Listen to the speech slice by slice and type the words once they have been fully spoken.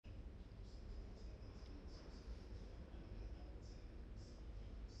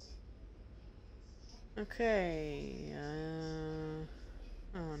Okay.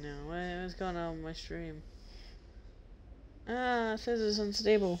 Oh no, what's going on with my stream? Ah, it says it's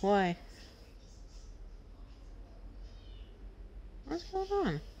unstable. Why? What's going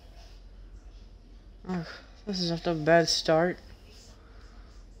on? Oh, this is just a bad start.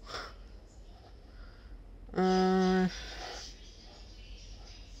 Is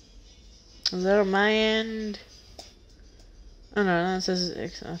that on my end? Oh no, it says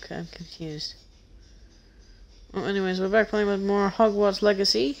okay, I'm confused. Well, anyways, we're back playing with more Hogwarts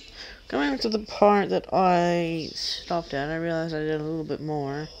Legacy. Coming to the part that I stopped at, I realized I did a little bit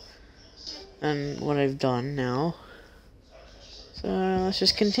more than what I've done now. So let's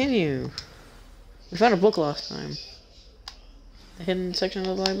just continue. We found a book last time. The hidden section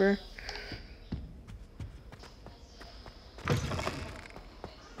of the library.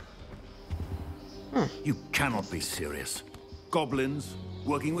 Huh. You cannot be serious. Goblins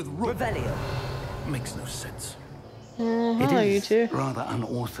working with Revelio. makes no sense. Hello, you two. Rather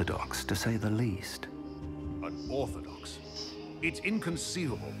unorthodox, to say the least. Unorthodox. It's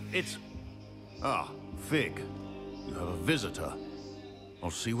inconceivable. It's... Ah, Fig. You have a visitor. I'll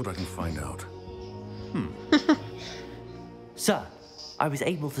see what I can find out. Sir, I was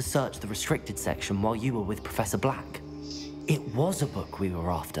able to search the restricted section while you were with Professor Black. It was a book we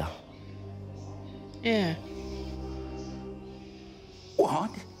were after. Yeah.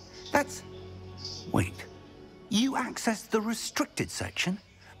 What? That's... Wait. You accessed the restricted section?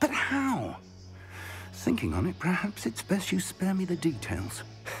 But how? Thinking on it, perhaps it's best you spare me the details.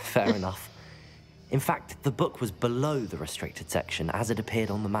 Fair enough. In fact, the book was below the restricted section as it appeared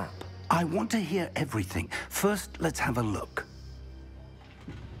on the map. I want to hear everything. First, let's have a look.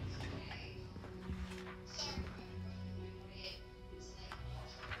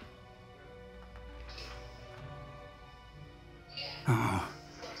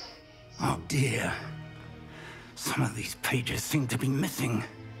 Oh dear. Some of these pages seem to be missing.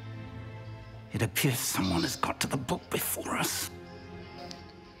 It appears someone has got to the book before us.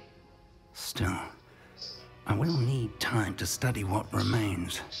 Still, I will need time to study what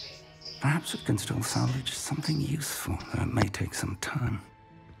remains. Perhaps we can still salvage something useful, though it may take some time.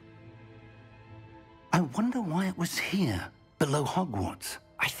 I wonder why it was here, below Hogwarts.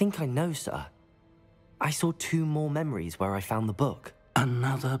 I think I know, sir. I saw 2 more memories where I found the book.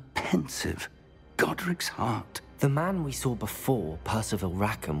 Another pensive. Godric's heart. The man we saw before, Percival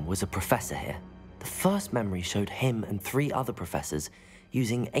Rackham, was a professor here. The first memory showed him and 3 other professors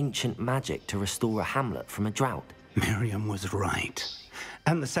using ancient magic to restore a hamlet from a drought. Miriam was right.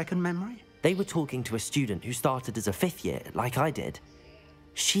 And the second memory? They were talking to a student who started as a 5th year, like I did.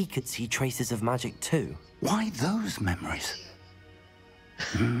 She could see traces of magic too. Why those memories?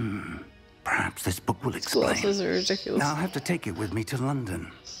 Perhaps this book will explain. Glasses are ridiculous. Now I'll have to take it with me to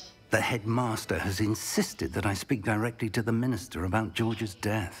London. The headmaster has insisted that I speak directly to the minister about George's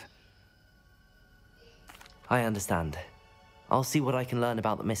death. I understand. I'll see what I can learn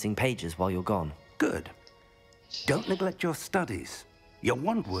about the missing pages while you're gone. Good. Don't neglect your studies. Your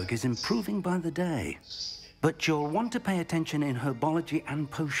wand work is improving by the day. But you'll want to pay attention in herbology and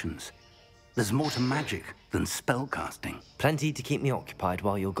potions. There's more to magic than spellcasting. Plenty to keep me occupied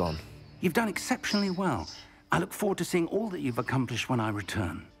while you're gone. You've done exceptionally well. I look forward to seeing all that you've accomplished when I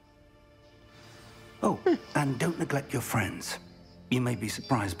return. Oh, and don't neglect your friends. You may be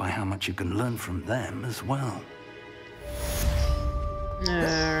surprised by how much you can learn from them as well.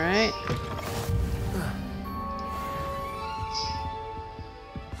 Alright.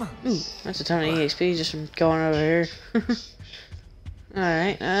 Ooh, that's a ton of EXP just from going over here.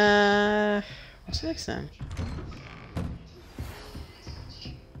 Alright, what's next then?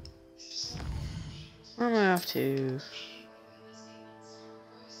 Where am I off to?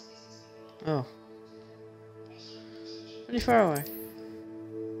 Oh. Pretty far away.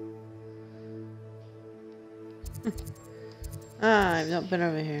 I've not been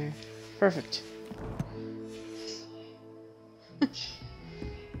over here. Perfect.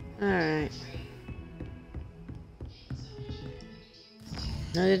 Alright.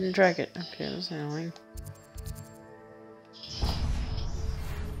 No, I didn't track it. Okay, that's annoying.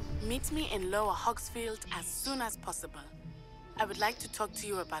 Meet me in Lower Hogsfield as soon as possible. I would like to talk to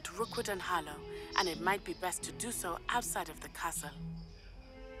you about Rookwood and Harlow, and it might be best to do so outside of the castle.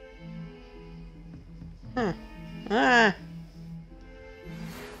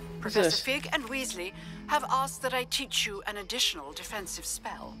 Professor Fig and Weasley have asked that I teach you an additional defensive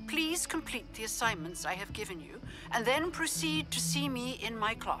spell. Please complete the assignments I have given you, and then proceed to see me in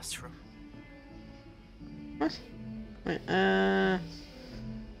my classroom. What? Wait,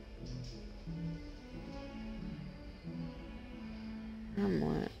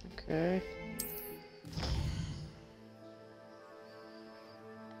 Hamlet, okay.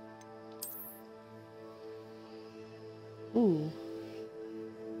 Ooh.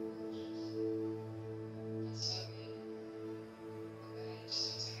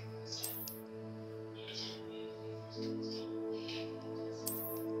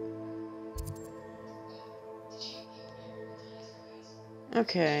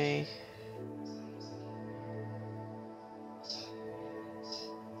 Okay.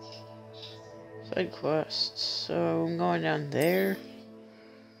 Side quests. So I'm going down there.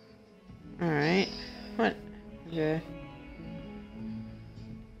 Alright. What? Okay.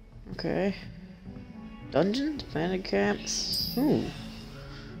 Okay. Dungeons? Bandit camps? Ooh.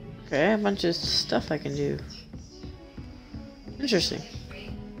 Okay, a bunch of stuff I can do. Interesting.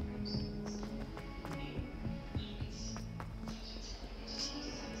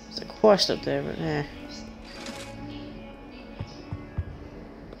 There's a quest up there, but eh.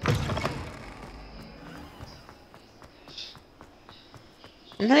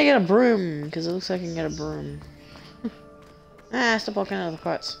 I'm gonna get a broom, because it looks like I can get a broom. Ah, stop walking out of the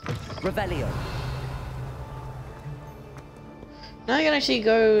parts. Revelio. Now I can actually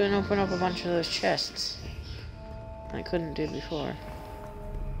go and open up a bunch of those chests. I couldn't do before.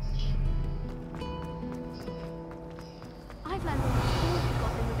 I've learned almost all the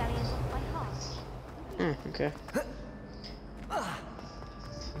Goblin rebellions off by heart. Okay.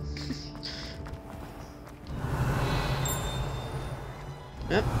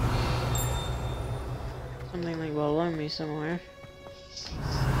 Yep. Something like below me somewhere.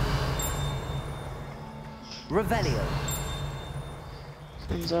 Revelio.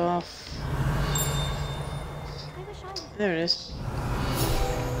 Sun's off. I wish I was. There it is.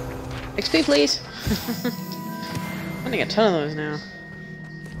 XP, please. I'm gonna get a ton of those now.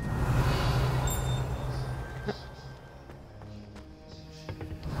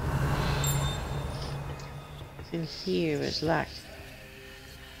 It's in here, but it's locked.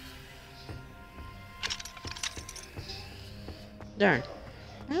 Darn.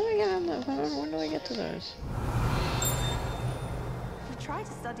 When do I get to those? If you try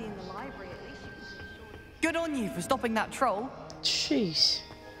to study in the library, at least you can be sure. Good on you for stopping that troll. Jeez.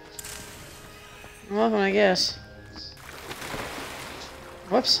 Welcome, I guess.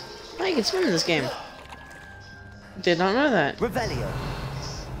 Whoops. Oh, you can swim in this game. Did not know that. Revelio.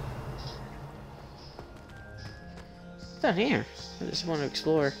 What's down here? I just want to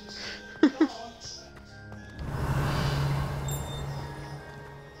explore.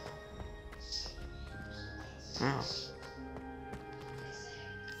 Wow.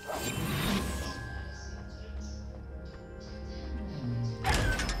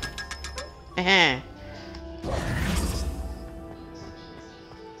 Aha.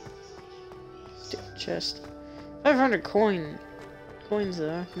 Stupid chest. 500 coins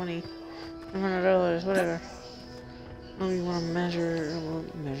though. Money. $500, whatever. Oh, you want to measure? Well,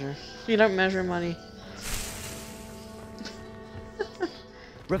 measure. You don't measure money.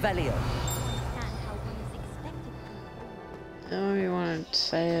 Revelio. Understand how one is expected to. Oh, you want to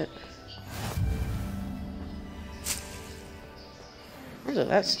say it? What's all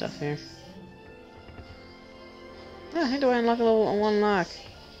that stuff here? Oh, how do I unlock a level one lock?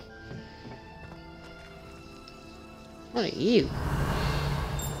 What are you?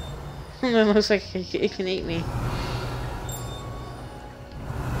 That looks like it can eat me.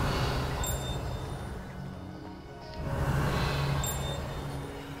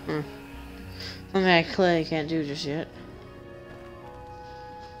 Something I clearly can't do just yet.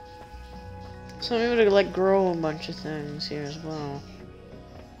 So I'm able to like grow a bunch of things here as well.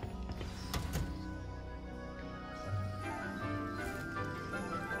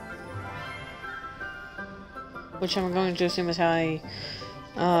 Which I'm going to assume is how I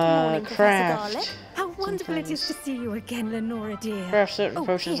Morning, Professor Garlick. craft. How wonderful it is to things. see you again, Lenora dear. Craft certain Oh,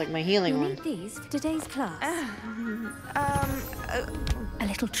 potions here, like my healing you'll one. need these for today's class. A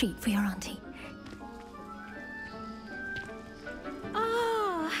little treat for your auntie.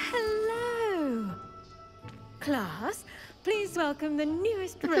 Ah, hello. Class, please welcome the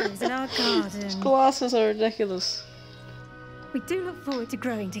newest rose in our garden. Glasses are ridiculous. We do look forward to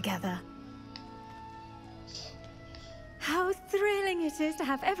growing together. How thrilling it is to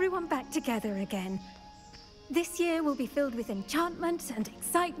have everyone back together again. This year will be filled with enchantment and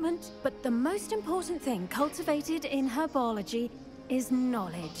excitement, but the most important thing cultivated in herbology is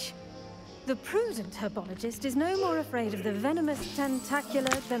knowledge. The prudent herbologist is no more afraid of the venomous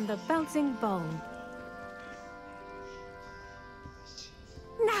tentacular than the bouncing bone.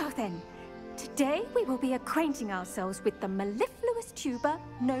 Now then, today we will be acquainting ourselves with the mellifluous tuber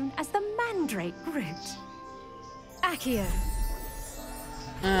known as the mandrake root. Accio.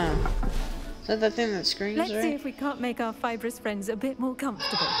 Ah. Is that the thing that screams, Let's right? see if we can't make our fibrous friends a bit more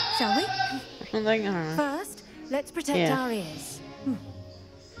comfortable, shall we? Something? I don't know. First, let's protect Yeah. our ears.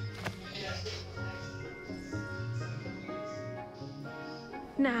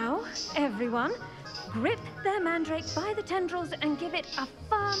 Now, everyone, grip their mandrake by the tendrils and give it a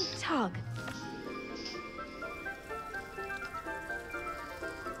firm tug.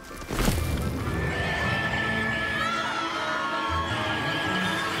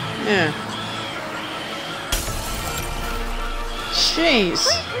 Yeah. Jeez.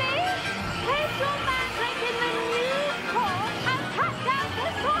 Quickly, place your mandrake in the new core and cut down the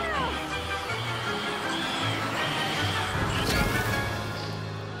soil.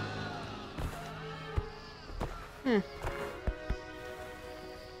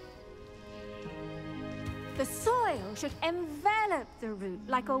 The soil should envelop the root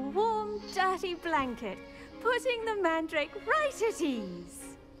like a warm, dirty blanket, putting the mandrake right at ease.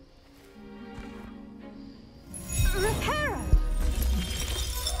 Reparo!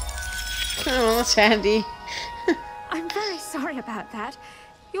 Oh, that's handy. I'm very sorry about that.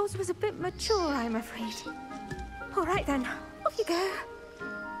 Yours was a bit mature, I'm afraid. All right then, off you go.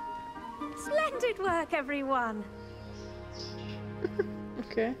 Splendid work, everyone.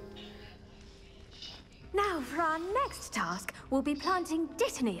 Okay. Now for our next task, we'll be planting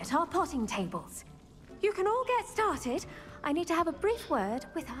Dittany at our potting tables. You can all get started. I need to have a brief word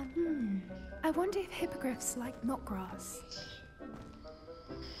with our... I wonder if hippogriffs like knotgrass.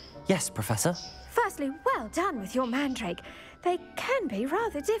 Yes, Professor. Firstly, well done with your mandrake. They can be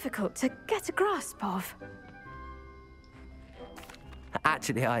rather difficult to get a grasp of.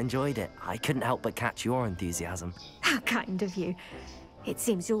 Actually, I enjoyed it. I couldn't help but catch your enthusiasm. How kind of you. It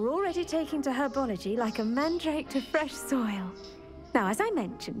seems you're already taking to herbology like a mandrake to fresh soil. Now, as I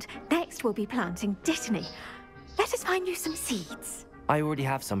mentioned, next we'll be planting Dittany. Let us find you some seeds. I already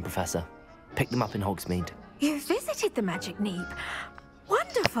have some, Professor. Picked them up in Hogsmeade. You visited the Magic Neep.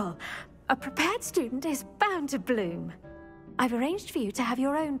 Wonderful. A prepared student is bound to bloom. I've arranged for you to have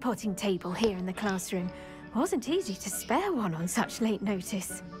your own potting table here in the classroom. Wasn't easy to spare one on such late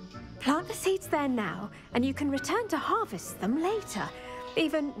notice. Plant the seeds there now, and you can return to harvest them later.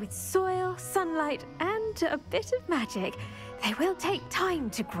 Even with soil, sunlight, and a bit of magic, they will take time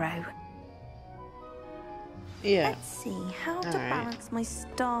to grow. Yeah. Let's see how to Alright. balance my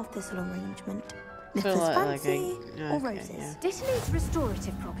star thistle arrangement. Feel Nicholas like fancy or okay, roses? yeah. Dittany's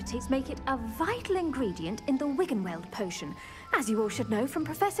restorative properties make it a vital ingredient in the Wiggenweld potion, as you all should know from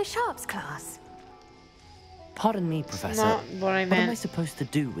Professor Sharp's class. Pardon me, Professor. Not what I What am I meant. supposed to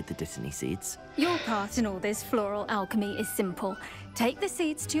do with the Dittany seeds? Your part in all this floral alchemy is simple. Take the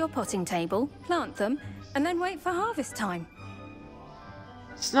seeds to your potting table, plant them, and then wait for harvest time.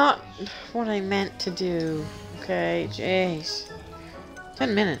 It's not what I meant to do. Okay, jeez.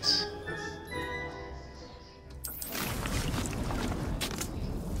 10 minutes.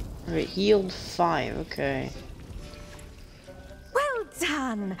 Alright, healed 5, okay. Well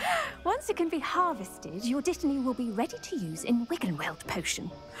done! Once it can be harvested, your Dittany will be ready to use in Wiggenweld potion.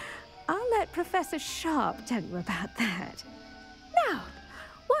 I'll let Professor Sharp tell you about that. Now,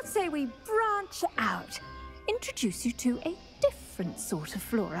 what say we branch out? Introduce you to a different sort of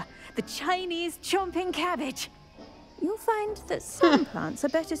flora, the Chinese chomping cabbage. You'll find that some plants are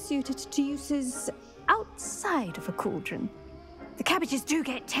better suited to uses outside of a cauldron. The cabbages do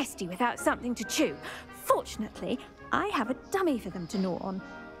get testy without something to chew. Fortunately, I have a dummy for them to gnaw on.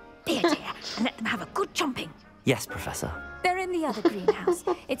 Be a dear and let them have a good chomping. Yes, Professor. They're in the other greenhouse.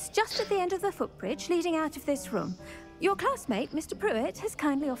 It's just at the end of the footbridge leading out of this room. Your classmate, Mr. Pruitt, has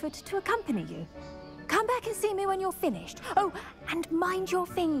kindly offered to accompany you. Come back and see me when you're finished. Oh, and mind your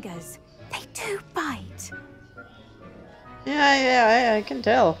fingers. They do bite. Yeah, I can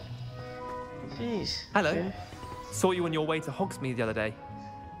tell. Jeez. Hello. Okay. Saw you on your way to Hogsmeade the other day.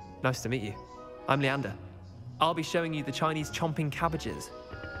 Nice to meet you. I'm Leander. I'll be showing you the Chinese chomping cabbages.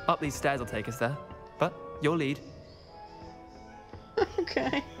 Up these stairs will take us there, but you'll lead.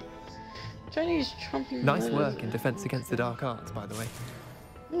 Okay. Chinese chomping. Nice work in Defense Against the Dark Arts, by the way.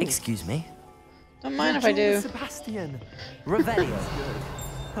 Excuse me. Don't mind if I do. Sebastian. Revelio.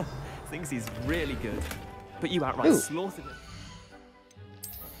 Thinks he's really good, but you outright Ooh. slaughtered him.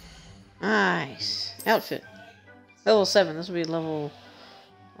 Nice. Outfit. Level 7. This will be level...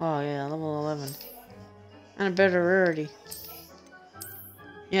 Oh, yeah, level 11. And a better rarity.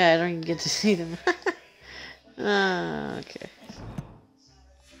 Yeah, I don't even get to see them. Okay.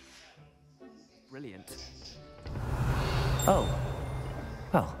 Brilliant. Oh.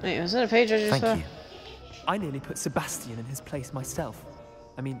 Well, Wait, was that a page I just saw? thank you. I nearly put Sebastian in his place myself.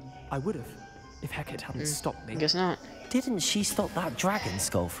 I mean, I would have, if Hecate hadn't stopped me. I guess not. Didn't she stop that dragon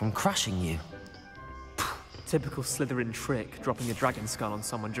skull from crushing you? Typical Slytherin trick, dropping a dragon skull on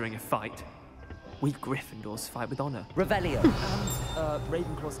someone during a fight. We Gryffindors fight with honor. Revelio. And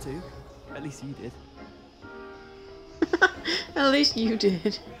Ravenclaws too. At least you did. At least you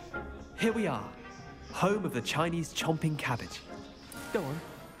did. Here we are, home of the Chinese chomping cabbage. Go on,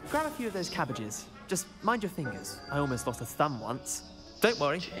 grab a few of those cabbages. Just mind your fingers. I almost lost a thumb once. Don't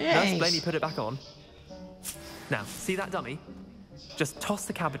worry, Nurse Blaney put it back on. Now, see that dummy? Just toss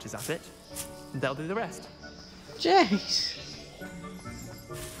the cabbages at it, and they'll do the rest. Jeez.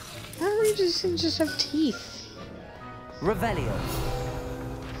 How do these things just have teeth? Revelio.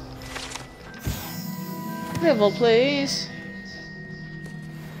 Rivel, please.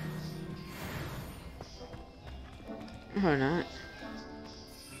 Or not.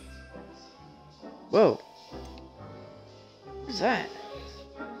 Whoa. What's that?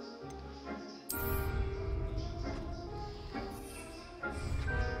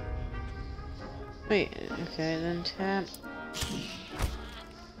 Wait, okay, then tap.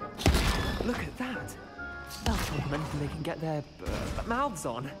 Look at that. They'll talk them anything they can get their mouths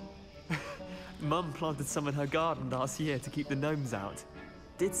on. Mum planted some in her garden last year to keep the gnomes out.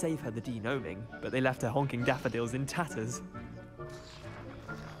 Did save her the de-gnoming, but they left her honking daffodils in tatters.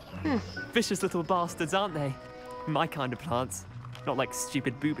 Vicious little bastards, aren't they? My kind of plants. Not like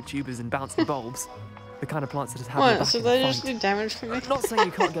stupid booba tubers and bouncing bulbs. The kind of plants that just have their What, back so in the they fight. just do damage for me? Not saying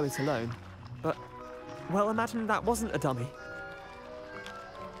you can't go it alone, but... Well, imagine that wasn't a dummy.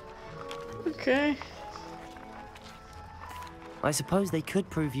 Okay. I suppose they could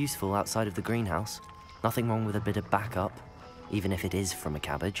prove useful outside of the greenhouse. Nothing wrong with a bit of backup, even if it is from a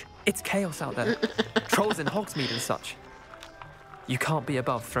cabbage. It's chaos out there. Trolls in Hogsmeade and such. You can't be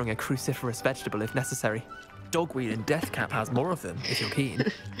above throwing a cruciferous vegetable if necessary. Dogweed and Deathcap has more of them, if you're keen.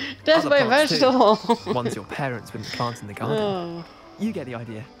 Death by vegetable! Ones your parents wouldn't plant in the garden. Oh. You get the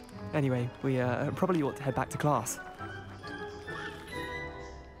idea. Anyway, we probably ought to head back to class.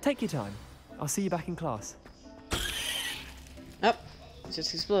 Take your time. I'll see you back in class. Oh, it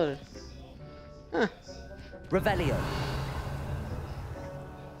just exploded. Huh. Revelio.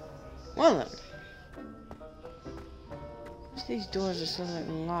 Well then. These doors are still like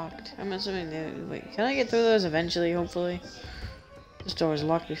locked. I'm assuming they... Wait, can I get through those eventually, hopefully? This door was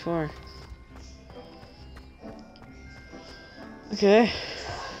locked before. Okay.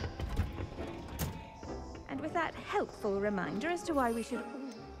 And with that helpful reminder as to why we should wear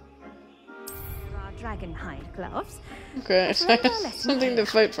our dragon hide gloves. Okay, so I have something to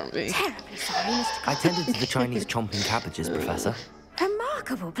fight from me. Terribly sorry, Mr. I tended to the Chinese chomping cabbages, Professor.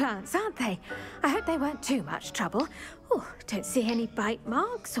 Remarkable plants, aren't they? I hope they weren't too much trouble. Oh, don't see any bite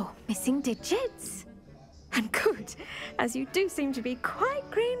marks or missing digits. And good, as you do seem to be quite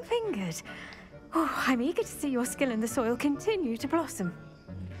green-fingered. Oh, I'm eager to see your skill in the soil continue to blossom.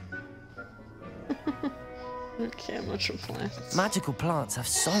 Okay, I'm not sure plants. Magical plants have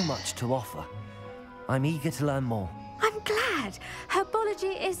so much to offer. I'm eager to learn more. I'm glad.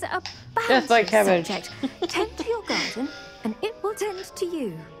 Herbology is a Death by bounteous cabbage. subject. Tend to your garden, and it will tend to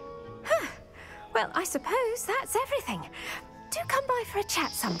you. Huh. Well, I suppose that's everything. Do come by for a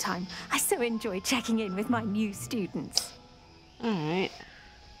chat sometime. I so enjoy checking in with my new students. Alright.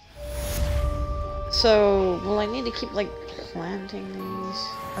 So, will I need to keep, like, planting these?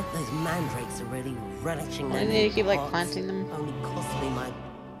 Hope those mandrakes are really relishing I their need to new keep, like, pots. planting them. Only cost me my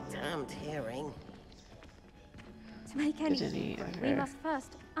damned hearing. To make any Is any secret, we other- must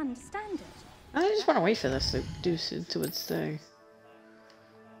first understand it. I just want to wait for this to do to its thing.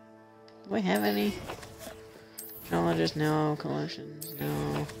 Do I have any? Knowledges? No. Collections?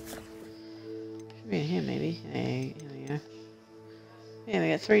 No. Should be in here, maybe. Hey, here we go. Yeah, we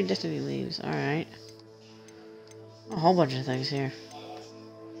got 3 destiny leaves. Alright. A whole bunch of things here.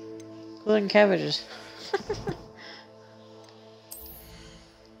 Including cabbages.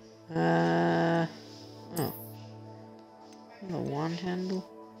 Oh. The wand handle.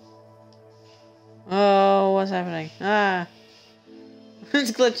 Oh, what's happening? Ah!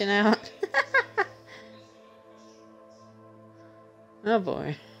 It's glitching out. Oh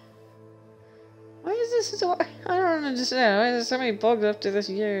boy. Why is this so... I don't understand. Why is there so many bugs after this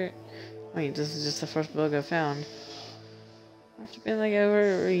year? Wait, this is just the first bug I found. It's been like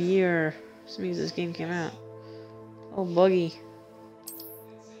over a year since this game came out. Oh, buggy.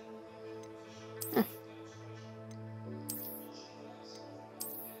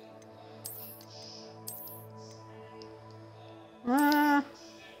 Huh.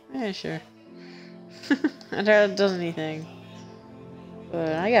 Yeah, sure. I doubt it does anything.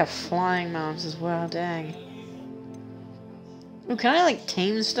 But I got flying mounts as well, dang. Ooh, can I like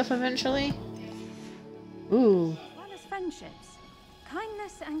tame stuff eventually? Ooh. Well as friendships,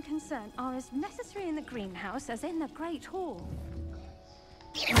 kindness and concern are as necessary in the greenhouse as in the Great Hall.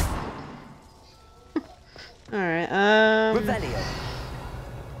 Alright, Revelio.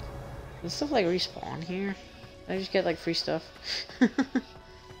 does stuff like respawn here? I just get like free stuff. If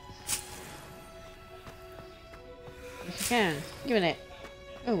you can, give it.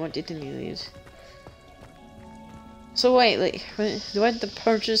 Oh, what did any of these? So wait, like, do I have to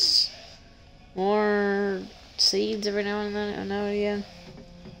purchase more seeds every now and then? Now and again?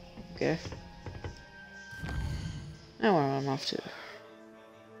 Okay. Now where am I off to?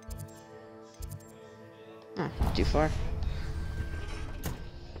 Oh, not too far.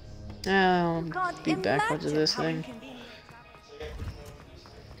 I'll be backwards of this thing.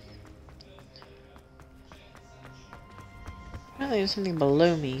 Apparently there's something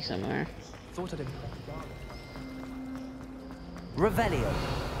below me somewhere. Thought I didn't. Revelio.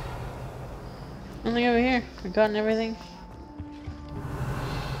 Nothing over here. I've gotten everything.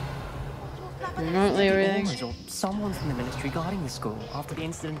 Remotely everything. Or someone from the military guarding the school after the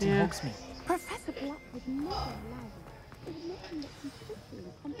incident in Hogsmeade. Professor Black would never allow this. It would make him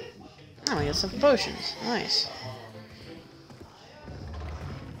look completely incompetent. Oh, I got some potions. Nice.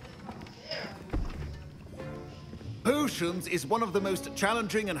 Potions is one of the most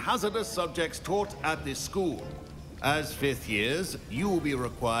challenging and hazardous subjects taught at this school. As fifth years, you will be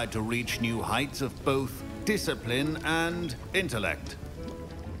required to reach new heights of both discipline and intellect.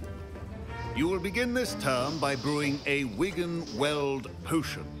 You will begin this term by brewing a Wigan-Weld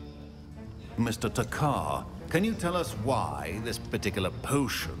potion. Mr. Takar, can you tell us why this particular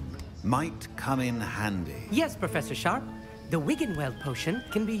potion might come in handy? Yes, Professor Sharp. The Wigan-Weld potion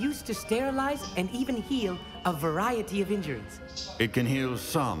can be used to sterilize and even heal a variety of injuries. It can heal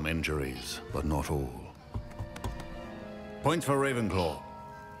some injuries, but not all. Points for Ravenclaw.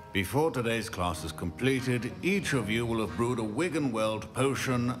 Before today's class is completed, each of you will have brewed a Wigan-Weld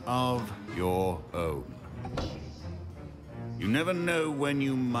potion of your own. You never know when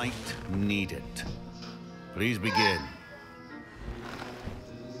you might need it. Please begin.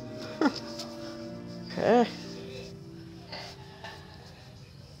 Okay.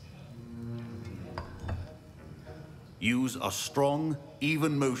 Use a strong,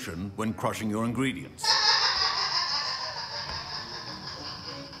 even motion when crushing your ingredients.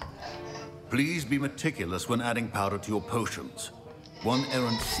 Please be meticulous when adding powder to your potions. One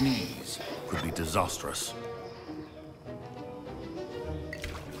errant sneeze could be disastrous.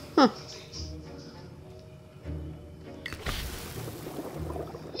 Huh.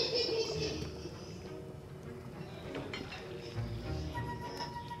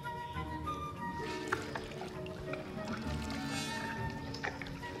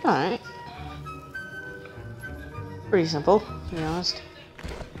 Alright. Pretty simple, to be honest.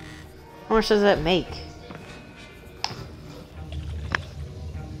 How much does that make?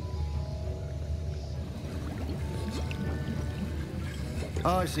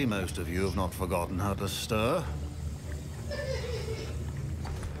 I see most of you have not forgotten how to stir.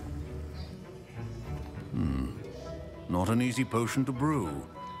 Not an easy potion to brew.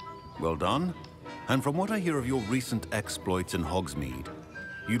 Well done. And from what I hear of your recent exploits in Hogsmeade,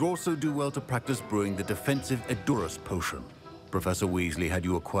 you'd also do well to practice brewing the defensive Edurus potion. Professor Weasley had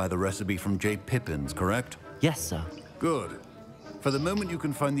you acquire the recipe from J. Pippins, correct? Yes, sir. Good. For the moment, you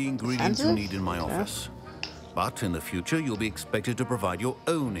can find the ingredients you need in my Okay. office. But in the future, you'll be expected to provide your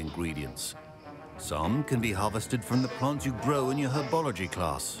own ingredients. Some can be harvested from the plants you grow in your herbology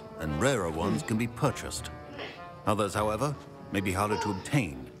class, and rarer ones can be purchased. Others, however, may be harder to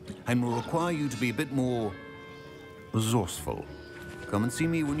obtain, and will require you to be a bit more resourceful. Come and see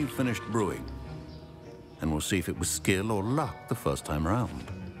me when you've finished brewing, and we'll see if it was skill or luck the first time round.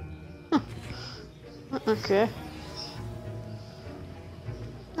 Okay.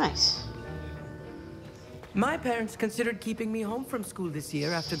 Nice. My parents considered keeping me home from school this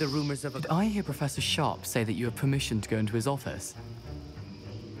year after the rumors of a... Did I hear Professor Sharp say that you have permission to go into his office?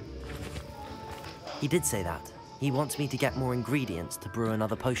 He did say that. He wants me to get more ingredients to brew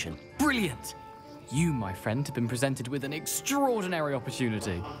another potion. Brilliant! You, my friend, have been presented with an extraordinary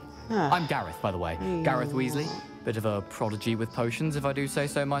opportunity. I'm Gareth, by the way. Gareth Weasley. Bit of a prodigy with potions, if I do say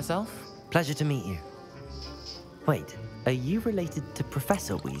so myself. Pleasure to meet you. Wait, are you related to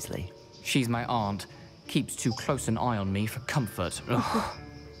Professor Weasley? She's my aunt. Keeps too close an eye on me for comfort. Ugh.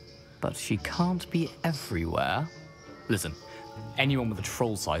 But she can't be everywhere. Listen, anyone with a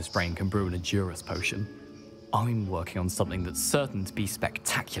troll-sized brain can brew an Edurus potion. I'm working on something that's certain to be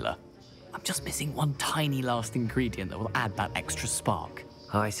spectacular. I'm just missing one tiny last ingredient that will add that extra spark.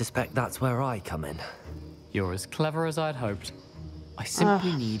 I suspect that's where I come in. You're as clever as I'd hoped. I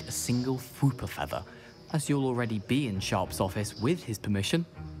simply need a single Fwooper feather. As you'll already be in Sharp's office with his permission,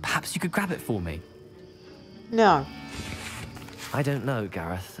 perhaps you could grab it for me. No. I don't know,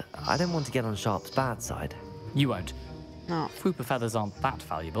 Gareth. I don't want to get on Sharp's bad side. You won't. No. Fwooper feathers aren't that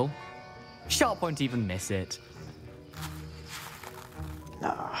valuable. Sharp won't even miss it.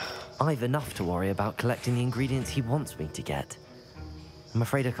 I've enough to worry about collecting the ingredients he wants me to get. I'm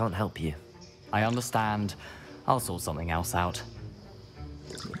afraid I can't help you. I understand. I'll sort something else out.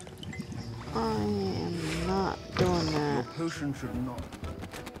 I am not doing that. Your potion should not.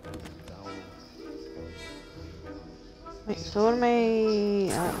 Wait, so what am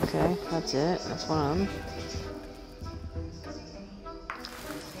I... okay, that's it. That's one of them.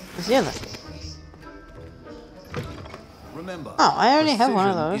 What's the other? Remember, oh, I already have one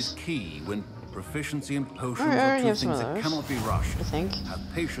of precision those. Is key when proficiency in potions I are already two have some things of that those, cannot be rushed. I think. Have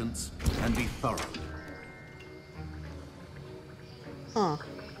patience and be thorough. Huh.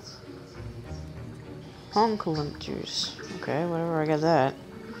 Honkulent juice. Okay, whenever I get that.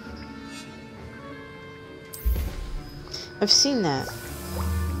 I've seen that.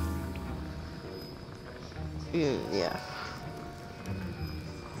 Yeah.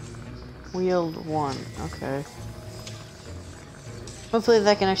 Wield 1. Okay. Hopefully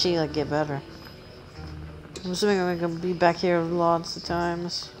that can actually like get better. I'm assuming I'm gonna be back here lots of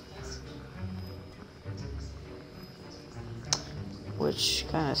times. Which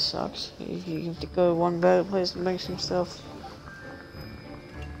kind of sucks. You have to go one better place and make some stuff.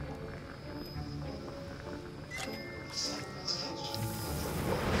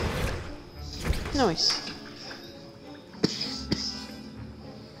 Nice.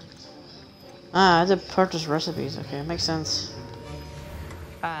 Ah, I had to purchase recipes. Okay, makes sense.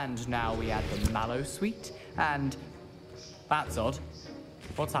 And now we add the mallow sweet, and... That's odd.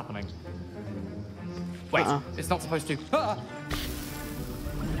 What's happening? Wait, it's not supposed to... Ah!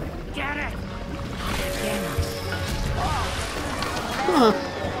 Get it!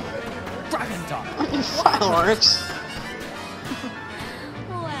 Dragon time! Fireworks!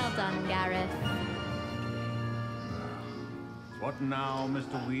 Well done, Gareth. What now,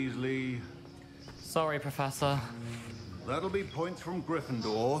 Mr. Weasley? Sorry, Professor. That'll be points from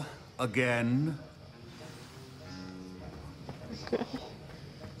Gryffindor. Again. Okay.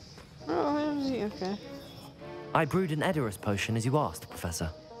 Oh, where is he? Okay. I brewed an Edorus potion as you asked,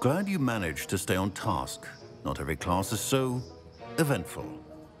 Professor. Glad you managed to stay on task. Not every class is so eventful.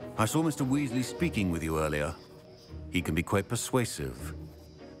 I saw Mr. Weasley speaking with you earlier. He can be quite persuasive.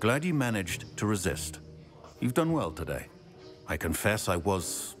 Glad you managed to resist. You've done well today. I confess I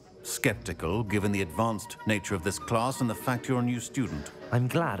was skeptical, given the advanced nature of this class and the fact you're a new student. I'm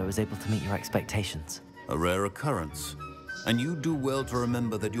glad I was able to meet your expectations. A rare occurrence. And you do well to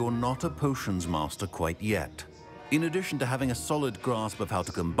remember that you're not a potions master quite yet. In addition to having a solid grasp of how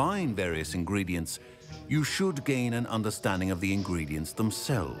to combine various ingredients, you should gain an understanding of the ingredients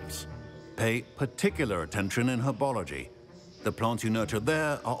themselves. Pay particular attention in herbology. The plants you nurture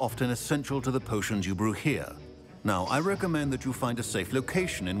there are often essential to the potions you brew here. Now, I recommend that you find a safe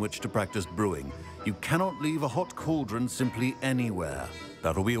location in which to practice brewing. You cannot leave a hot cauldron simply anywhere.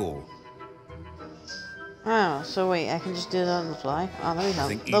 That'll be all. Oh, so wait, I can just do that on the fly? Oh, that'll be, I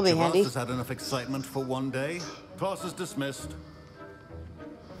think each that'll be of handy. us has had enough excitement for one day. Class is dismissed.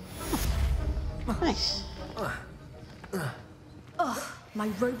 Nice. Ugh, my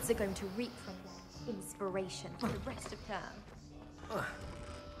robes are going to reek from their inspiration for the rest of term. Oh,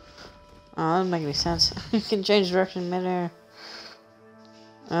 that doesn't make any sense. You can change direction mid-air.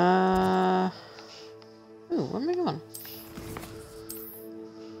 Ooh, where am I going?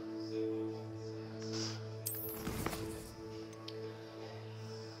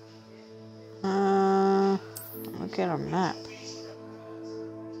 Look at our map.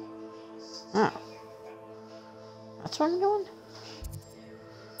 Oh. That's where I'm going?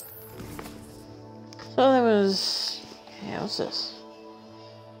 So there was... Yeah, what's this?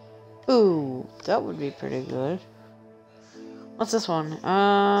 Ooh, that would be pretty good. What's this one?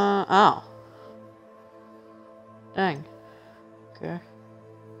 Oh. Dang. Okay.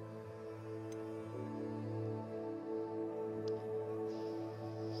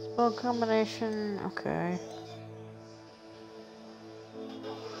 Spell combination, okay.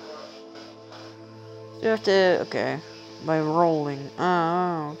 You have to, okay, by rolling.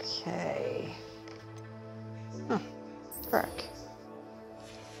 Oh, okay. Huh. Frick.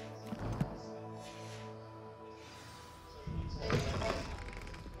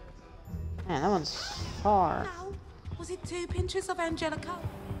 Man, that one's far. Now, was it 2 pinches of Angelica?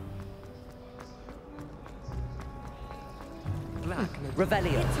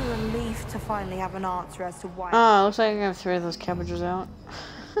 Revelio. It's a relief to finally have an answer as to why. Oh, looks like I'm gonna throw those cabbages out.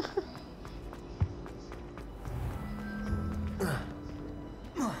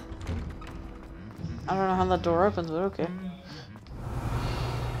 I don't know how that door opens, but okay.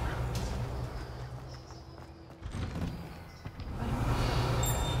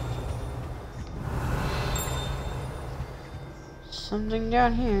 something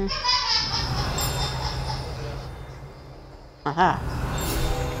down here. Aha.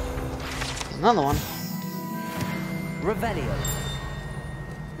 Another one. Revelio.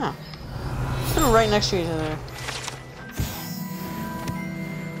 Oh. They're right next to each other.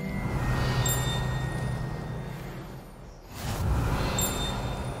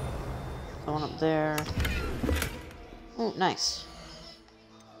 The one up there. Oh, nice.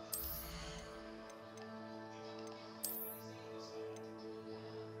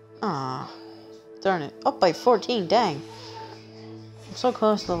 Ah, darn it. Up by 14, dang. I'm so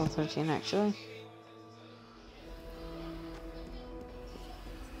close to level 13, actually.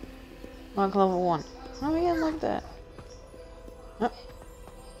 Like level 1. How are we getting like that? Oh.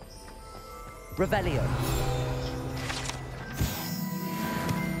 Revelio.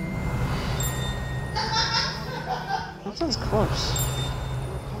 That sounds close.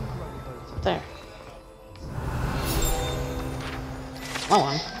 There. Oh,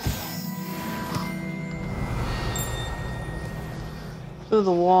 one. Through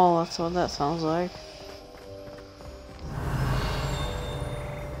the wall, that's what that sounds like.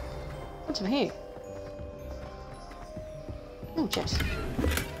 What's in here? Ooh, chest.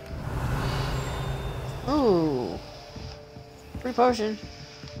 Ooh. Free potion.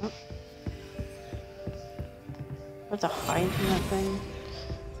 Oh. I have to hide from that thing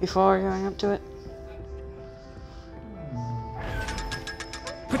before going up to it.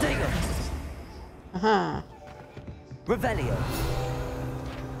 Protego. Aha. Revelio.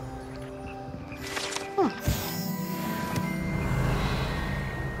 Huh.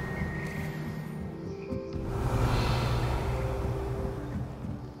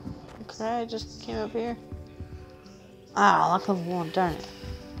 Okay, I just came up here. Ah, lock level 1, darn it.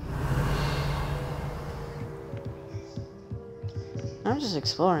 I'm just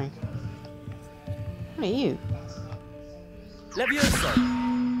exploring. What are you? Levioso.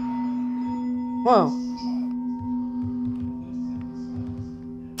 Whoa.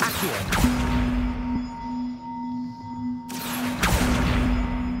 Accio.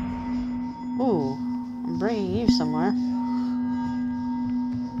 Ooh, I'm bringing you somewhere.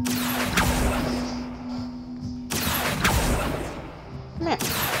 Come here.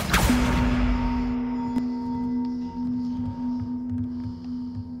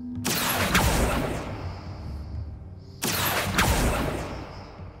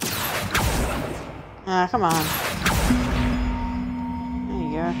 Ah, come on. There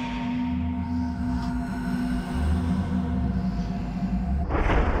you go.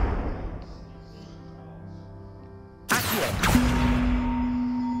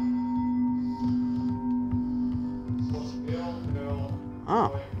 Oh.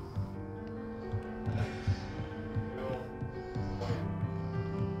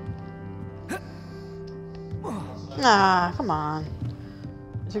 Ah, come on.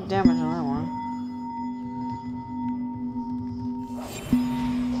 I took damage on that one.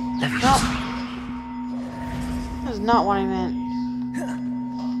 No. That's not what I meant.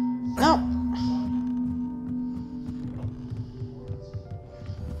 No.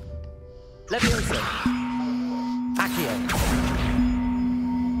 Levioso. Accio.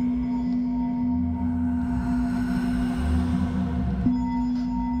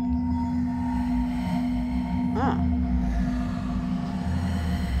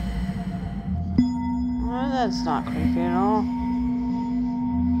 Well, that's not creepy at all.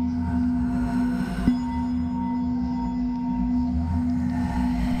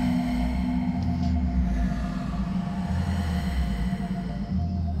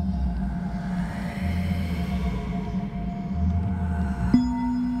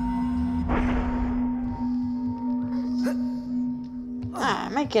 Ah, I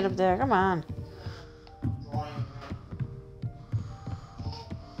might get up there. Come on.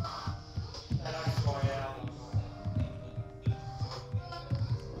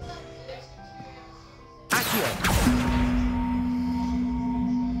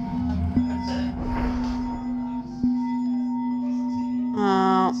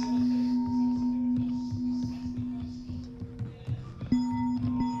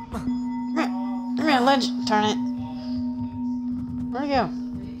 Come here, ledge. Turn it. Where'd it go?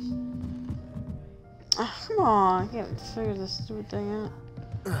 Ah, come on. I can't figure this stupid thing out.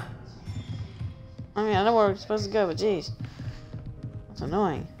 I mean, I know where we're supposed to go, but jeez. That's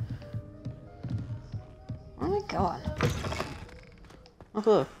annoying. Where am I going? Oh,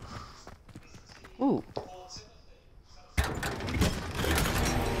 hello. Ooh.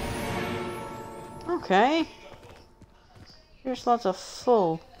 Okay. Your slots are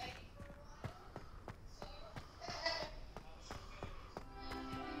full.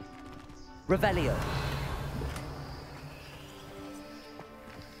 Revelio.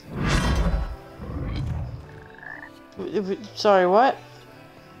 Sorry, what?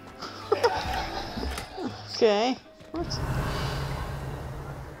 Okay. What?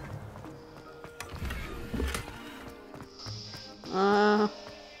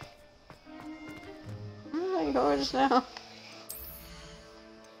 Where did I go just now?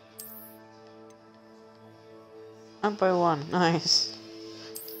 Up by one. Nice.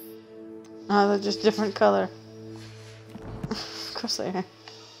 Oh, they're just different color. Of course they are.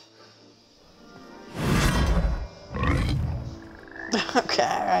 Okay,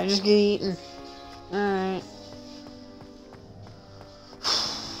 I just get eaten. Alright.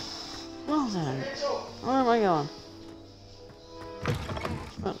 Well then. Where am I going?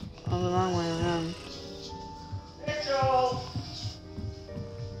 Oh, the wrong way around.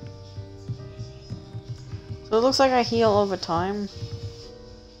 So it looks like I heal over time.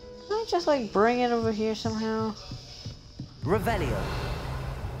 Can I just like bring it over here somehow? Revelio.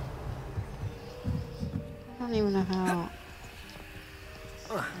 I don't even know how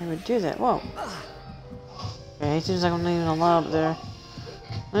I would do that. Whoa. Okay, it seems like I'm not even allowed up there.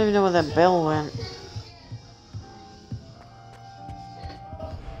 I don't even know where that bell went.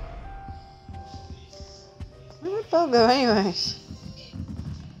 Where did that bell go anyways?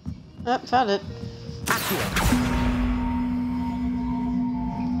 Oh, found it.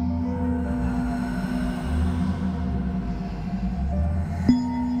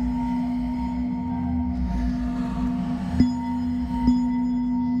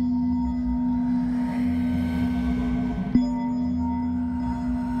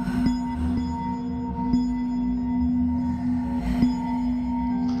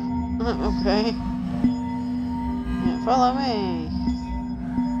 Okay. Yeah, follow me.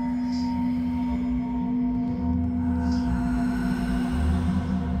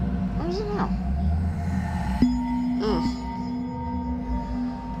 Where is it now?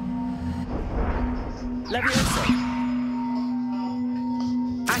 Levioso.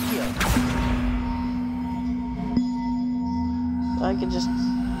 Accio. So I could just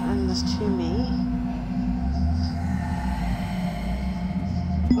bring this to me.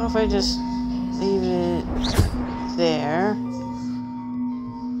 What if I just leave it there?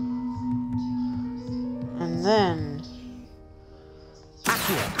 And then...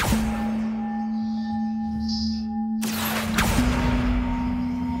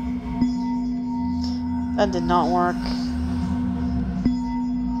 That did not work.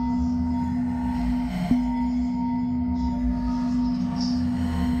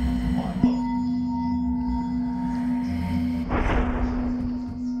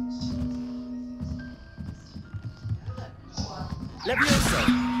 Levioso.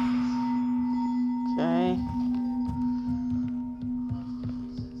 Okay.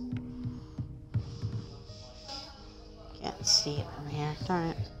 Can't see it from here. Darn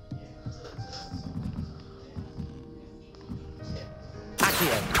it.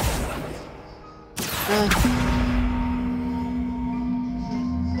 Really?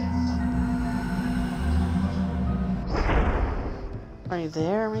 Are you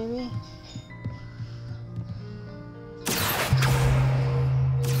there, maybe?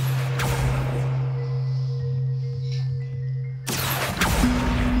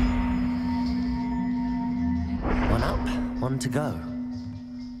 One up, one to go.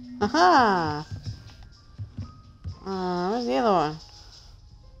 Aha! Where's the other one?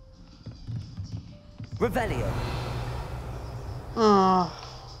 Revelio. Oh.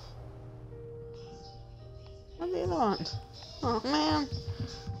 Where's the other one? Oh, man.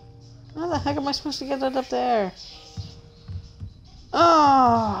 How the heck am I supposed to get it up there?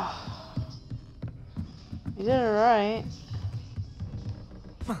 Oh. You did it right.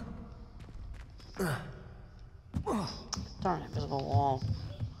 Darn invisible wall.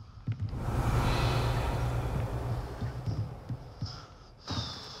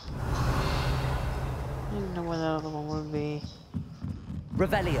 I don't know where that other one would be.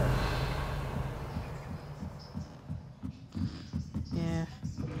 Revelio. Yeah.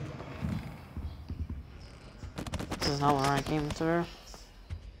 This is not where I came through.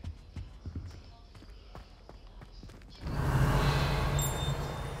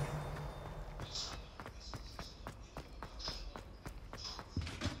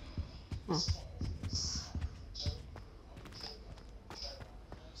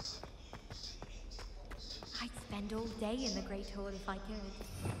 I'd spend all day in the Great Hall if I could.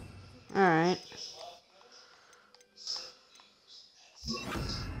 Alright.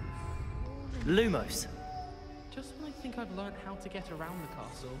 Lumos. Just when I think I've learned how to get around the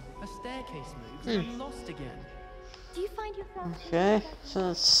castle, a staircase moves and I'm lost again. Do you find yourself... Okay, so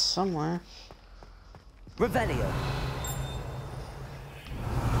that's somewhere. Revelio.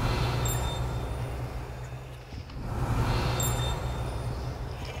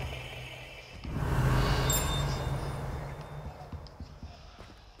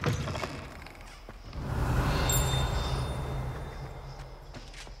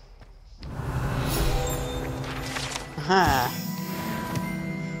 Aha.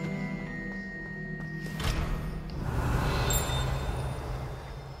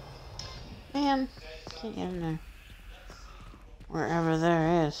 Man, can't get in there. Wherever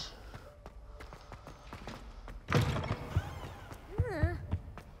there is.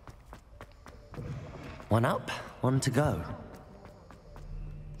 One up, one to go.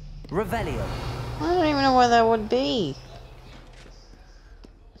 Revelio. I don't even know where that would be.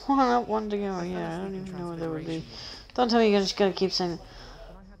 One up, one to go. Yeah, I don't even know where that would be. Don't tell me you just gotta keep saying.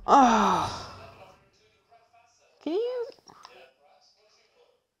 Oh. Can you?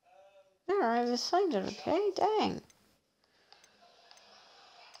 There, I decided. Okay, dang.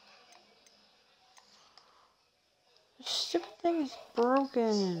 This stupid thing is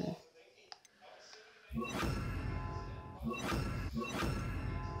broken.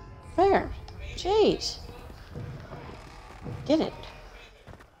 There. Jeez. Did it.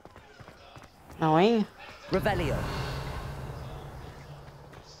 Annoying. Revelio.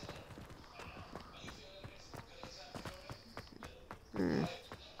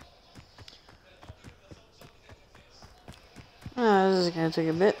 Oh, this is gonna take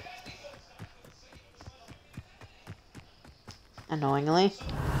a bit. Annoyingly.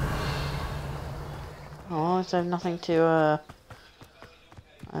 Oh, I have nothing to,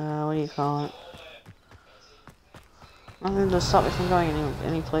 what do you call it? Nothing to stop me from going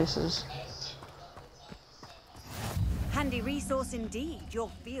any places. Handy resource indeed, your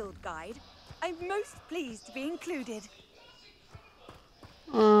field guide. I'm most pleased to be included.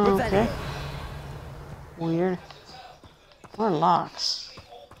 Okay. Weird. More locks.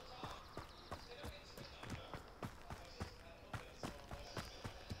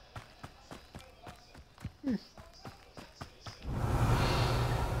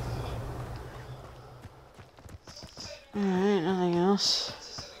 Alright, nothing else.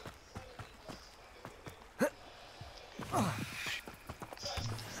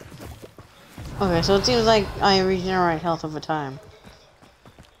 Okay, so it seems like I regenerate health over time.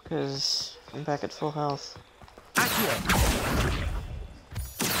 Because I'm back at full health.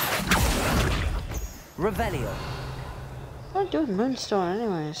 Revelio. What do I do with Moonstone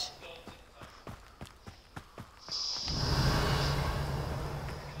anyways?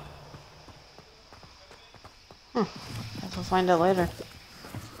 Guess we'll find out later.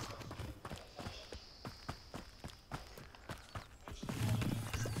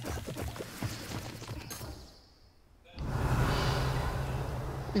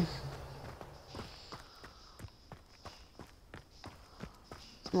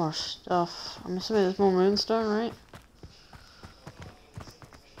 More stuff. I'm assuming there's more Moonstone, right?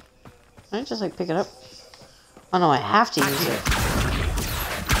 Can I just like pick it up? Oh no, I have to use it.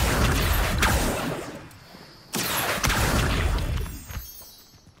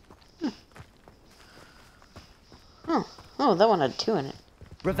 Oh, that one had 2 in it.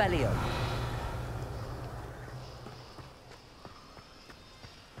 Revelio.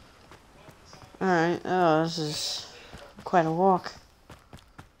 Alright, oh, this is quite a walk.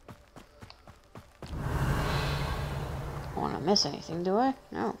 Don't want to miss anything, do I?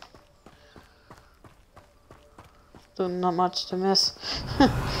 No. Still not much to miss.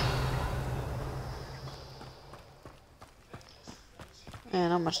 Yeah,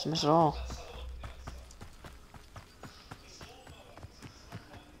 not much to miss at all.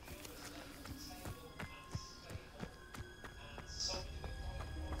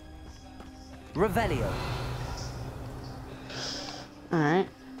 Revelio. Alright.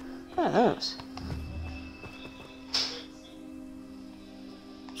 What are those?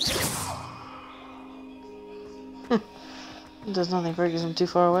 It does nothing for it because I'm too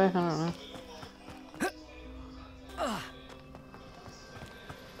far away. I don't know.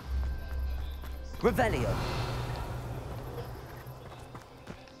 Revelio.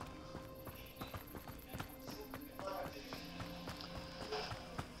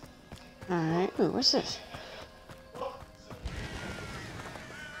 Alright. Ooh, what's this?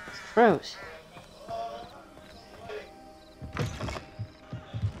 It's froze.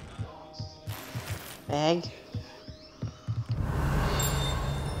 Bag.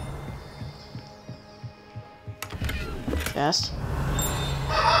 Chest.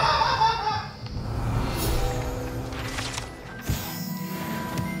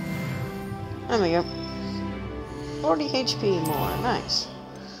 There we go. 40 HP more. Nice.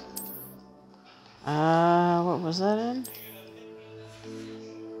 What was that in?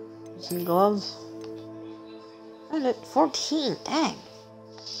 Some gloves. And at 14. Dang.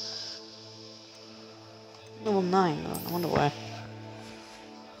 Level 9 though. I wonder why.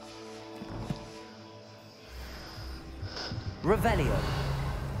 Revelio.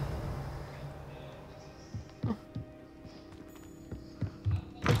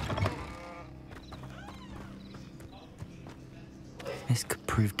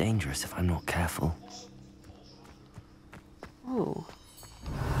 prove dangerous if I'm not careful. Oh.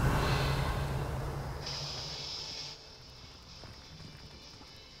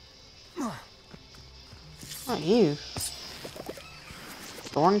 Oh, you.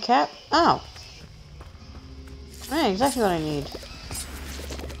 Thorn cap? Oh. Yeah, exactly what I need.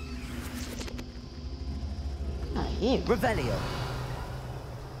 Oh, you. Revelio.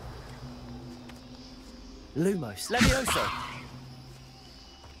 Lumos. Levioso.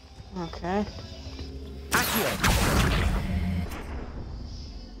 Okay. Accio.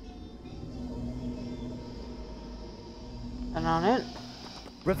 And on it.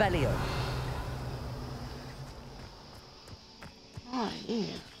 Revelio. Oh, yeah.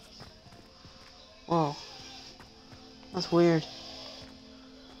 Whoa. That's weird.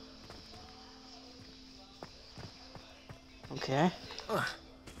 Okay.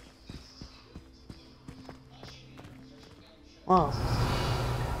 Whoa.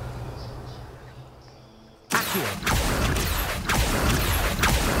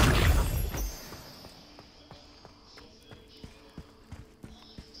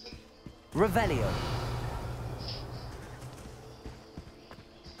 Revelio.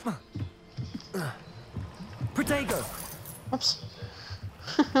 Protego. Oops.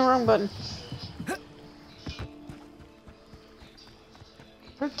 Wrong button.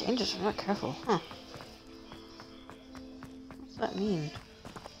 Very dangerous if I'm not careful. Huh. What's that mean?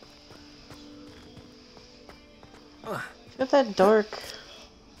 It's got that dark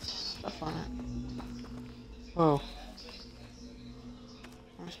stuff on it. Whoa.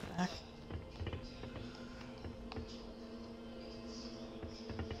 Where's back?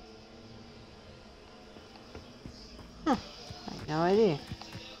 Huh. I have no idea.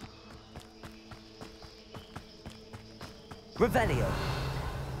 Revelio.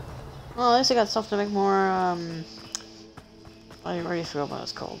 Well, at least I got stuff to make more, I already forgot what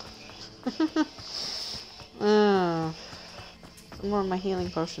it's called. Some more of my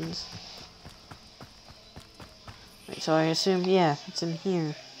healing potions. Wait, so I assume, yeah, it's in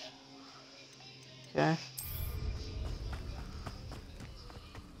here. Okay.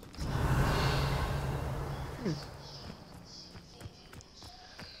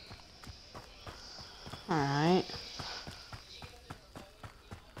 Alright.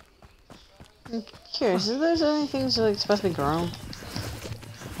 I'm curious, is there any things like supposed to be grown?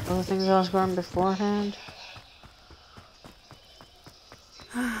 Other things I was growing beforehand?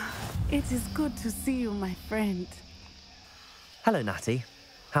 It is good to see you, my friend. Hello, Natty.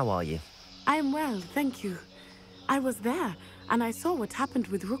 How are you? I am well, thank you. I was there, and I saw what happened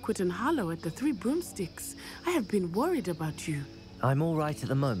with Rookwood and Harlow at the Three Broomsticks. I have been worried about you. I'm all right at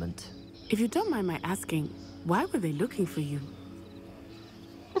the moment. If you don't mind my asking, why were they looking for you?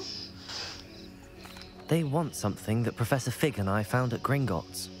 They want something that Professor Fig and I found at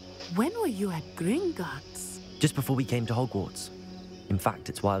Gringotts. When were you at Gringotts? Just before we came to Hogwarts. In fact,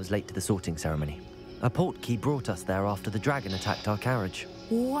 it's why I was late to the sorting ceremony. A portkey brought us there after the dragon attacked our carriage.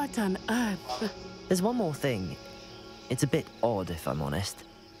 What on earth? There's one more thing. It's a bit odd, if I'm honest.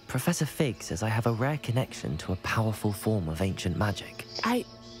 Professor Fig says I have a rare connection to a powerful form of ancient magic.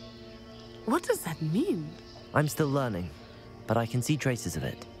 What does that mean? I'm still learning, but I can see traces of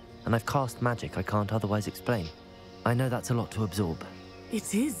it. And I've cast magic I can't otherwise explain. I know that's a lot to absorb.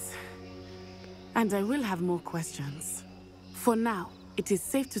 It is. And I will have more questions. For now, it is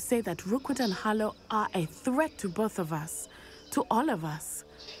safe to say that Rookwood and Harlow are a threat to both of us. To all of us.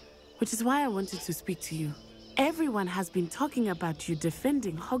 Which is why I wanted to speak to you. Everyone has been talking about you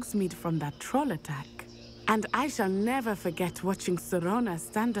defending Hogsmeade from that troll attack. And I shall never forget watching Serona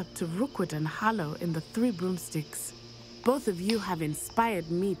stand up to Rookwood and Harlow in the Three Broomsticks. Both of you have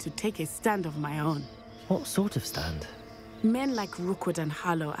inspired me to take a stand of my own. What sort of stand? Men like Rookwood and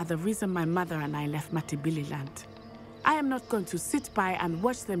Harlow are the reason my mother and I left Matabeleland. I am not going to sit by and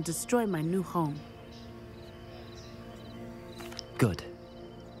watch them destroy my new home. Good.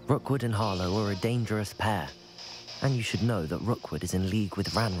 Rookwood and Harlow are a dangerous pair. And you should know that Rookwood is in league with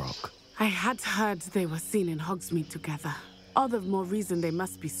Ranrock. I had heard they were seen in Hogsmeade together. All the more reason they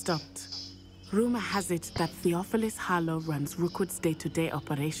must be stopped. Rumor has it that Theophilus Harlow runs Rookwood's day-to-day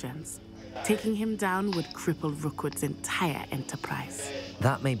operations. Taking him down would cripple Rookwood's entire enterprise.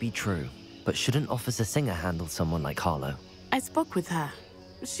 That may be true, but shouldn't Officer Singer handle someone like Harlow? I spoke with her.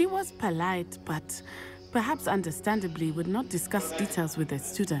 She was polite, but perhaps understandably would not discuss details with a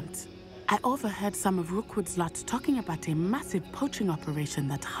student. I overheard some of Rookwood's lot talking about a massive poaching operation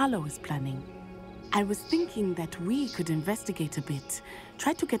that Harlow is planning. I was thinking that we could investigate a bit,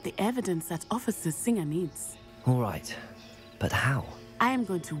 try to get the evidence that Officer Singer needs. All right, but how? I am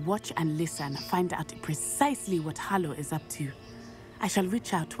going to watch and listen, find out precisely what Harlow is up to. I shall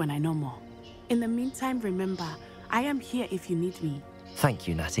reach out when I know more. In the meantime, remember, I am here if you need me. Thank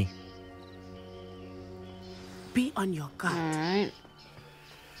you, Natty. Be on your guard. Alright.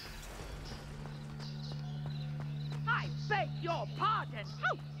 I beg your pardon.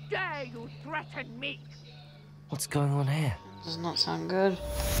 How dare you threaten me? What's going on here? Does not sound good.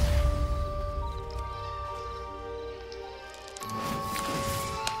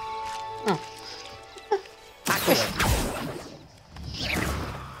 Oh. Fish.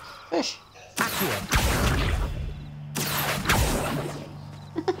 Fish.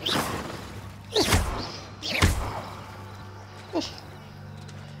 Fish.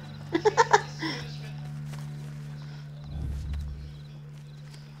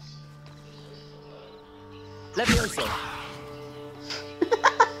 Levioso.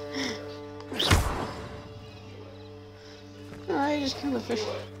 I just killed the fish.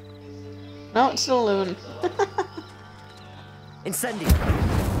 No, it's still living. Incendio.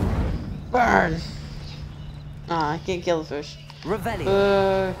 Burn. Ah, I can't kill the fish.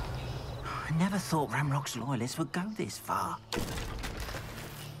 Revelio. I never thought Ramrock's loyalists would go this far.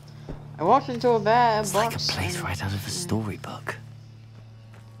 I walked into a bad It's box. like a place right out of a storybook.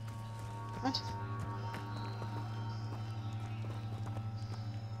 What?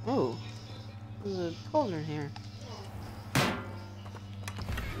 Oh, there's a cauldron here.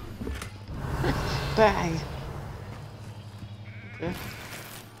 Bag. Okay.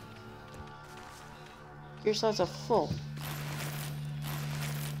 Your slots are full.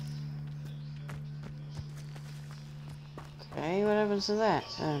 Okay, what happens to that?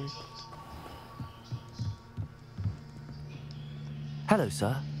 Hello,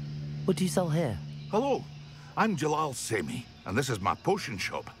 sir. What do you sell here? Hello, I'm Jalal Semi, and this is my potion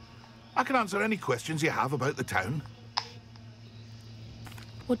shop. I can answer any questions you have about the town.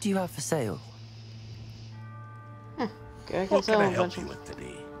 What do you have for sale? Okay, I can What sell can I a help bunch you of, with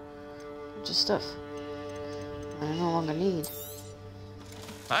today? bunch of stuff I no longer need.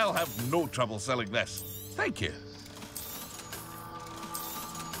 I'll have no trouble selling this. Thank you.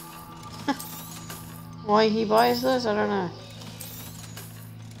 Why he buys this, I don't know.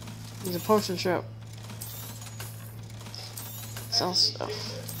 He's a potion shop. Sell stuff.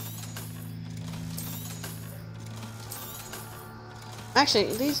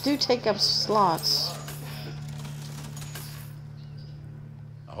 Actually, these do take up slots.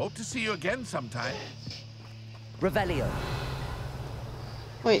 I hope to see you again sometime. Revelio.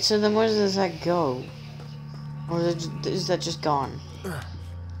 Wait, so then where does that go? Or is that just gone?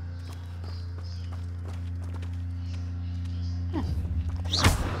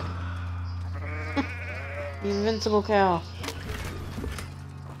 The invincible cow.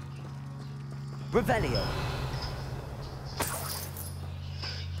 Revelio.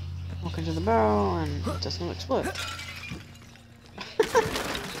 Walk into the barrel and it doesn't explode.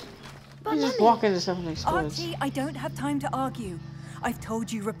 You just walk into something and explodes. Archie, I don't have time to argue. I've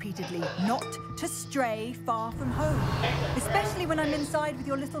told you repeatedly not to stray far from home, especially when I'm inside with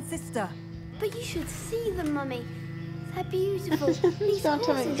your little sister. But you should see them, Mummy. They're beautiful. These Don't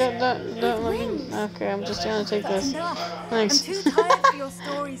tell me. horses Don't with let me. wings. Okay, I'm just gonna take That's this. enough. Thanks. I'm too tired for your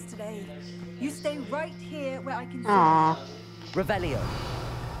stories today. You stay right here where I can see. Aww. Revelio.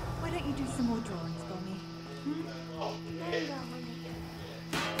 Why don't you do some more drawings for me?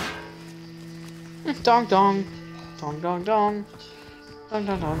 Dong dong. Dong dong dong. Dong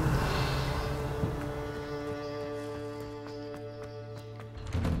dong dong.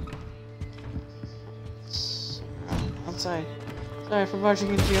 Outside. Sorry for barging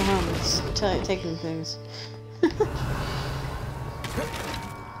into your home. It's taking things.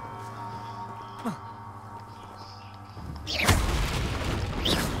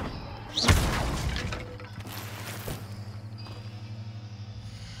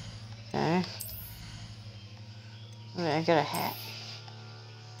 Okay. Okay, I got a hat.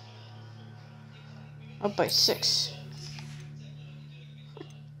 Up by 6.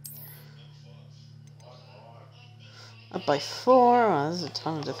 Up by 4. Oh, there's a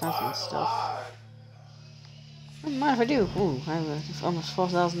ton of defense and stuff. I don't mind if I do. Ooh, I have almost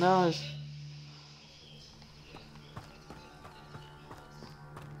 $4,000.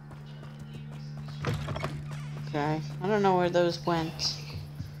 Okay, I don't know where those went.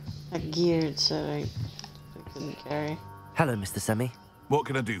 I geared so I couldn't carry. Hello, Mr. Semi. What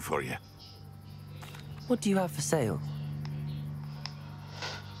can I do for you? What do you have for sale?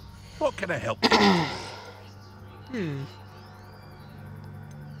 What can I help you with?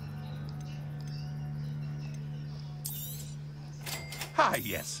 Ah,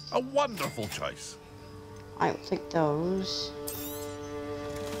 yes. A wonderful choice. I will take those.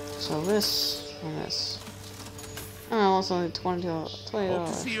 So this and this. Oh, it's only $20. Hope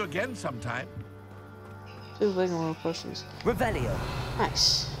to see you again sometime. 2 big little potions. Revelio.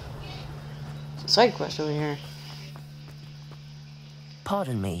 Nice. Side quest over here.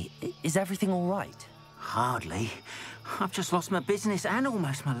 Pardon me, is everything all right? Hardly. I've just lost my business and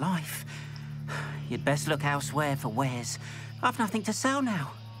almost my life. You'd best look elsewhere for wares. I've nothing to sell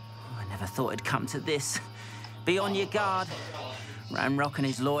now. I never thought it'd come to this. Be on your guard. Ranrock and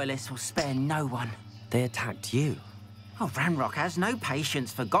his loyalists will spare no one. They attacked you? Oh, Ranrock has no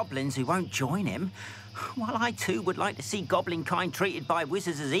patience for goblins who won't join him. While I too would like to see goblin kind treated by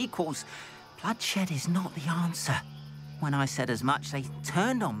wizards as equals, bloodshed is not the answer. When I said as much, they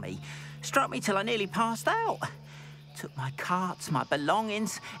turned on me, struck me till I nearly passed out. Took my carts, my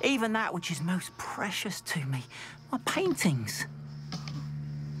belongings, even that which is most precious to me, my paintings.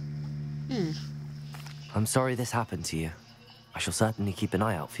 I'm sorry this happened to you. I shall certainly keep an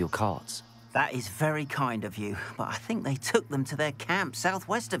eye out for your carts. That is very kind of you, but I think they took them to their camp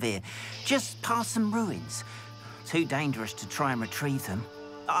southwest of here, just past some ruins. Too dangerous to try and retrieve them.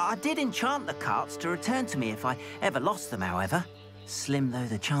 I did enchant the carts to return to me if I ever lost them, however. Slim though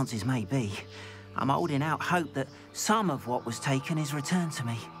the chances may be, I'm holding out hope that some of what was taken is returned to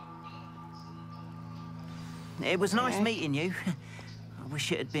me. It was nice meeting you. I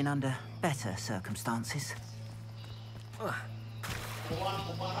wish it had been under better circumstances.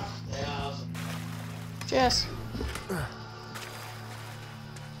 Jess.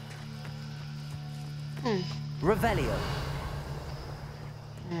 Revelio.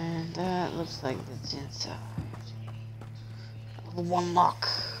 And that looks like that's inside. One lock.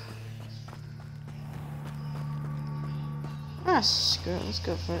 Ah, screw it. Let's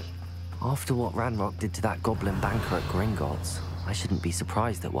go for it. After what Ranrock did to that goblin banker at Gringotts, I shouldn't be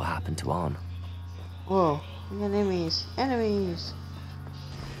surprised at what happened to Arn. Whoa. Enemies. Enemies.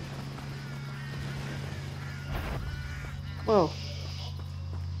 Whoa.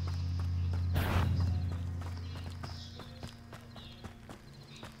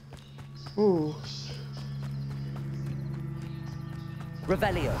 Ooh.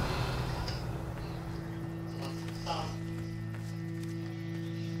 Revelio.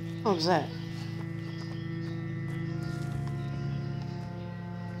 What was that?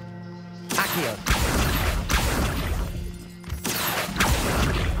 Accio.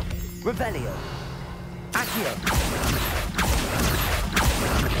 Revelio. Accio.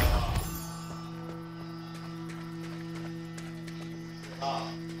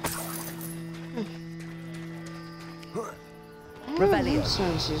 Revelio.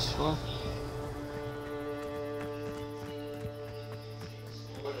 Sounds useful.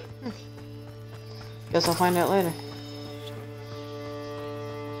 Guess I'll find out later.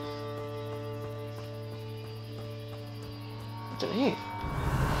 What's over here?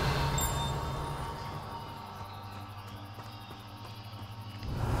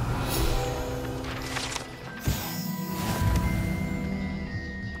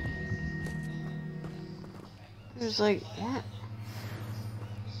 There's like, what?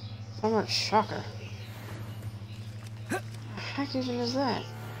 So much shocker. What the heck even is that?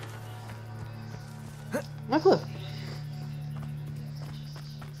 No clue.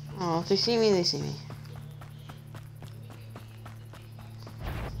 Oh, if they see me, they see me.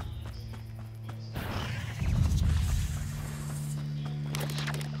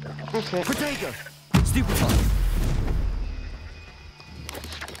 Okay. Protego! Stupefy!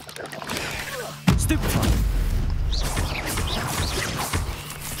 Stupefy!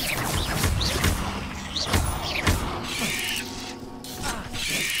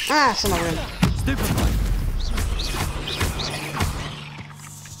 Ah, son of a gun. Stupefy!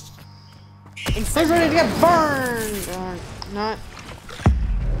 He's ready to get burned! Or not.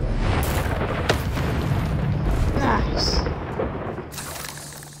 Nice.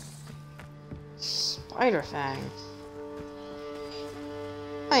 Spider Fang.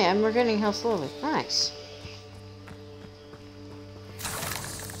 Oh yeah, and we're getting health slowly. Nice.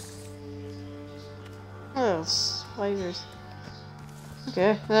 Oh, spiders.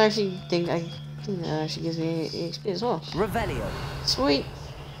 Okay, I actually think that actually gives me XP as well. Revelio. Sweet.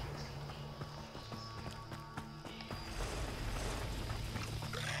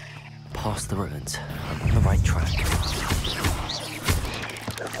 Past the ruins. I'm on the right track.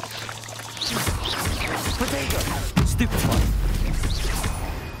 Protego! Stupefy!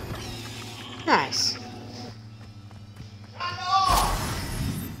 Nice.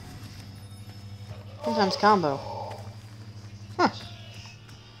 Sometimes combo. Huh.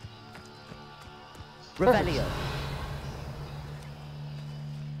 Revelio.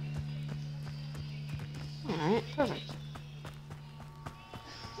 Alright, perfect.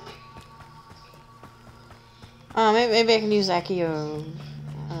 Maybe I can use Accio.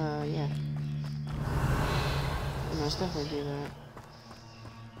 Yeah. I must definitely do that.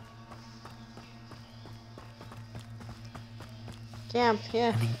 Camp,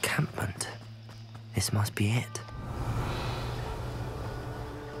 yeah. An encampment. This must be it.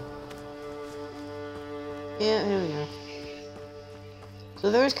 Yeah, here we go. So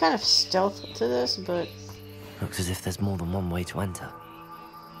there is kind of stealth to this, but... Looks as if there's more than one way to enter.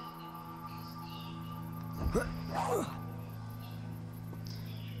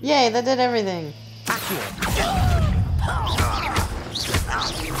 Yay, that did everything.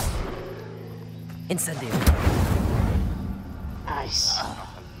 Incendio. Nice.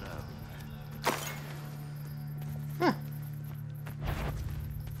 Huh.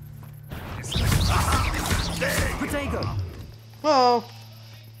 Protego. Whoa.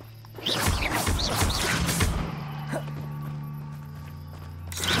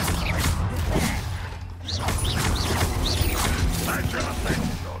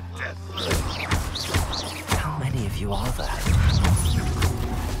 How many of you are there?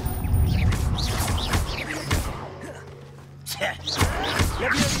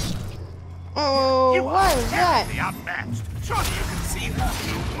 Oh, what is that? The unmatched. Surely you can see that.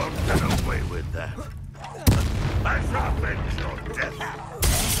 You won't get away with that. I shall avenge your death.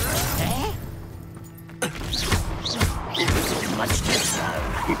 Much too slow.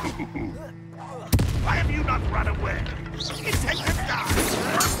 Why have you not run away? Intend to die.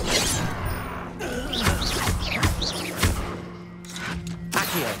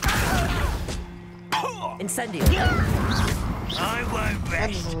 Accio. Incendio. I won't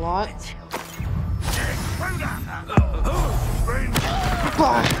rest. That's a lot.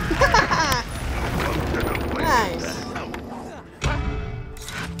 Nice.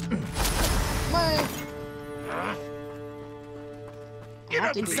 Bye. Get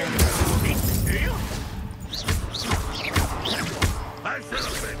up,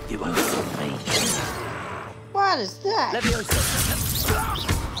 You won't stop me. What is that? Levioso.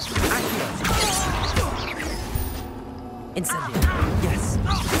 Accio. Incendio. Yes.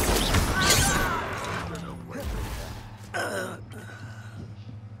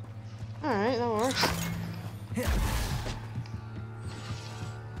 Alright, that works.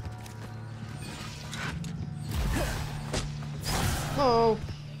 Oh.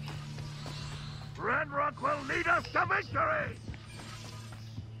 Red Rock will lead us to victory!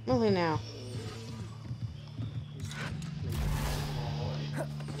 Really now.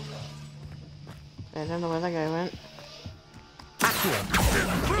 I don't know where that guy went. Accio.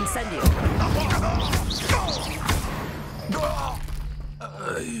 Incendio.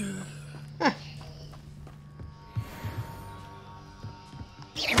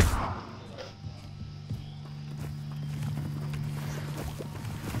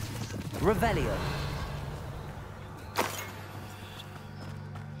 Revelio.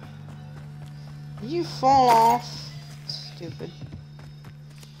 You fall off. Stupid.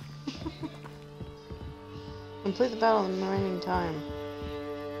 Complete the battle in the remaining time.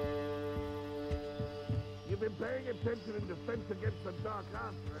 You've been paying attention in defense against the dark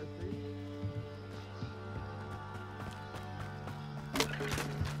arts, I see.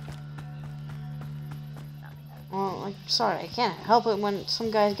 Well, I'm sorry, I can't help it when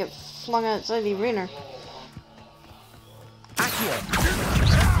some guys get flung outside the arena. Accio.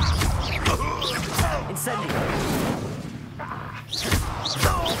 Incendio.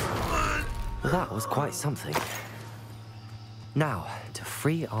 That was quite something. Now, to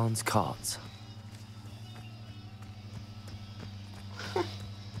free Arn's cards.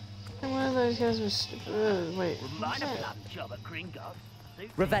 And one of those guys was stupid. Wait. Mine a blood job at Gringotts.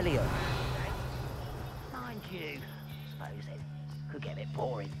 Revelio. Mind you, suppose it could get a bit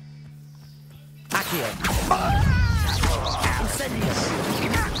boring. Accio. Incendio.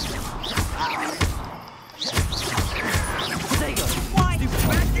 Protego. Why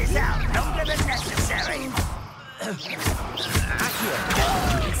spread this out longer than necessary? Accio.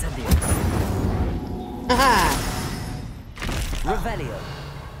 Incendio. Haha! Revelio.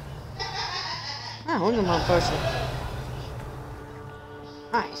 Ah, look at my potion.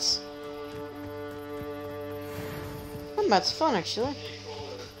 Nice. Combat's fun, actually.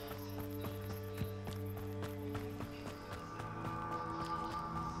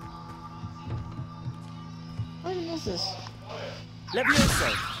 What is this?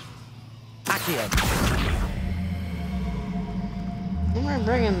 Levioso. Accio. Where am I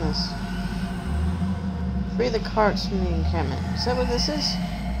bringing this? Free the carts from the encampment. Is that what this is?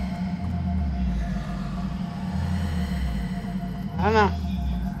 I don't know.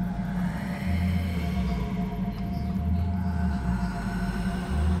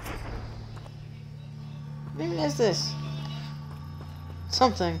 Maybe is this?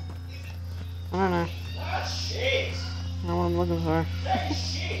 Something. I don't know. I don't know what I'm looking for.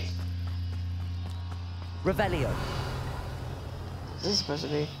 Revelio. What's this supposed to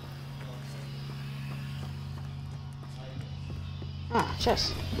be? Ah,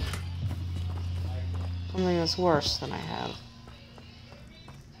 chest. Something that's worse than I have.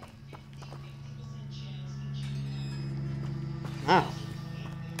 Oh.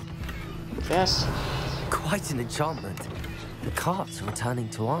 Chest. Quite an enchantment. The carts are returning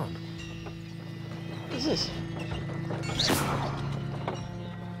to Arn. What is this?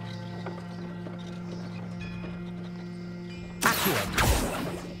 Accio.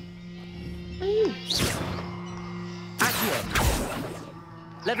 What are you? Accio.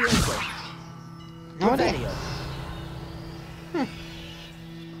 Levioso. No idea. Revelio.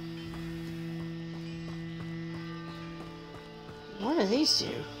 What are these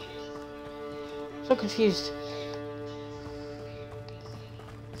two? So confused.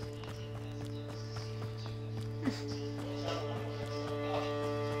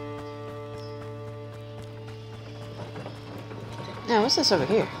 Now, what's this over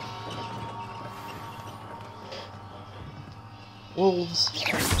here? Wolves.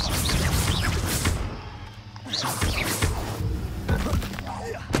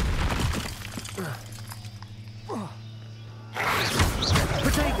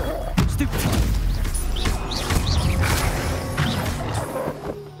 Protego. Stupid.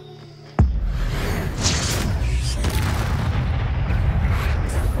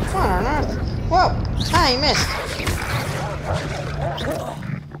 What on earth? Whoa! Ah, you missed.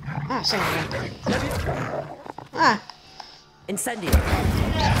 Ah, something. Ah. Incendio.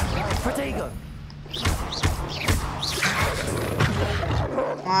 Protego.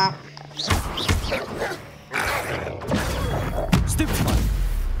 Ah. Stupid.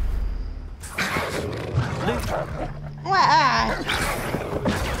 Loot. Ah.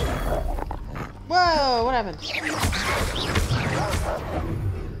 Whoa, what happened?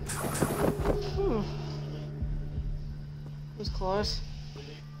 It was close.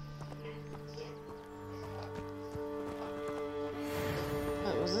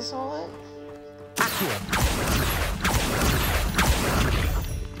 Wait, was this all it? Accio.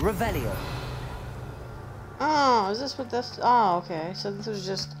 Revelio. Oh, is this what this? Oh, okay. So this was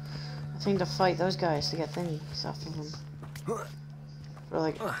just a thing to fight those guys to get things off of them. For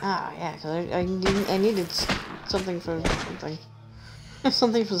like, yeah, because I needed something for something.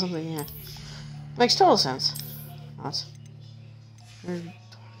 Something for something, yeah. Makes total sense. What? You're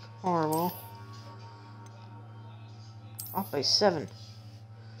horrible. Off by 7.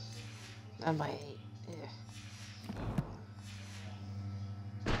 Down by 8.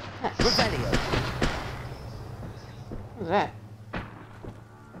 Yeah. Revelio. What's that?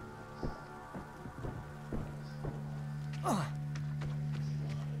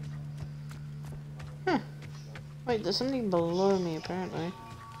 Wait, there's something below me apparently.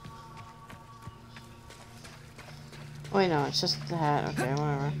 Wait, no, it's just the hat. Okay,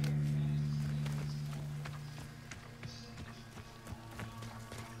 whatever.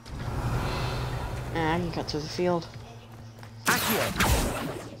 I can cut through the field. Accio.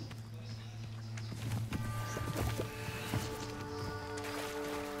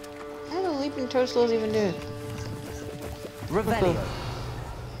 How do leaping toadstools even do? Revelio.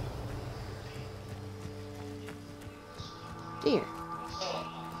 Deer.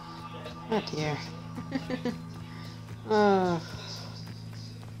 Not deer.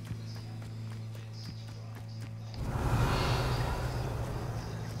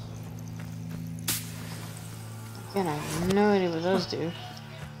 Again, I have no idea what those do.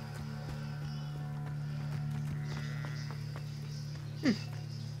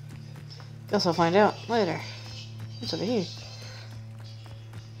 Guess I'll find out later. What's over here?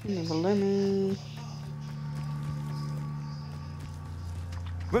 Something below me.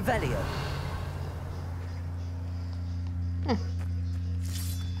 Revelio.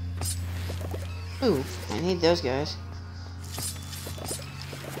 Ooh, I need those guys.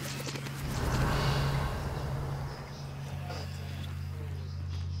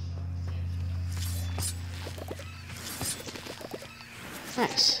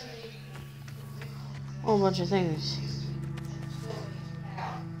 Nice. Whole bunch of things.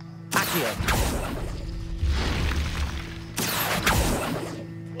 Accio.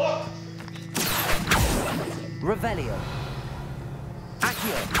 Revelio.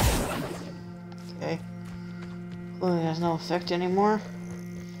 Accio. Okay. Clearly has no effect anymore.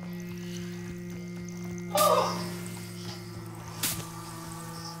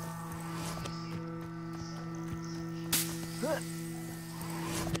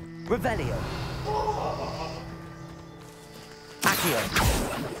 Revelio.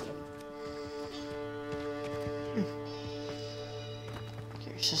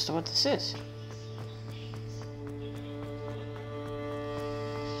 Curious as to what this is.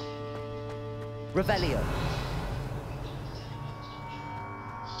 Revelio.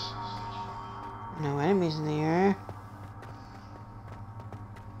 No enemies in the air.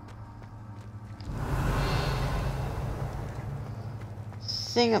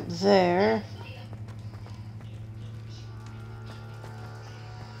 Thing up there.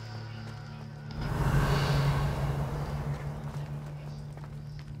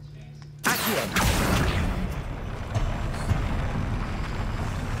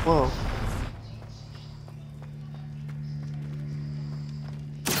 Whoa.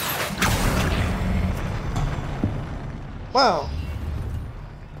 Whoa.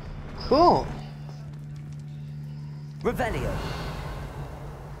 Cool. Revelio.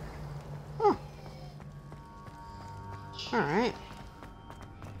 Huh. Alright.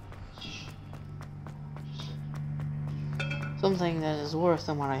 Something that is worth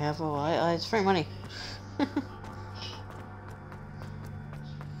than what I have. Oh, it's free money.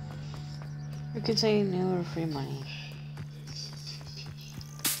 You could say new or free money.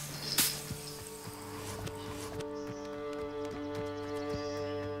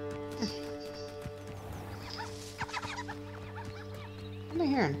 What am I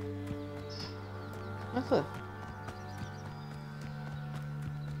hearing? No clue.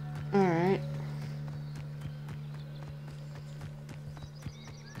 Alright.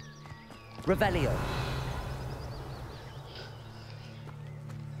 Revelio.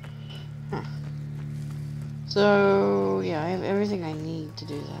 Huh. So, yeah, I have everything I need to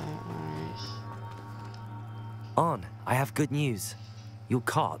do that. Alright. On, I have good news. Your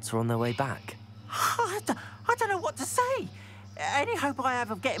carts are on their way back. I don't know what to say. Any hope I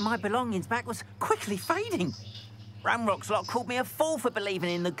have of getting my belongings back was quickly fading. Ramrock's lot called me a fool for believing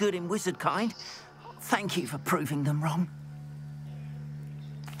in the good in wizard kind. Thank you for proving them wrong.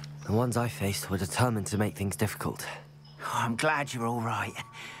 The ones I faced were determined to make things difficult. Oh, I'm glad you're all right.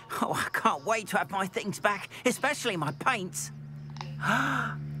 Oh, I can't wait to have my things back, especially my paints.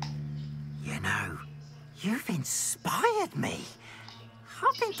 You know, you've inspired me.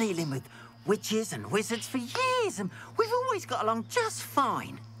 I've been dealing with witches and wizards for years, and we've always got along just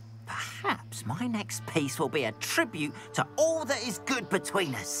fine. Perhaps my next piece will be a tribute to all that is good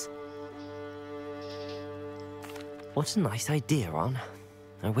between us. What a nice idea, Ron.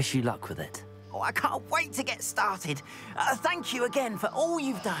 I wish you luck with it. Oh, I can't wait to get started. Thank you again for all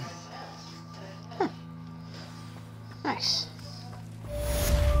you've done. Nice.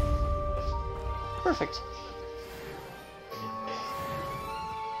 Perfect.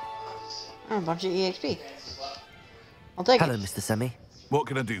 Oh, a bunch of EXP. I'll take Hello, it. Mr. Semi. What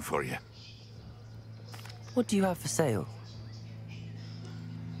can I do for you? What do you have for sale?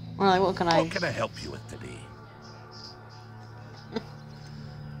 Well, what can I help you with today?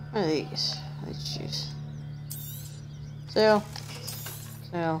 What are these? Let's choose. Sell.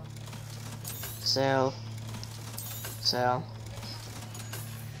 Sell. Sell. Sell.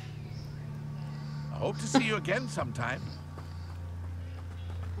 I hope to see you again sometime.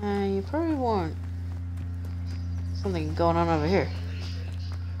 You probably won't. Something going on over here.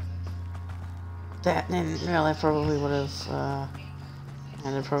 That didn't really probably would have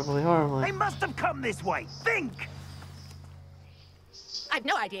ended probably horribly. They must have come this way. Think! I've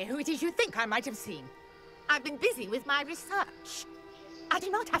no idea who it is you think I might have seen. I've been busy with my research. I do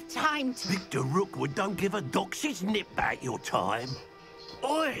not have time to... Victor Rookwood don't give a doxy's nip back your time.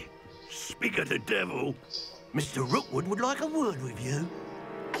 Oi! Speak of the devil. Mr. Rookwood would like a word with you.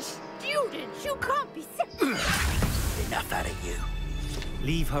 A student? You can't be serious. Enough out of you.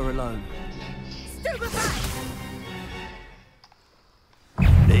 Leave her alone. Stupefy!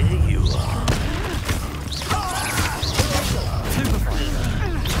 There you are.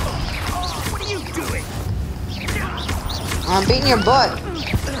 What are you doing? I'm beating your butt.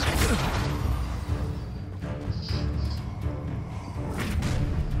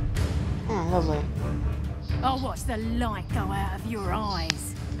 Oh, lovely. I'll watch the light go out of your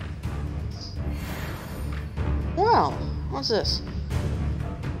eyes. Wow, what's this?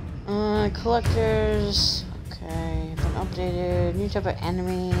 Collectors. Okay, been updated. New type of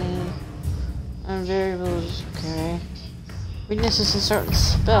enemy. Variables. Okay. Weaknesses in certain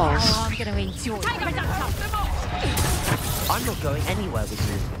spells. Oh, I'm gonna enjoy it. I'm not going anywhere with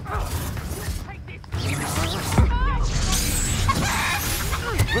you.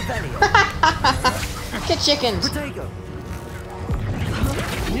 Revelio. Get chickens. Potato.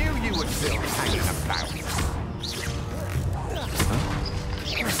 Knew you would still hanging about.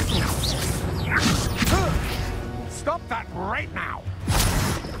 Stop that right now!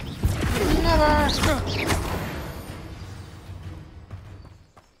 Never!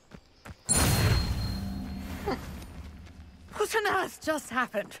 What on earth just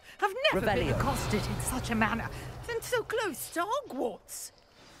happened? I've never been Revelio. accosted in such a manner, and so close to Hogwarts.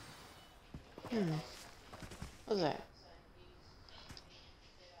 What's that?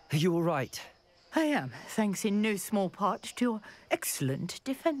 Are you all right? I am, thanks in no small part to your excellent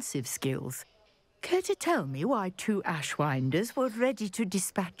defensive skills. Care to tell me why 2 Ashwinders were ready to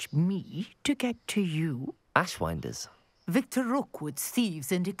dispatch me to get to you? Ashwinders? Victor Rookwood's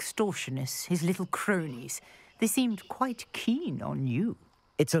thieves and extortionists, his little cronies. They seemed quite keen on you.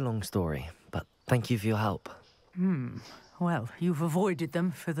 It's a long story, but thank you for your help. Well, you've avoided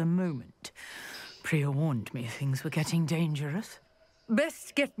them for the moment. Priya warned me things were getting dangerous.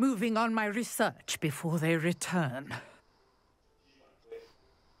 Best get moving on my research before they return.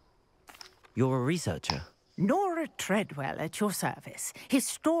 You're a researcher? Nora Treadwell at your service,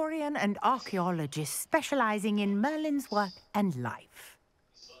 historian and archaeologist specializing in Merlin's work and life.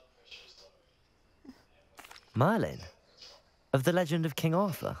 Merlin? Of the legend of King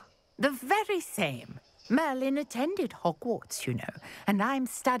Arthur? The very same. Merlin attended Hogwarts, you know, and I'm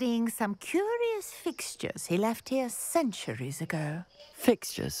studying some curious fixtures he left here centuries ago.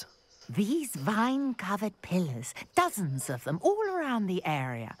 Fixtures? These vine-covered pillars, dozens of them, all around the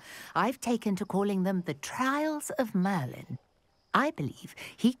area. I've taken to calling them the Trials of Merlin. I believe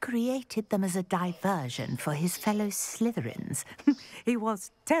he created them as a diversion for his fellow Slytherins. He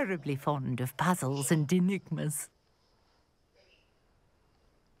was terribly fond of puzzles and enigmas.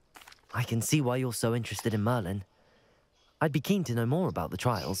 I can see why you're so interested in Merlin. I'd be keen to know more about the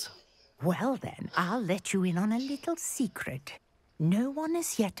trials. Well then, I'll let you in on a little secret. No one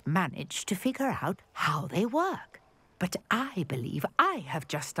has yet managed to figure out how they work. But I believe I have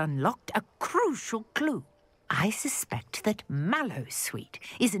just unlocked a crucial clue. I suspect that Mallowsweet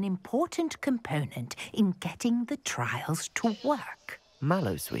is an important component in getting the trials to work.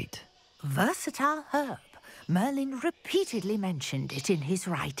 Mallowsweet? Versatile herb. Merlin repeatedly mentioned it in his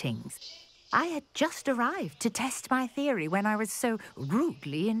writings. I had just arrived to test my theory when I was so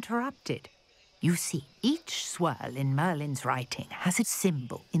rudely interrupted. You see, each swirl in Merlin's writing has a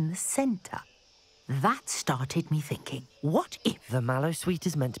symbol in the center. That started me thinking, what if... The Mallowsweet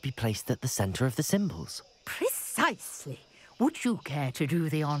is meant to be placed at the center of the symbols. Precisely. Would you care to do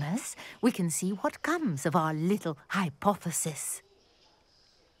the honors? We can see what comes of our little hypothesis.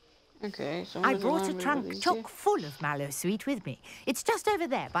 Okay, so I brought a trunk chock full of Mallowsweet with me. It's just over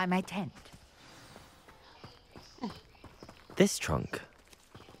there by my tent. This trunk?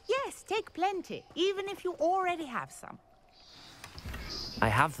 Yes, take plenty, even if you already have some. I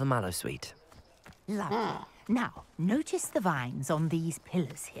have the Mallowsweet. Lovely. Now, notice the vines on these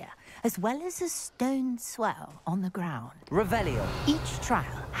pillars here, as well as a stone swell on the ground. Revelio. Each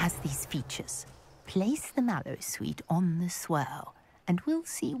trial has these features. Place the Mallowsweet on the swell, and we'll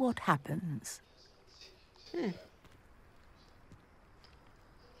see what happens.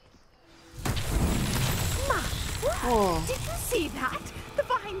 My word! Did you see that? The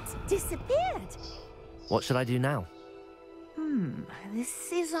vines disappeared. What should I do now?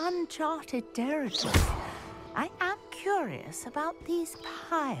 This is uncharted territory. I am curious about these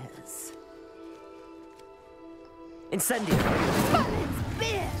pyres. Incendio! Merlin's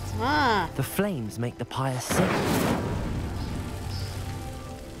beard! The flames make the pyre sing.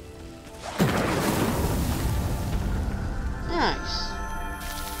 Nice.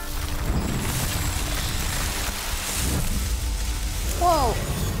 Whoa!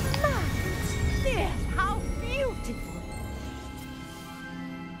 Merlin's beard! How beautiful!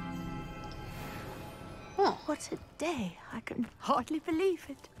 What a day. I can hardly believe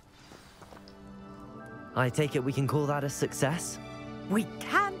it. I take it we can call that a success? We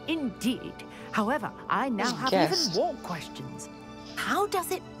can indeed. However, I now have even more questions. How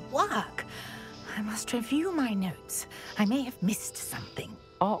does it work? I must review my notes. I may have missed something.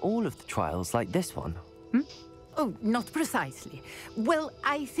 Are all of the trials like this one? Oh, not precisely. Well,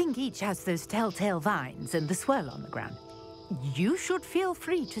 I think each has those telltale vines and the swirl on the ground. You should feel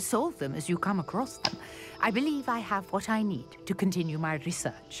free to solve them as you come across them. I believe I have what I need to continue my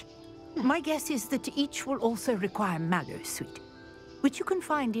research. My guess is that each will also require Mallowsweet, which you can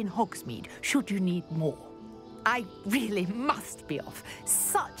find in Hogsmeade should you need more. I really must be off.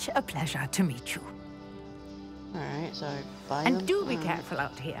 Such a pleasure to meet you. Alright, so buy And them. do be careful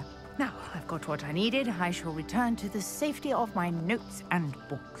out here. Now, I've got what I needed. I shall return to the safety of my notes and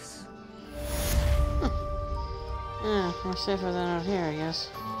books. Yeah, more safer than out here, I guess.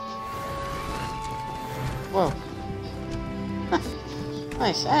 Whoa.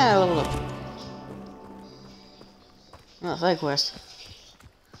 Nice, and a little up. Oh, side quest.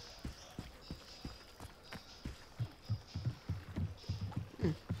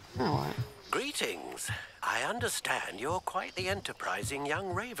 Now what? Greetings. I understand you're quite the enterprising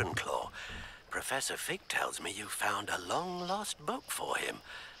young Ravenclaw. Professor Fig tells me you found a long-lost book for him.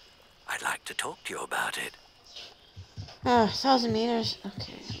 I'd like to talk to you about it. 1,000 meters.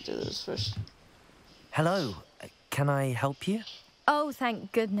 Okay, I'll do this first. Hello. Can I help you? Oh,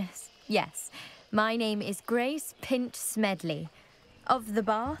 thank goodness. Yes. My name is Grace Pinch Smedley. Of the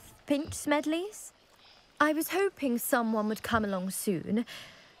Bath Pinch Smedleys. I was hoping someone would come along soon.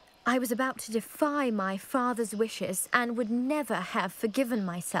 I was about to defy my father's wishes and would never have forgiven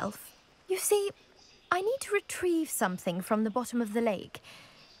myself. You see, I need to retrieve something from the bottom of the lake.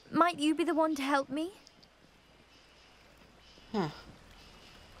 Might you be the one to help me?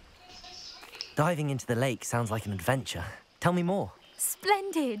 Diving into the lake sounds like an adventure. Tell me more.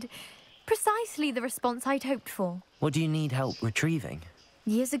 Splendid. Precisely the response I'd hoped for. What do you need help retrieving?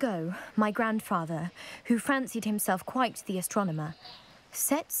 Years ago, my grandfather, who fancied himself quite the astronomer,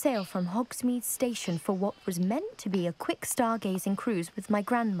 set sail from Hogsmeade Station for what was meant to be a quick stargazing cruise with my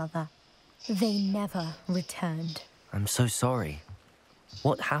grandmother. They never returned. I'm so sorry.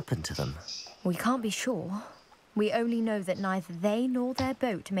 What happened to them? We can't be sure. We only know that neither they nor their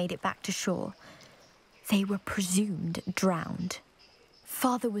boat made it back to shore. They were presumed drowned.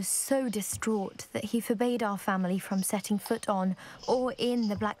 Father was so distraught that he forbade our family from setting foot on or in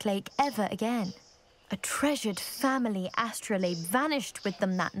the Black Lake ever again. A treasured family astrolabe vanished with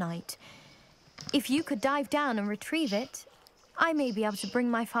them that night. If you could dive down and retrieve it, I may be able to bring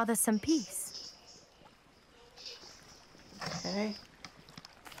my father some peace. Okay.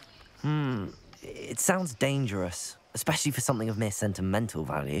 It sounds dangerous, especially for something of mere sentimental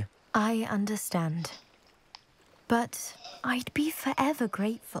value. I understand. But I'd be forever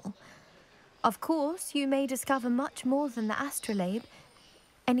grateful. Of course, you may discover much more than the astrolabe.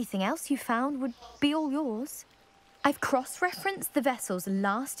 Anything else you found would be all yours. I've cross-referenced the vessel's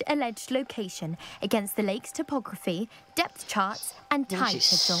last alleged location against the lake's topography, depth charts, and tide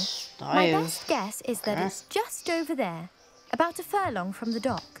schedule. My best guess is that it's just over there, about a furlong from the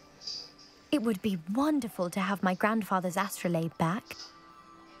dock. It would be wonderful to have my grandfather's astrolabe back.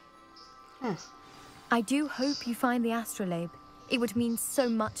 I do hope you find the astrolabe. It would mean so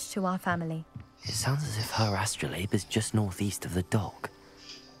much to our family. It sounds as if her astrolabe is just northeast of the dock.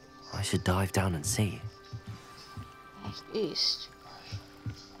 I should dive down and see. East.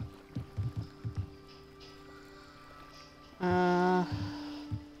 Okay,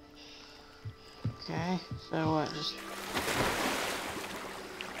 so what, just...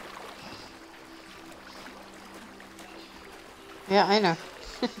 Yeah, I know.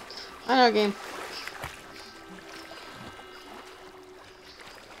 I know, game.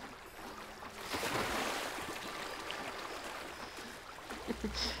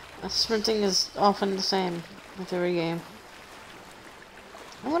 Sprinting is often the same with every game.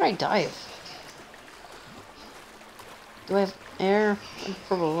 How would I dive? Do I have air?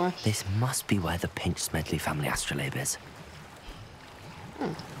 Probably. This must be where the Pinch Smedley family astrolabe is.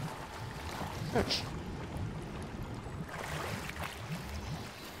 Search.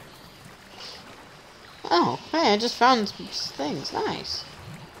 Oh, hey, I just found some things. Nice.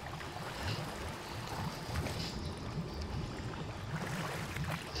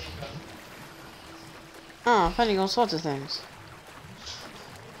 Oh, finding all sorts of things.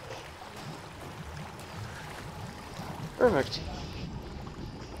 Perfect.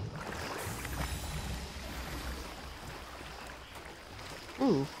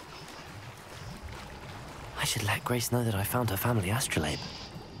 Ooh. I should let Grace know that I found her family astrolabe.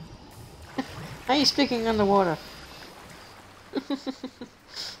 How are you speaking underwater?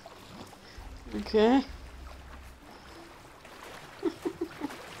 Okay.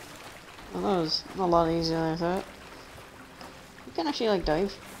 Well, that was a lot easier than I thought. You can actually, like,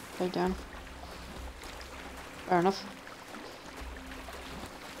 dive down. Fair enough.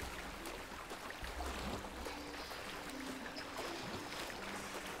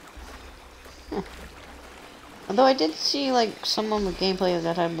 Although I did see, like, someone with gameplay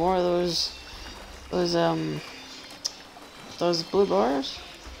that had more of those blue bars,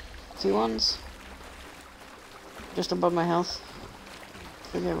 T1s, just above my health.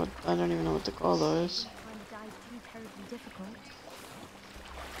 I don't even know what to call those.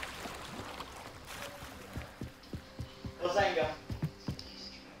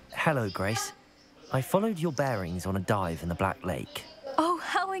 Hello, Grace. I followed your bearings on a dive in the Black Lake. Oh,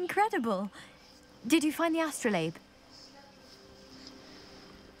 how incredible! Did you find the astrolabe?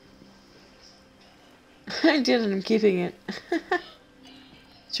 I did, and I'm keeping it.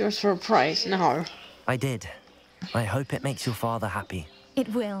 It's yours for a price. No. I did. I hope it makes your father happy.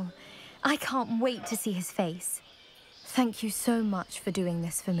 It will. I can't wait to see his face. Thank you so much for doing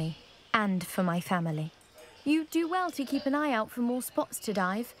this for me, and for my family. You do well to keep an eye out for more spots to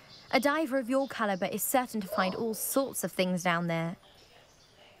dive. A diver of your caliber is certain to find all sorts of things down there.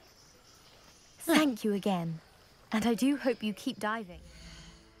 Thank you again, and I do hope you keep diving.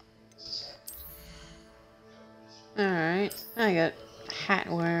 Alright, I got hat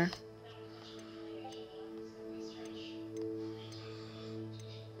wear.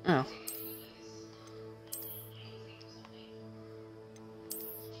 Oh.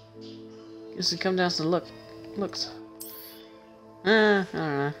 Guess it come down to looks. I don't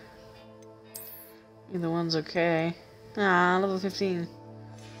know. Either one's okay. Ah, level 15.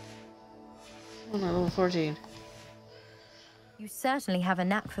 Oh no, level 14. You certainly have a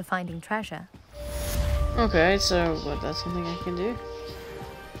knack for finding treasure. Okay, so what, that's something I can do?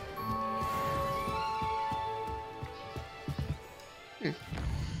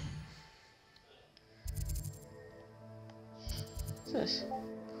 What's this?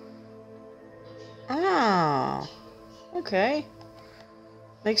 Oh, okay.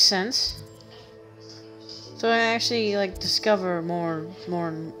 Makes sense. So I actually like discover more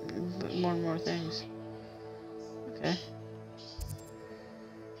and more things. Okay.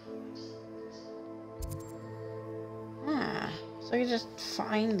 Ah, so I can just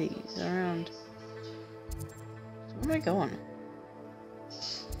find these around. So where am I going?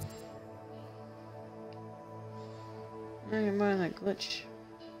 I'm more that glitch.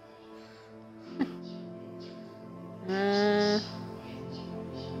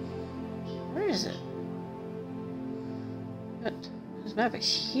 Where is it? What? This map is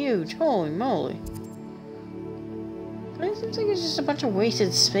huge. Holy moly. But it seems like it's just a bunch of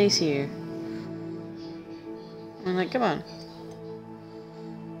wasted space here. I'm like, come on.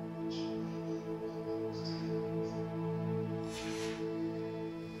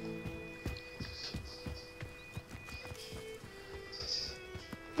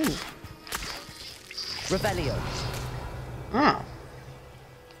 Revelio. Oh.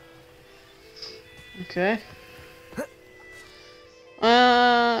 Okay.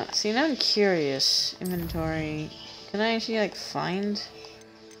 See, now I'm curious. Inventory. Can I actually, like, find?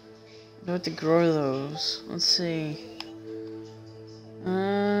 I know what to grow those. Let's see.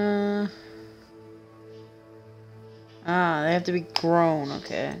 They have to be grown.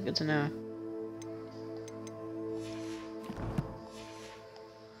 Okay, good to know.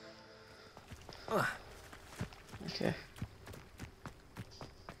 Okay.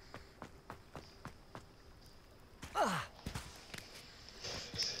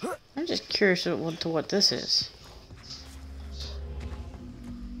 I'm just curious to what this is.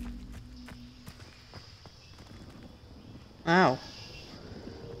 Ow.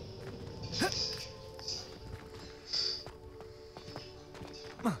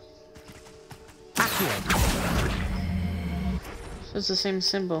 So it's the same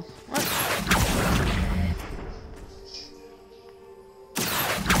symbol. What?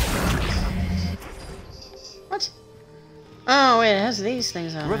 What? Oh wait, it has these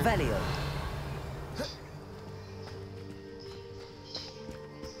things on it. Revelio.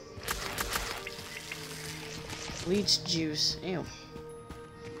 Leech juice. Ew.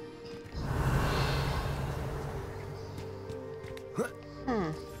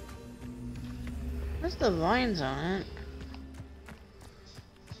 Where's the vines on it?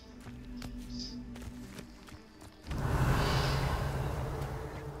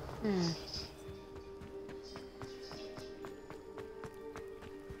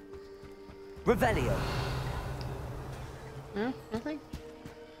 Revelio. No, nothing.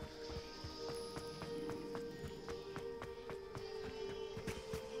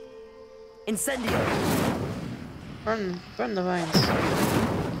 Incendio. Burn the vines.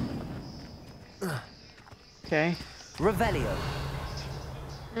 Okay. Revelio.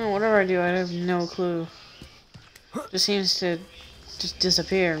 Oh, whatever I do, I have no clue. Just seems to just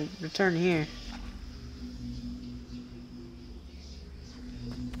disappear and return here.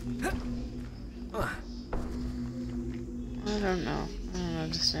 I don't know. I don't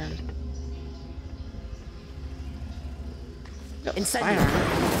understand. Incendio.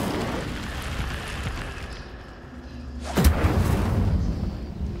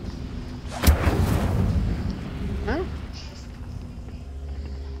 Huh?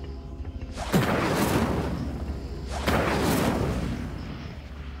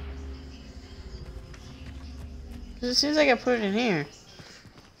 It seems like I put it in here.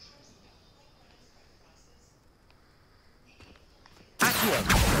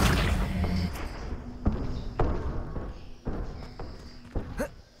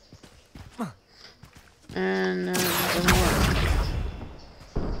 And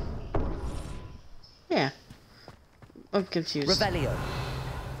Yeah. I'm confused. Revelio.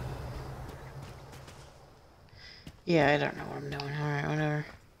 Yeah, I don't know what I'm doing. Alright, whatever.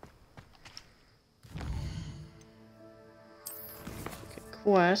 Okay,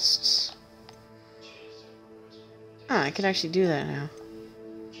 quests. Ah, I can actually do that now.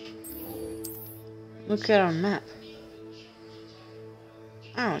 Look at our map.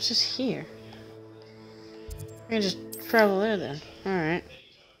 Oh, it's just here. I can just travel there then. Alright.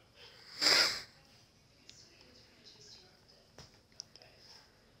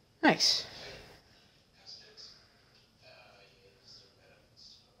 Nice.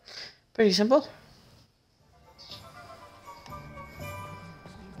 Pretty simple.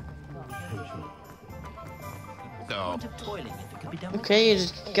 Okay, you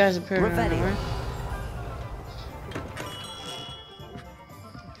just guys appear everywhere.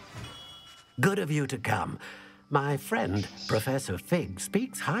 Good of you to come. My friend, Professor Fig,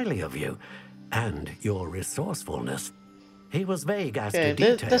 speaks highly of you and your resourcefulness. He was vague as to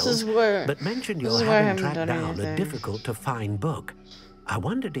details, but mentioned your having tracked down a difficult-to-find book. I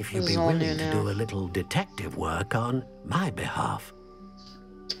wondered if you'd be willing to do a little detective work on my behalf.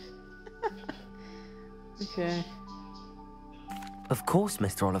 Okay. Of course,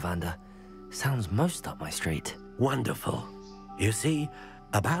 Mr. Ollivander. Sounds most up my street. Wonderful. You see,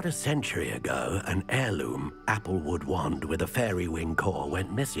 about a century ago, an heirloom applewood wand with a fairy wing core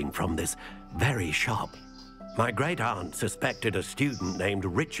went missing from this very shop. My great-aunt suspected a student named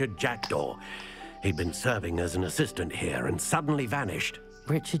Richard Jackdaw. He'd been serving as an assistant here and suddenly vanished.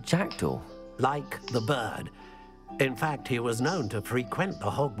 Richard Jackdaw? Like the bird. In fact, he was known to frequent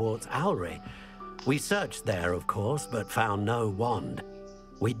the Hogwarts Owlery. We searched there, of course, but found no wand.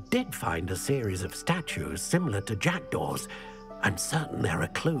 We did find a series of statues similar to Jackdaw's. I'm certain they're a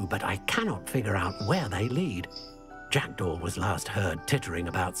clue, but I cannot figure out where they lead. Jackdaw was last heard tittering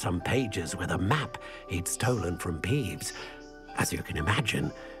about some pages with a map he'd stolen from Peeves. As you can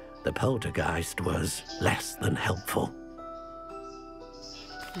imagine, the poltergeist was less than helpful.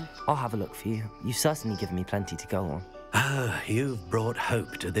 I'll have a look for you. You've certainly given me plenty to go on. Ah, you've brought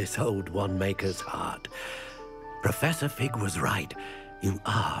hope to this old one-maker's heart. Professor Fig was right. You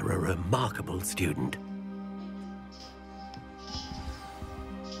are a remarkable student.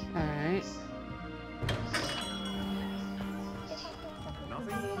 Alright.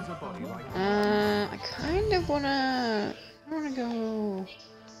 I kind of wanna go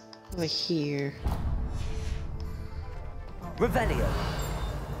over here. Revelio.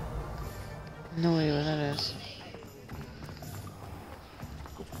 No idea what that is.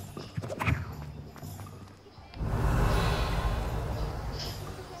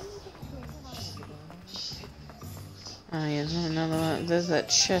 Ah, yeah, there's another one. There's that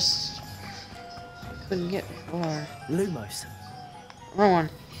chest I couldn't get before. Lumos. Wrong one.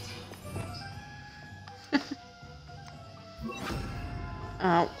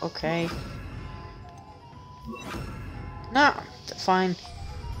 Oh, okay. No, fine.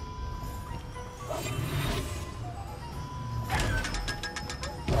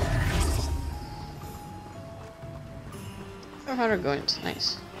 $500 coins,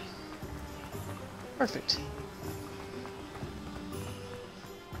 nice. Perfect.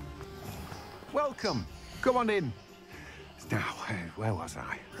 Welcome. Come on in. Now, where was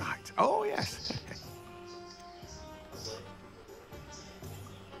I? Right. Oh, yes.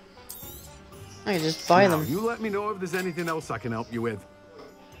 I can just buy them. You let me know if there's anything else I can help you with.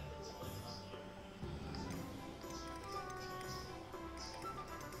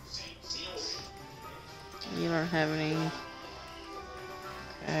 You don't have any.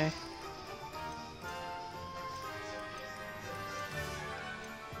 Okay.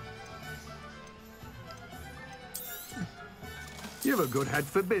 You have a good head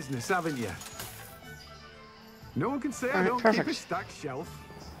for business, haven't you? No one can say I don't keep a stacked shelf.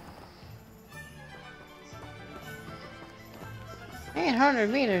 800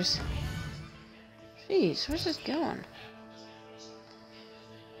 meters. Jeez, where's this going?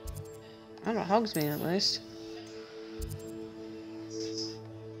 Out of Hogsmeade, at least.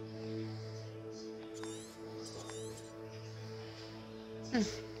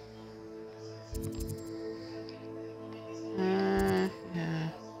 Yeah.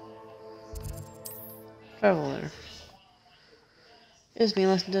 Traveler. Gives me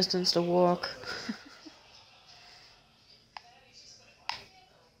less distance to walk.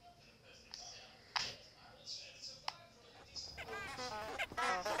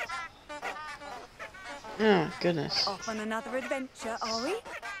 Oh, goodness. Off on another adventure, are we?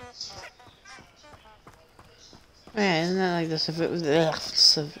 Man, isn't that like this? If it was.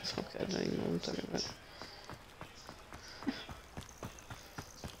 Okay, I don't even know what I'm talking about.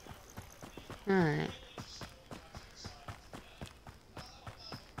 Alright.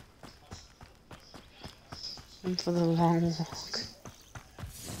 And for the long walk.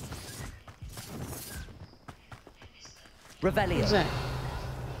 Revelio. What's that?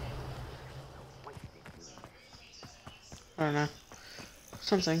 I don't know.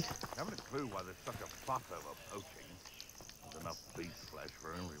 Something. Haven't a clue why there's such a fuss over poaching. There's enough beef flesh for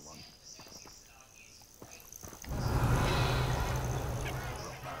everyone.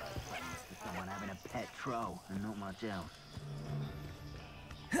 Someone having a pet troll and not much else.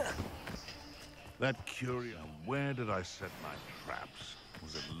 That curious. Where did I set my traps?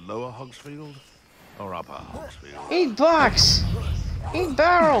 Was it Lower Hogsfield or Upper Hogsfield? Eat box! Eat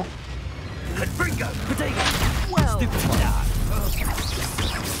barrel! Bingo! Well,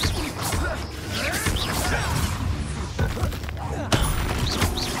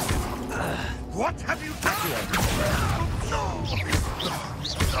 What have you done?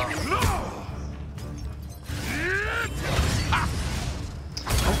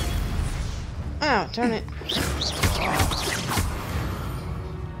 Ow, darn it.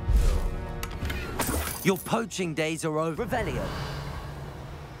 Your poaching days are over. Revelio.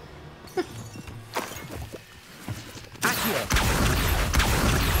 Accio.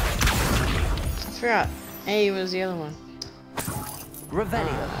 I forgot. A was the other one.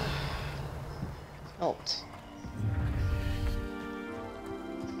 Revelio. Helped.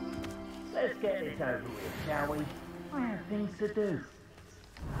 let's get this over with, shall we? I have things to do.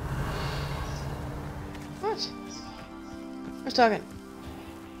 What? Who's talking?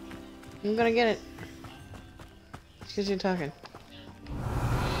 I'm gonna get it. Because you're talking.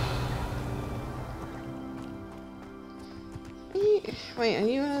 Wait, are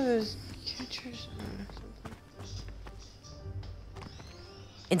you one of those catchers?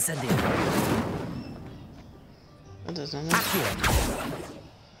 Incendio. That does nothing.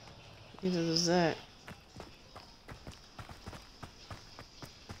 Neither does that.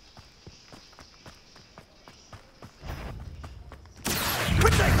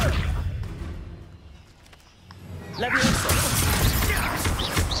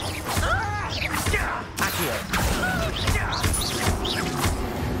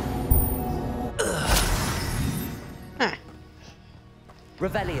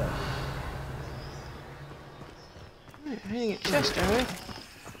 Revelio. Alright, I didn't get chest, are we?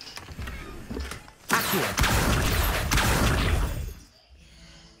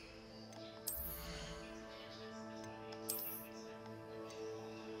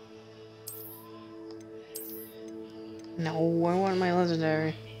 No, I want my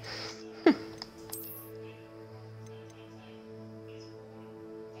legendary.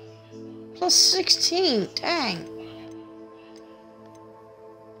 Plus 16, dang.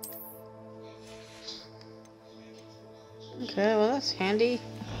 Okay, well that's handy.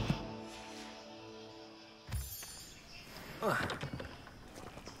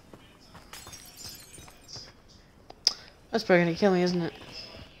 That's probably gonna kill me, isn't it?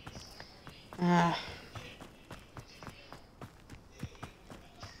 Ah.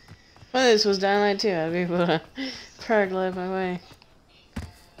 Well, this was Dynamite too. I'd be able to paraglide my way.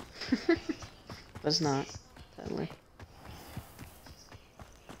 But it's not, sadly.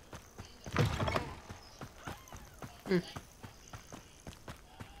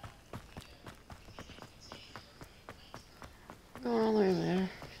 Going all the way there.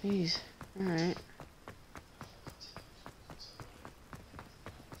 Jeez. Alright.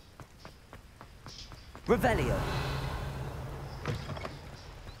 Revelio.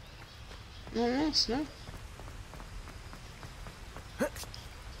 No miss, no.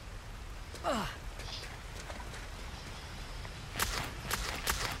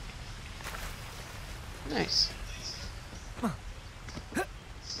 Nice.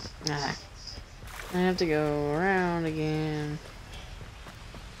 Ah. I have to go around again.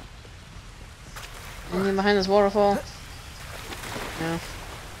 Anything behind this waterfall? No.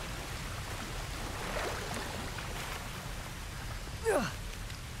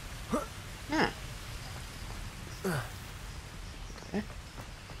 Ah. Okay.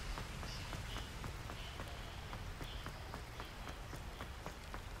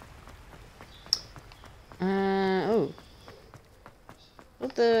 Oh.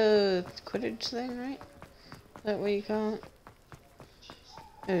 What the Quidditch thing, right? Is that what you call it?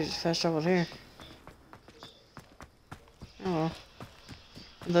 Oh, just fast traveled here. Oh well.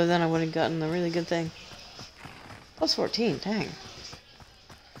 Although then I would have gotten the really good thing. Plus 14, dang.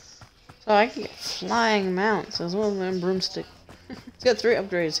 So I can get flying mounts as well as my broomstick. It's got 3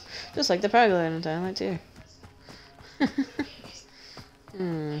 upgrades, just like the paraglide in Dynamite too.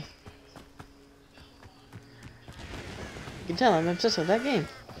 You can tell I'm obsessed with that game.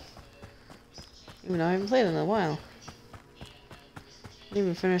 Even though I haven't played it in a while. Didn't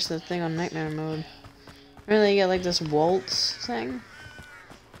even finish the thing on Nightmare mode. Really, you get like this waltz thing,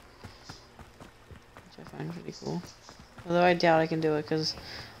 which I find pretty cool. Although I doubt I can do it because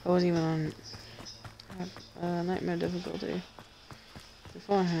I wasn't even on nightmare difficulty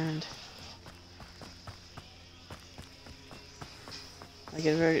beforehand. I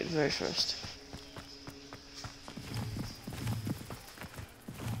get very first.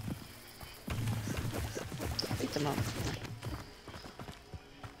 Pick them up.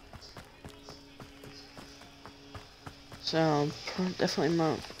 So definitely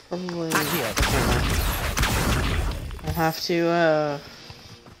probably I'll have to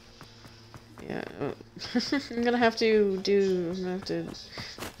yeah I'm gonna have to do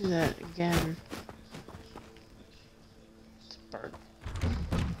that again. It's a bird.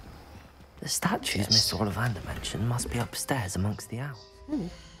 The statues Mr. Ollivander mentioned must be upstairs amongst the owls.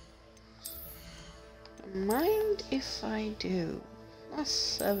 Mind if I do?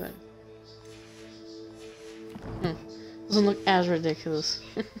 +7. Doesn't look as ridiculous.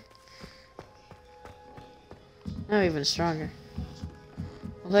 Now even stronger.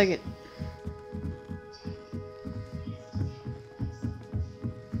 I'll take it.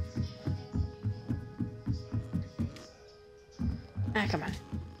 Ah, come on.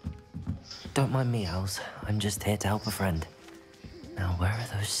 Don't mind me, owls. I'm just here to help a friend. Now, where are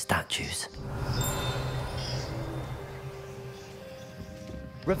those statues?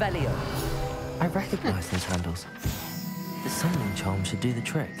 Revelio. I recognize those handles. The summoning charm should do the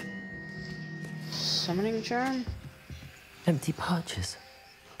trick. Summoning charm? Empty perches.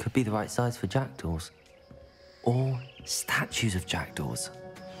 Could be the right size for jackdaws. Or statues of jackdaws.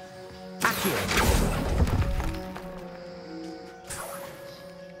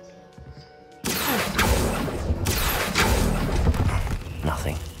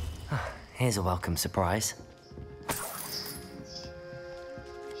 Nothing. Here's a welcome surprise.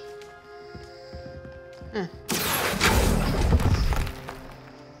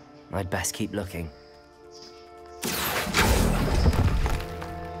 I'd best keep looking.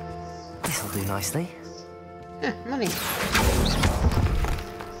 This'll do nicely. Money.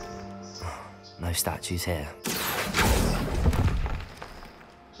 No statues here.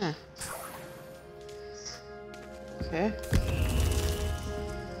 Okay.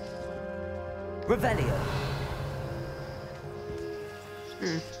 Revelio.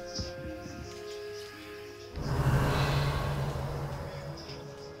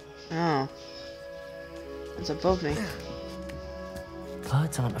 Oh. It's above me.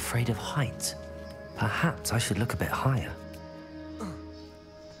 Birds aren't afraid of heights. Perhaps I should look a bit higher.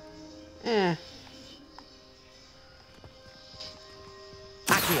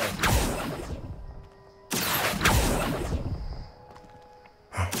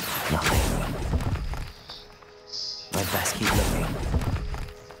 Nothing. I'd best keep looking.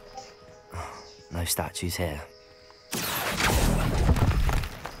 No statues here.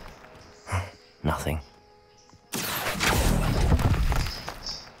 Nothing.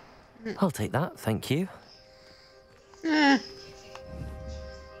 I'll take that, thank you.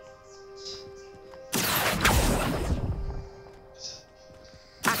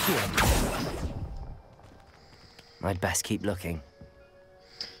 I'd best keep looking.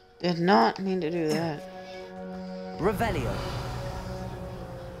 Did not mean to do that. Revelio.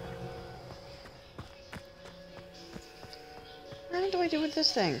 What do I do with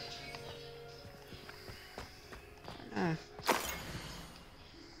this thing?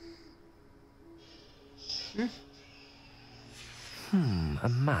 A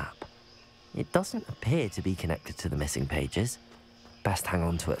map. It doesn't appear to be connected to the missing pages. Best hang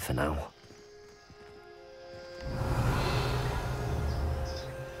on to it for now.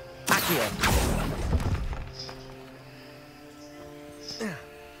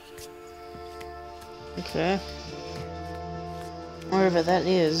 Okay. Wherever that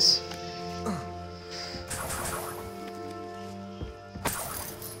is.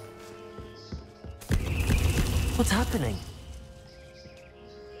 What's happening?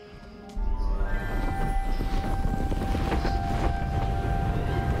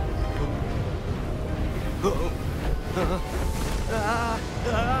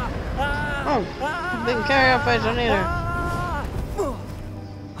 Oh, didn't carry out by tornado.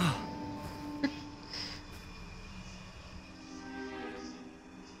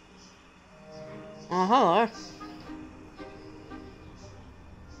 Oh, hello.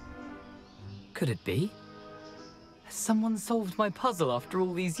 Could it be? Has someone solved my puzzle after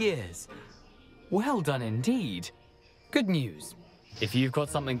all these years? Well done indeed. Good news. If you've got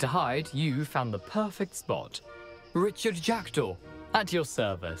something to hide, you found the perfect spot. Richard Jackdaw, at your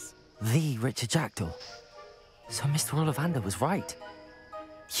service. The Richard Jackdaw. So Mr. Ollivander was right.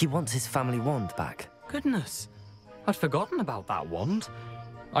 He wants his family wand back. Goodness, I'd forgotten about that wand.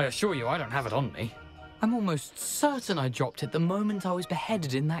 I assure you I don't have it on me. I'm almost certain I dropped it the moment I was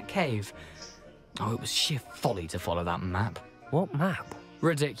beheaded in that cave. Oh, it was sheer folly to follow that map. What map?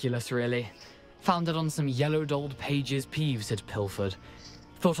 Ridiculous, really. Found it on some yellowed old pages Peeves had pilfered.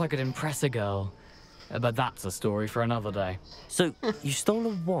 Thought I could impress a girl. But that's a story for another day. So, you stole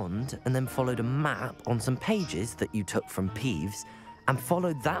a wand and then followed a map on some pages that you took from Peeves and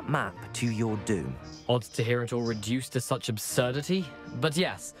followed that map to your doom. Odd to hear it all reduced to such absurdity, but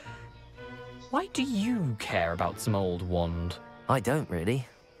yes. Why do you care about some old wand? I don't really.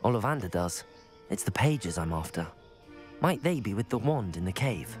 Ollivander does. It's the pages I'm after. Might they be with the wand in the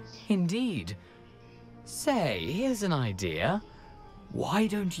cave? Indeed. Say, here's an idea. Why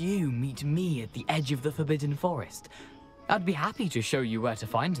don't you meet me at the edge of the Forbidden Forest? I'd be happy to show you where to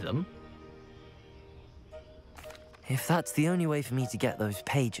find them. If that's the only way for me to get those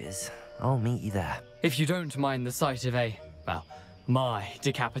pages, I'll meet you there. If you don't mind the sight of my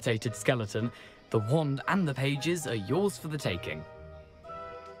decapitated skeleton, the wand and the pages are yours for the taking.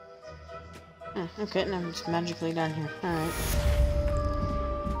 Okay, now I'm just magically down here. Alright.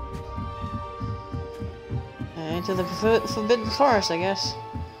 Into the Forbidden Forest, I guess.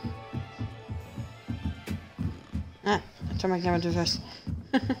 I turned my camera too fast.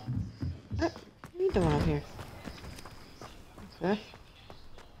 What are you doing up here? Okay.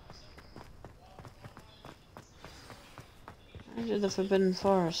 Into the Forbidden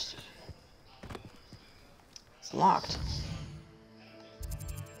Forest. It's locked.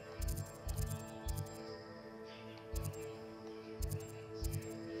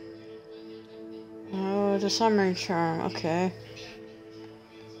 Oh, the summary charm. Okay.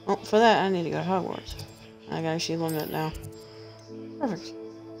 Oh, for that I need to go to Hogwarts. I gotta actually learn that now. Perfect.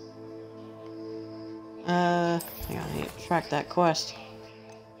 Hang on, I need to track that quest.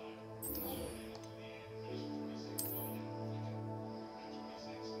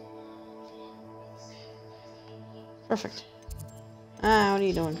 Perfect. What are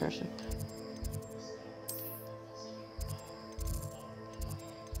you doing, person?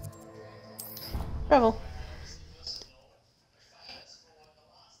 Travel.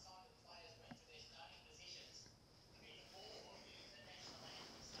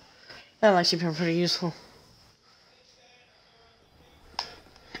 That'll actually be pretty useful.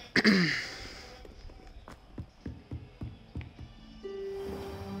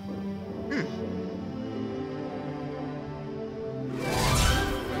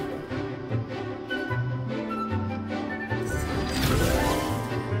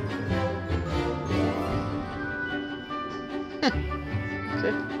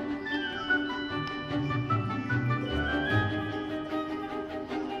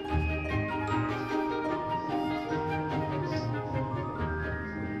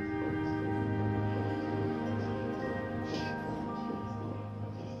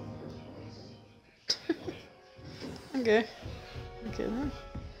 Okay. Okay then.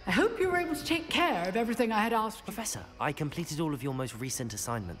 I hope you were able to take care of everything I had asked. Professor, I completed all of your most recent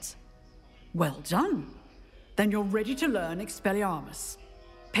assignments. Well done. Then you're ready to learn Expelliarmus.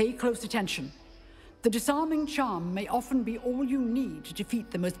 Pay close attention. The disarming charm may often be all you need to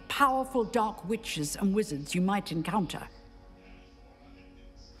defeat the most powerful dark witches and wizards you might encounter.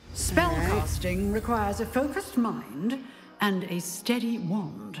 Spellcasting requires a focused mind and a steady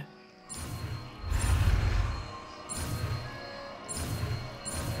wand.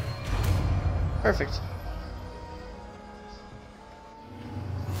 Perfect.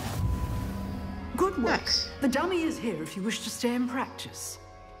 Good work. Nice. The dummy is here if you wish to stay and practice.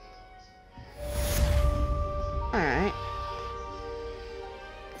 Alright.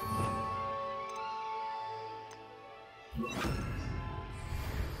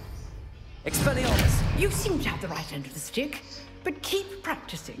 Expelliarmus! You seem to have the right end of the stick, but keep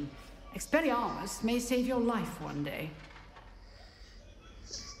practicing. Expelliarmus may save your life one day.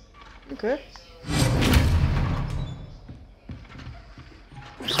 Okay.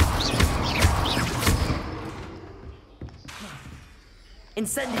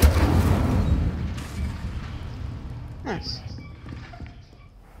 Incendio! Nice.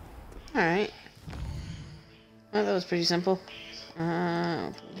 Alright. Well, that was pretty simple.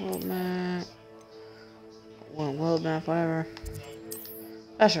 World map. World map, whatever.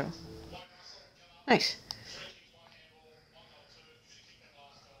 Special. Nice.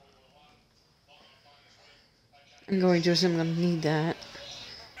 I'm going to assume I'm gonna need that.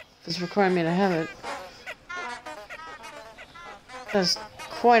 It's requiring me to have it. That's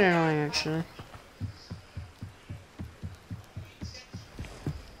quite annoying, actually.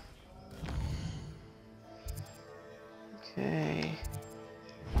 Okay.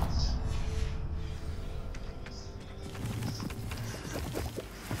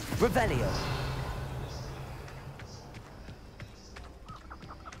 Revelio.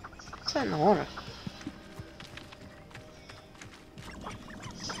 What's that in the water?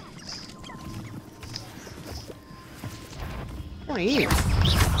 What are you?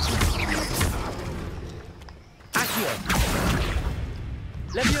 Accio.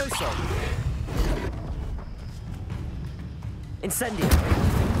 Levioso. Incendio.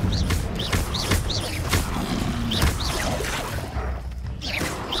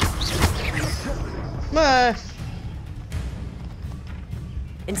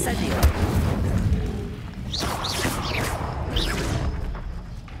 Incendio.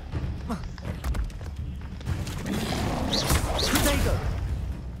 Protego.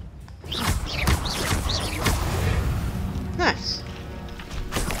 Nice.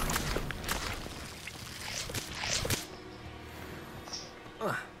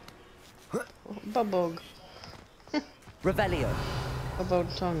 Bubog. Revelio.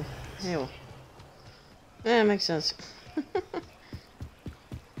 Bubog tongue. Ew. Yeah, makes sense.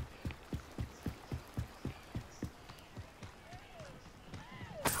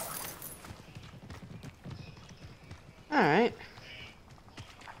 Alright.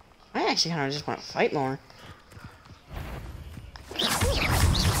 I actually kind of just want to fight more.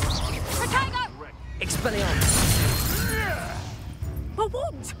 Expelliarmus. Oh,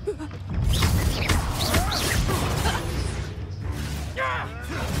 what?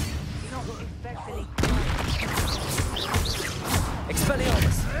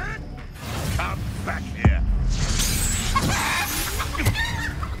 Expelliarmus. Come back here.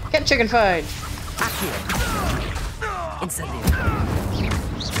 Get chicken fudge. Accio. Incendio.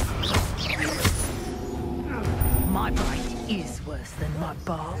 My bite is worse than my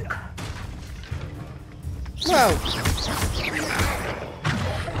bark. Whoa.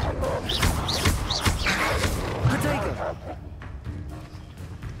 Protego.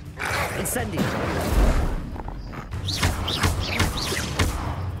 Incendio.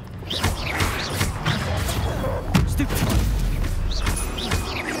 Stupefy.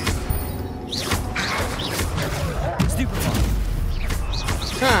 Stupefy.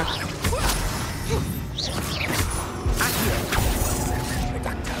 Huh. Accio.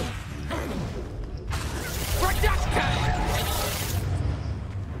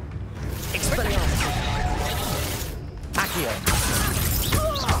 Expelliarmus. Accio.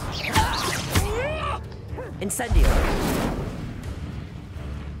 Incendio.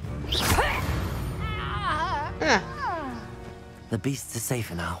 The beasts are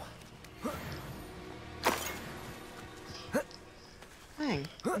safer now. Dang.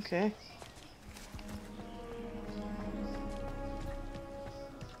 Okay.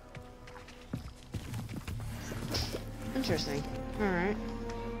 Interesting. Alright.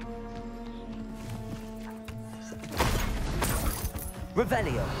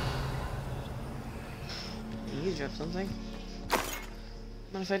 Revelio. You drop something.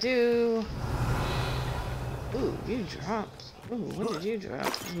 What if I do? Ooh, you dropped. Ooh, what did you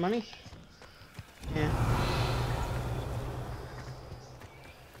drop? Money? Yeah.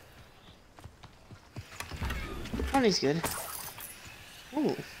 Money's good.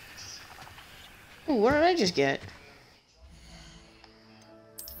 Ooh. Ooh, what did I just get?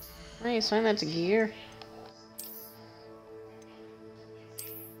 I assign that to gear.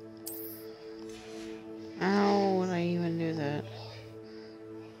 How would I even do that?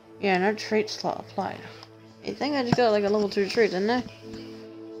 Yeah, no trait slot applied. I think I just got like a level 2 trait, didn't I?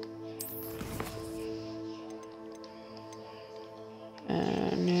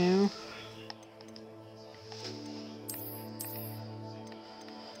 No.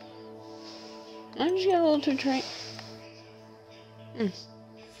 I just got a level 2 trait. Okay.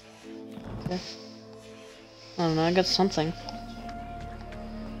 I don't know, I got something.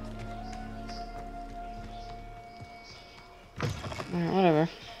 Alright, whatever.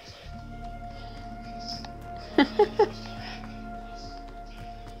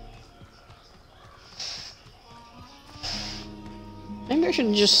 Maybe I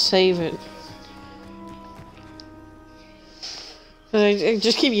should just save it. I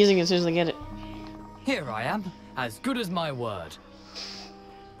just keep using it as soon as I get it. Here I am, as good as my word.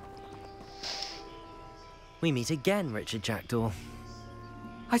 We meet again, Richard Jackdaw.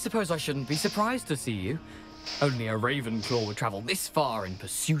 I suppose I shouldn't be surprised to see you. Only a Ravenclaw would travel this far in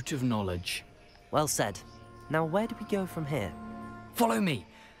pursuit of knowledge. Well said. Now where do we go from here? Follow me.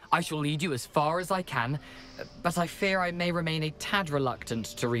 I shall lead you as far as I can, but I fear I may remain a tad reluctant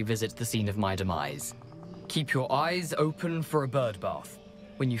to revisit the scene of my demise. Keep your eyes open for a bird bath.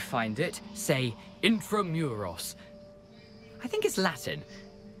 When you find it, say Intramuros. I think it's Latin.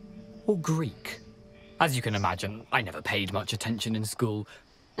 Or Greek. As you can imagine, I never paid much attention in school.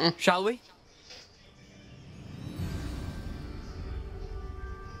 Shall we?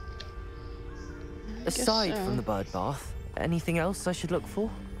 Aside from the bird bath, anything else I should look for?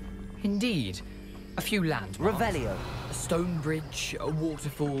 Indeed. A few landmarks. Revelio. A stone bridge, a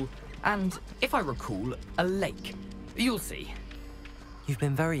waterfall, and, if I recall, a lake. You'll see. You've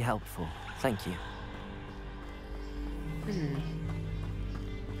been very helpful. Thank you.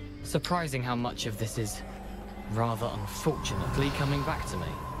 Surprising how much of this is, rather unfortunately, coming back to me.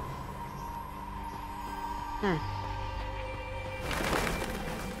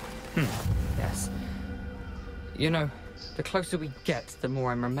 Yes. You know, the closer we get, the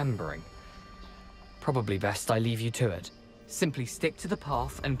more I'm remembering. Probably best I leave you to it. Simply stick to the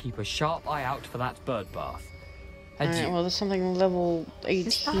path and keep a sharp eye out for that bird bath. Alright, well, there's something level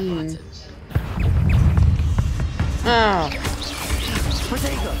 18. Oh.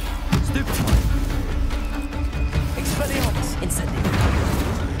 Protego! Stupefy! Expelliarmus! Incendio!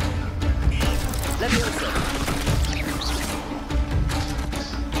 Leviosa!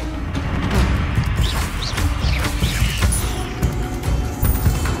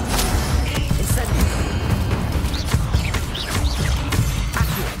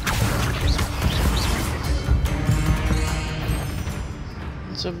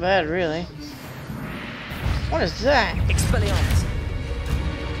 Not so bad, really. What is that? Expelliarmus!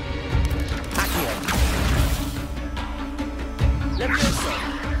 Accio! Leviosa!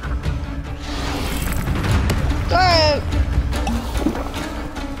 Go!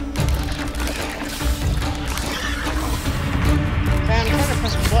 Okay, I'm trying to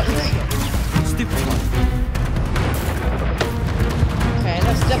press the button. Stupid. Okay,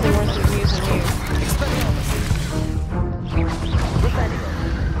 that's definitely worth it using you. Expelliarmus! Revelio!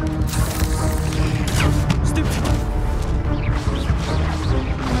 Stupid.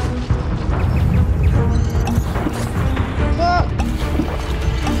 Whoa!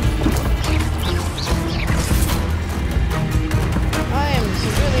 I am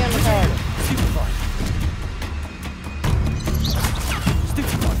severely underpowered. Stupefy.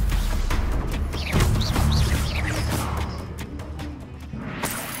 Stupefy.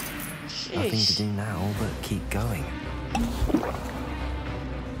 Nothing to do now but keep going.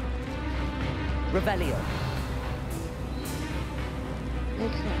 Revelio.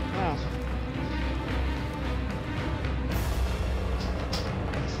 Okay, wow.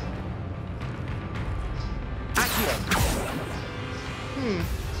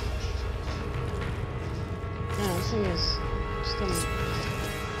 Yeah, this thing is just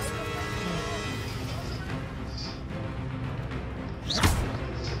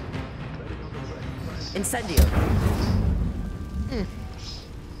Incendio.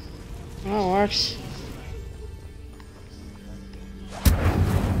 That works.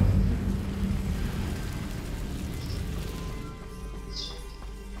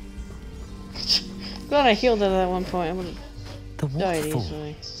 Glad I healed it at one point. I would have died waterfall.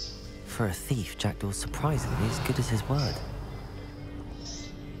 easily. For a thief, Jackdaw's surprisingly as good as his word.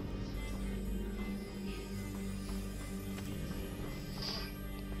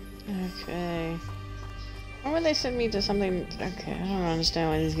 Okay. Why would they send me to something? Okay, I don't understand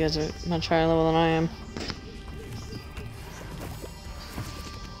why these guys are much higher level than I am.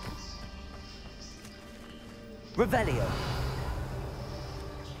 Revelio.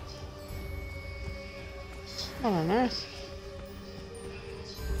 What on earth?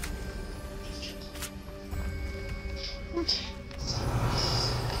 What?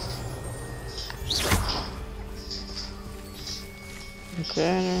 Okay,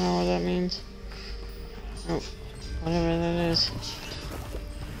 I don't know what that means. Oh, whatever that is.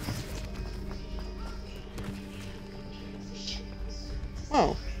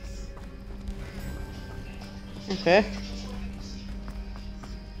 Oh. Okay.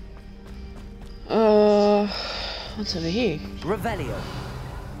 What's over here? Revelio.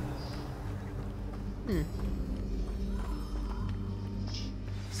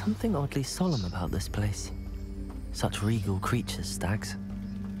 Something oddly solemn about this place. Such regal creatures, stags.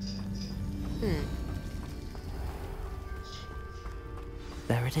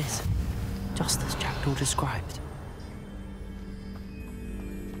 There it is. Just as Jackdaw described.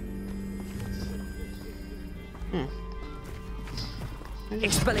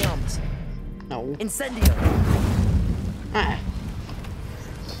 Expelliarmus. No. Incendio. Ah.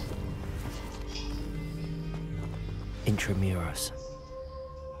 Intramuros.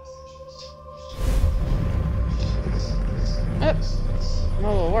 Yep.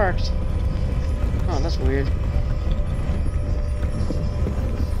 Oh, it worked. Oh, that's weird.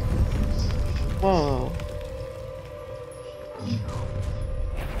 Whoa.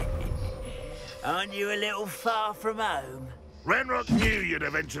 Aren't you a little far from home? Ranrock knew you'd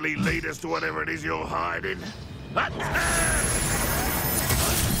eventually lead us to whatever it is you're hiding.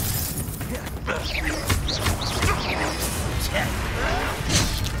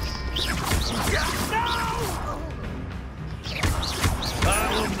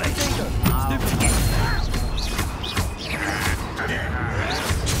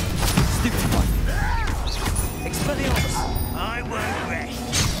 I won't rest.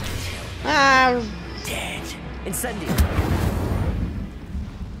 Dead. Incendio.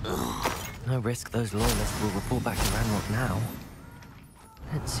 No risk those loyalists will report back to Ranrock now.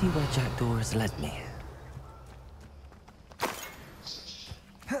 Let's see where Jackdaw has led me. I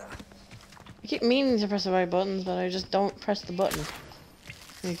keep meaning to press the right buttons, but I just don't press the button.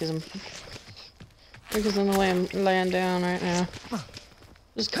 Because of the way I'm laying down right now.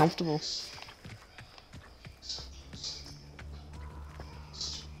 Just comfortable.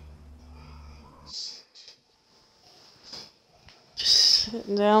 Just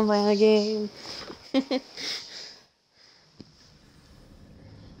sitting down playing a game.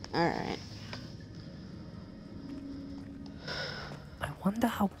 Alright. I wonder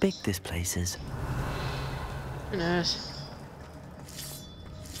how big this place is. Who knows?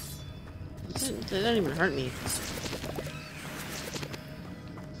 They don't even hurt me.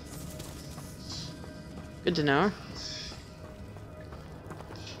 Good to know.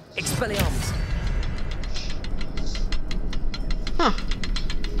 Expelliarmus. Huh.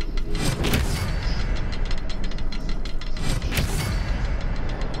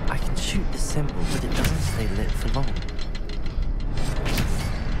 I can shoot the symbol, but it doesn't stay lit for long.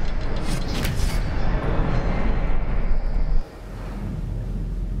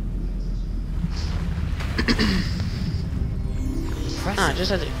 Ah,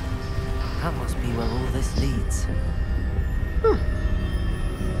 just had to. That must be where all this leads. Huh.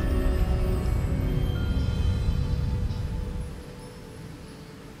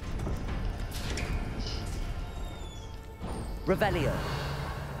 Revelio.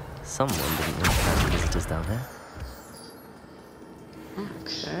 Someone didn't want to have visitors down here.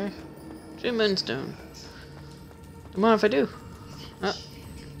 Okay. Dream Moonstone. Don't mind if I do. Oh.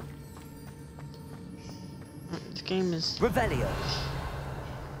 This game is... Revelio.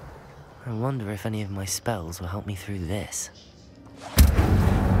 I wonder if any of my spells will help me through this.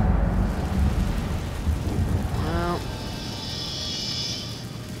 Well...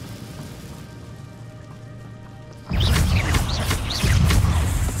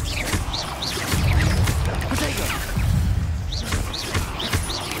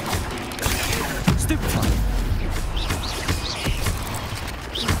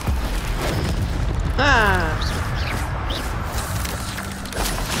 Ah!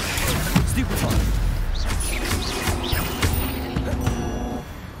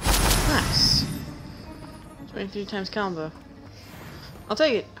 Nice. 23 times combo. I'll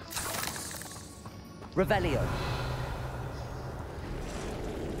take it. Revelio.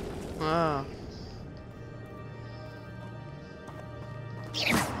 Wow.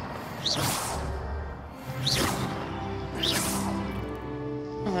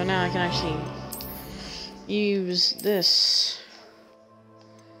 Although now I can actually use this.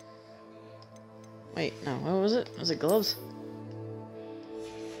 Wait, no, what was it? Was it gloves?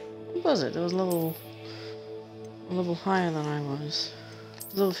 What was it? It was a level higher than I was. It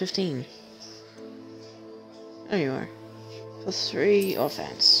was level 15. There you are. Plus 3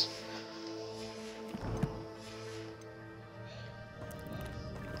 offense.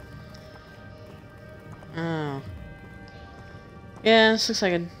 Oh. Yeah, this looks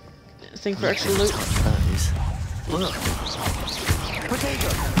like a thing for extra loot. Potato!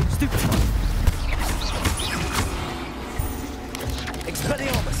 Stupefy!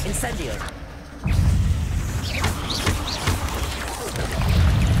 Expelliarmus! Incendio!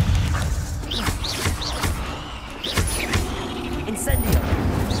 Incendio!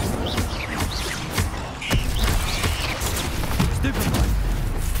 Stupefy!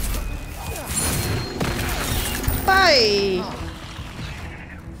 Bye!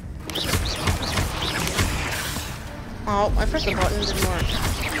 Oh, I pressed the button, it didn't work.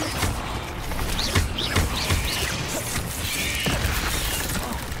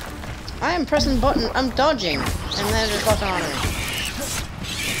 I am pressing button, I'm dodging, and there's a button on it.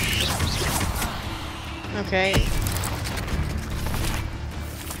 Okay.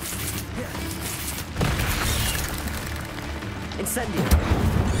 Incendio!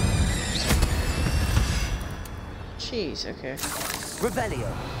 Jeez, okay.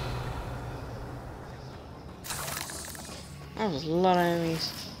 Revelio! That was a lot of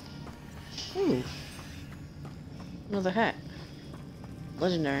enemies. Ooh. Another hat.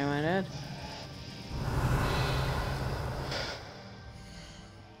 Legendary, I might add.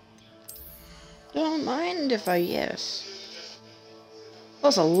 Don't mind if I yes.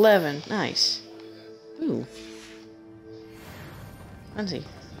 Plus 11. Nice. Ooh. Fancy.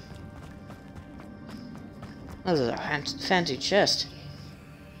 This is a fancy chest.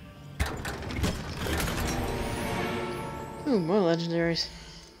 Ooh, more legendaries.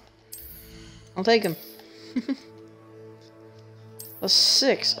 I'll take them. Plus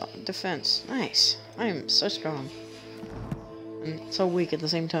 6 defense. Nice. I am so strong. And so weak at the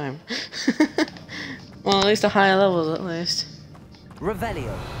same time. Well, at least the higher levels, at least.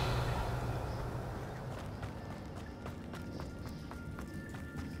 Revelio.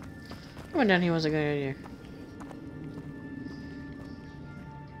 Going down here was a good idea.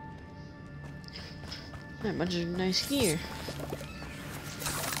 That bunch of nice gear.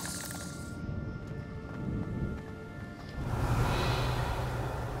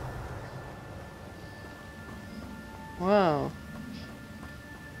 Whoa.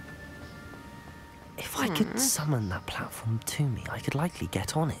 If I could summon that platform to me, I could likely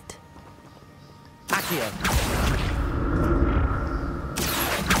get on it. Accio.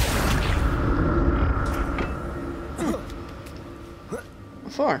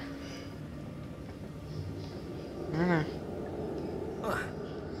 What for? I don't know.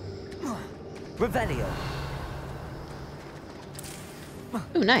 Revelio.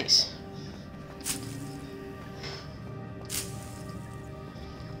 Ooh, nice.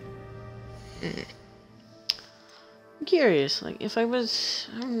 I'm curious, like, if I was...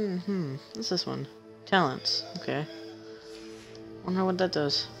 what's this one? Talents. Okay. Wonder what that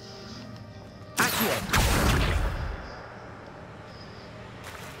does. Accio.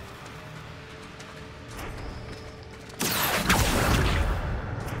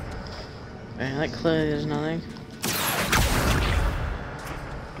 Okay, that clearly does nothing.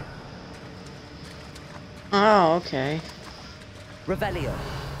 Oh, okay. Revelio.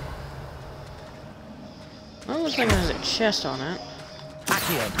 Well, it looks like there's a chest on it.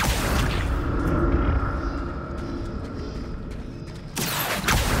 Accio.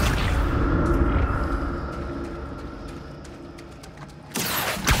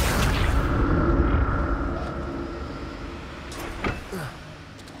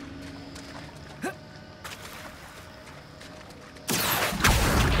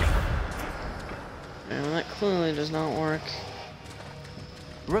 Yeah, well, that clearly does not work.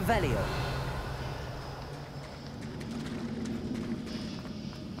 Revelio.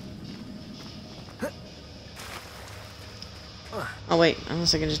 Oh wait,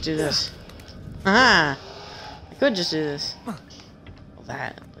 unless I can just do this. Aha! I could just do this. Well,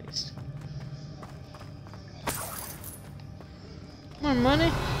 that at least. More money?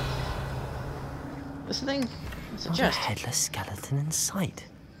 This thing? It's a Not chest. a headless skeleton in sight.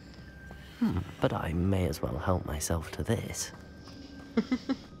 But I may as well help myself to this.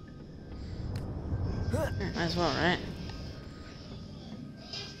 Might as well, right?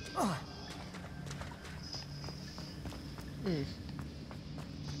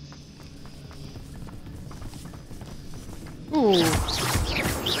 Ooh.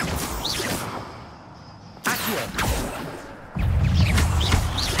 Accio.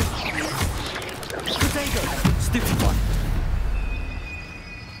 Potato. Stupid one.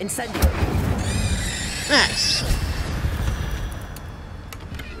 Incendio. Nice.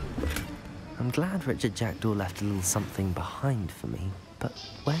 I'm glad Richard Jackdaw left a little something behind for me, but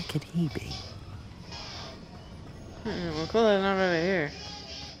where could he be? Well, clearly not over here.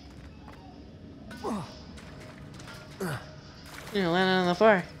 You're landing on the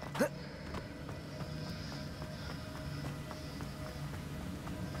floor.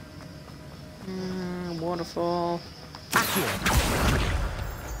 Waterfall.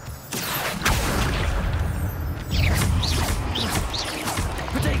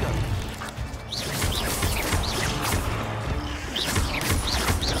 Potato.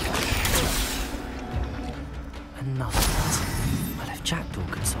 Another one. Well, if Jackdaw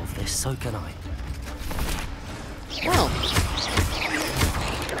can solve this, so can I. Well.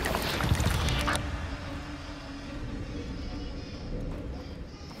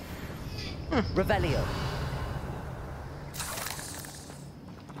 Revelio.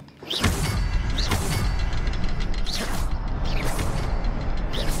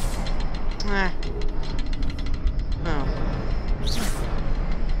 Ah. Oh.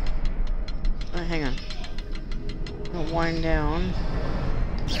 Oh, hang on. I'll wind down.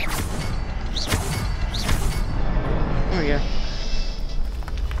 There we go.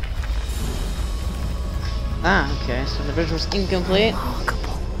 Ah, okay, so the bridge was incomplete.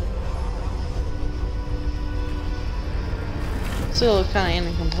 Still kind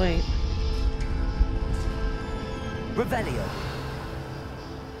of incomplete. Revelio.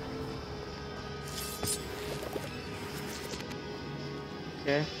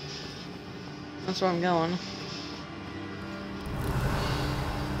 Okay. That's where I'm going.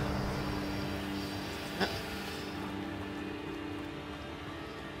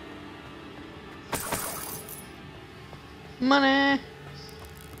 Money! I'm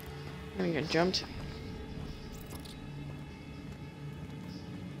gonna get jumped.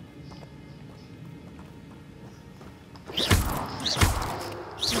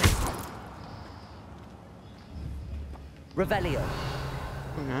 Revelio.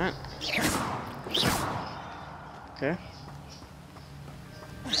 I'm not. Okay.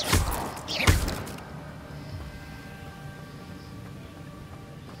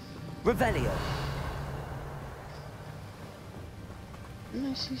 Revelio.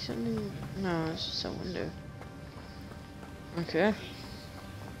 Didn't I see something? No, it's just a window. Okay.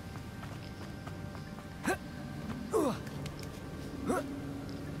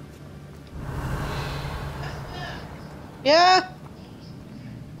 Yeah!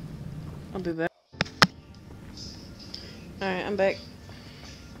 I'll be back. Alright, I'm back.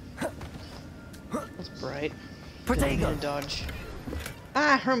 That's bright. Protego. Dodge.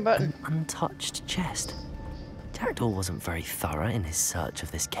 Ah, wrong button. An untouched chest. Jackdaw wasn't very thorough in his search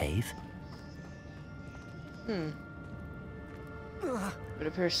of this cave. It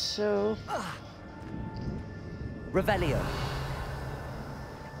appears so. Revelio.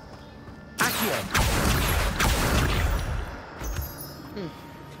 Accio.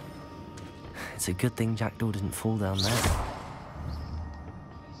 It's a good thing Jackdaw didn't fall down there.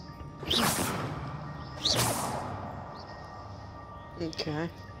 Okay.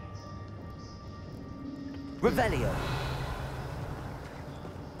 Revelio.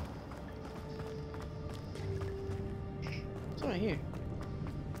 What's right here?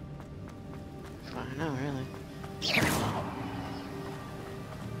 I don't know, really.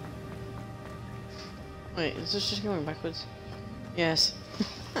 Wait, is this just going backwards? Yes.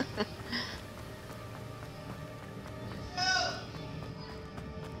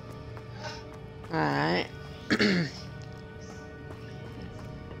 Alright.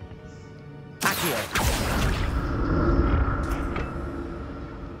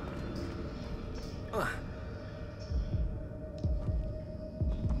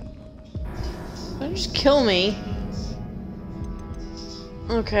 Don't just kill me.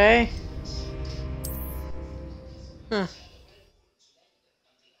 Okay. Huh.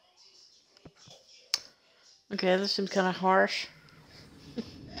 Okay, this seems kind of harsh.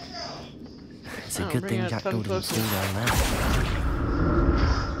 It's a good thing Jackdaw didn't fall down there.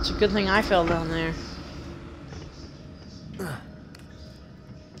 It's a good thing I fell down there.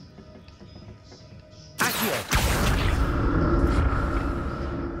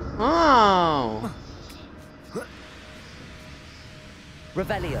 Oh!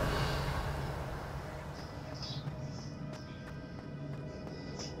 Revelio.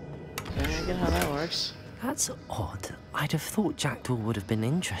 Okay, I get how that works. That's odd. I'd have thought Jackdaw would have been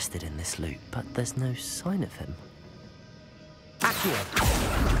interested in this loot, but there's no sign of him. Accio.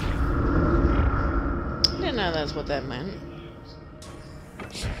 I didn't know that's what that meant.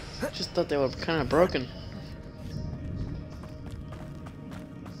 Just thought they were kind of broken.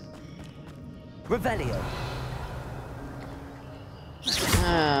 Revelio.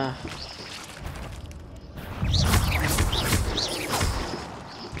 Ah.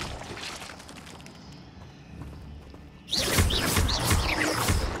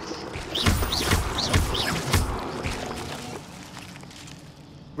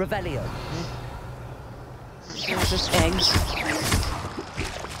 Revelio. It's just eggs.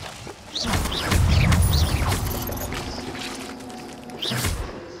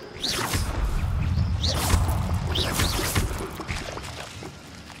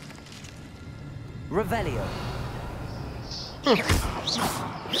 Revelio.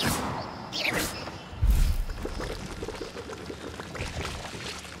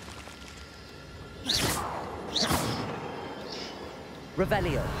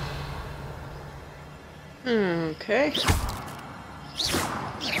 Revelio. Okay.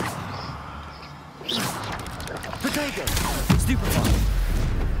 Protego. Stupefy.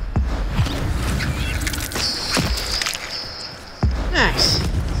 Nice.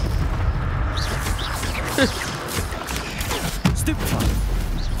 Stupefy.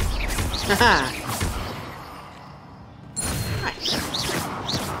 Haha. Nice.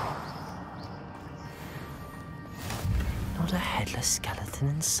 Not a headless skeleton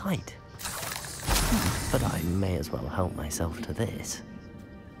in sight. But I may as well help myself to this.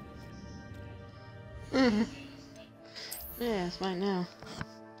 Yeah, it's mine now.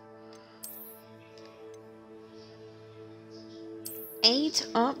 8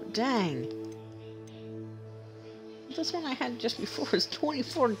 up, dang. This one I had just before is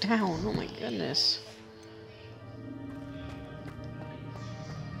 24 down. Oh my goodness.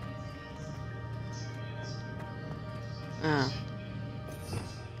 Ah.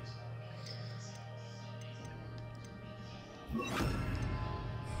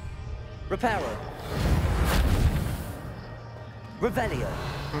 Reparo. Revelio.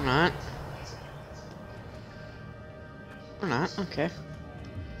 Or not. Or not, okay.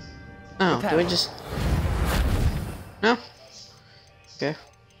 Oh, Reparo. do I just... No? Okay.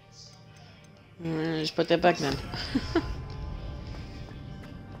 Just put that back then.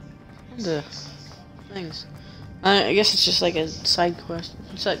 The things. I guess it's just like a side quest.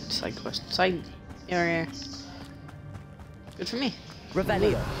 Side area. Good for me.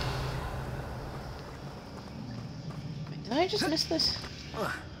 Revelio. Wait, did I just miss this?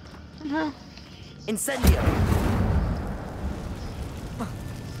 Somehow. Incendio.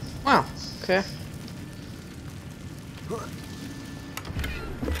 Wow. Okay.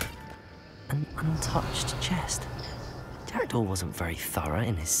 An untouched chest. Jackdaw wasn't very thorough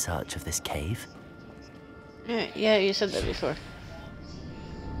in his search of this cave. Yeah, you said that before.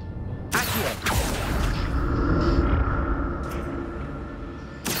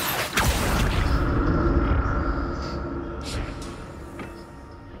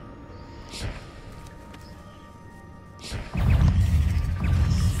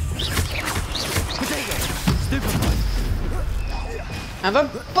 I have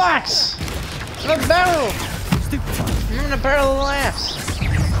a box! I have a barrel! I'm in a barrel of laughs.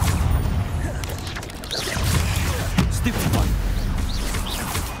 Stupid one.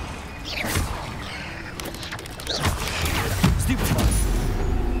 Stupid one.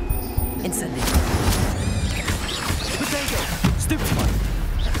 Incendio. Potato. Stupid one.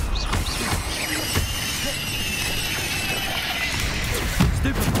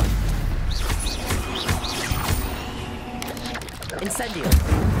 Stupid one. Incendio.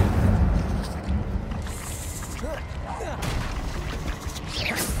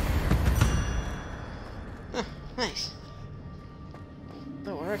 Nice.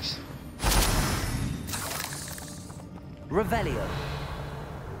 That works. Revelio.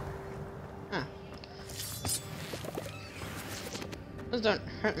 Huh. Those don't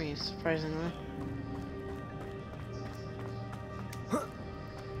hurt me, surprisingly.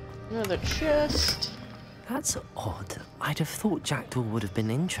 Another chest. That's odd. I'd have thought Jackdaw would have been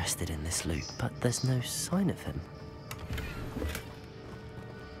interested in this loot, but there's no sign of him.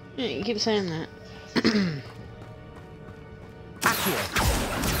 Yeah, you keep saying that.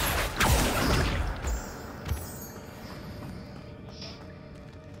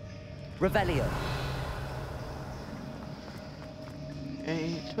 Revelio.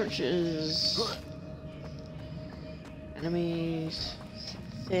 Okay, torches. Enemies.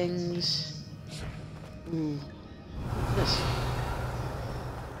 Things. Ooh. What's this?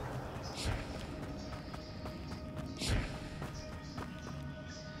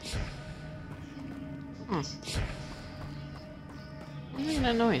 Huh. What's making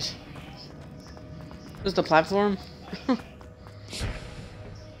that noise? Is the platform?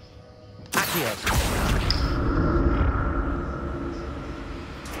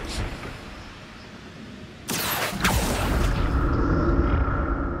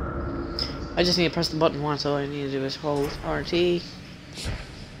 I just need to press the button once, all I need to do is hold RT. You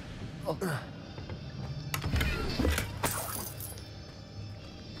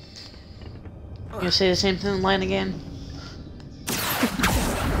say the same thing line again?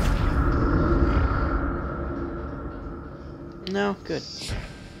 No? Good.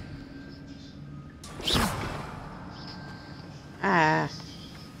 Ah.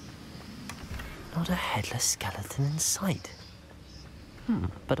 Not a headless skeleton in sight.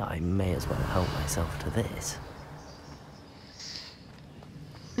 But I may as well help myself to this.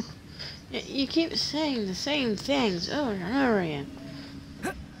 You keep saying the same things over and over again.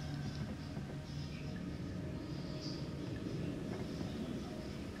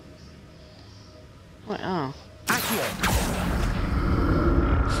 What? Oh.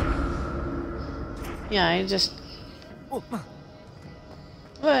 Yeah, I just...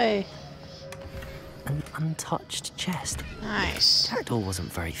 Way. An untouched chest. Nice. Jackdaw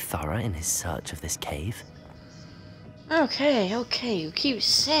wasn't very thorough in his search of this cave. Okay, you keep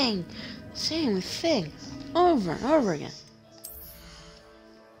saying the same thing over and over again.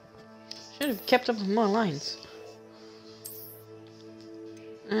 Should have kept up with more lines.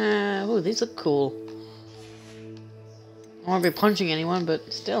 Ooh, these look cool. I won't be punching anyone,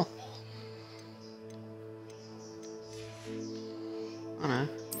 but still. Oh no,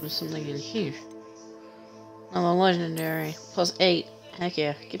 there's something in here. Another legendary. +8. Heck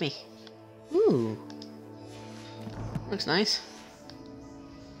yeah, gimme. Ooh. Looks nice.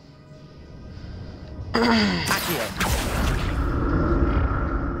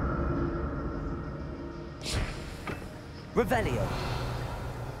 Revelio.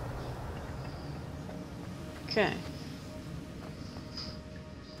 Okay.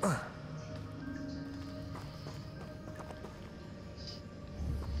 I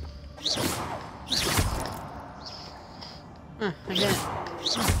get it.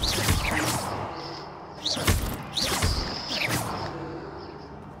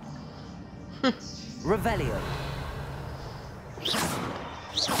 Revelio.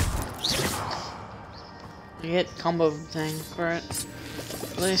 I get combo thing for it.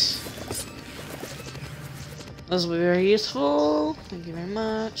 Please. This will be very useful. Thank you very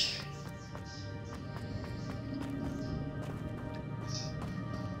much.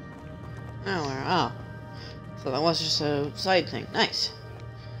 Oh, where? Oh. So that was just a side thing. Nice.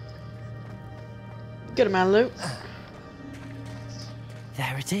 Good amount of loot.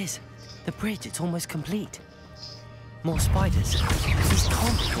 There it is. The bridge, it's almost complete. More spiders. These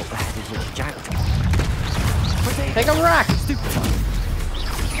can't be copper-headed little jackdaw. Take a rock! Stupid one.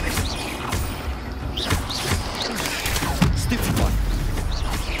 Stupid one.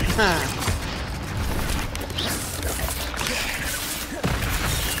 Huh.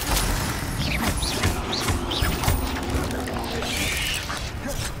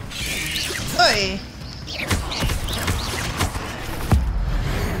 Oi!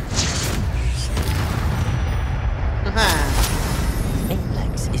 Aha! 8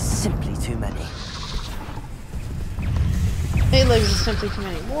 legs is simply too many. 8 legs is simply too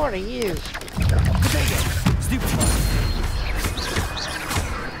many. What are you? Stupid one.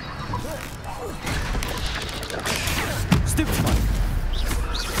 Stupid one.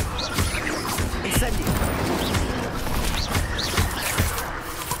 Incendio.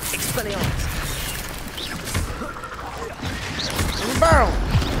 Expelliarmus. Barrel!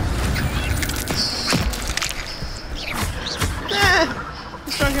 Ah! I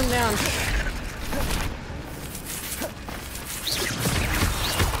struck him down.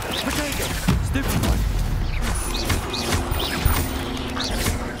 Potato. Stupid one.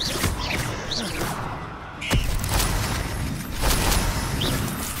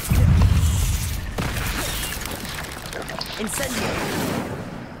 Incendio.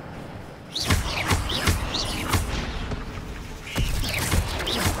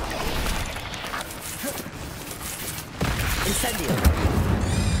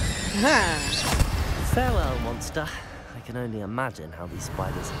 Farewell, monster. I can only imagine how these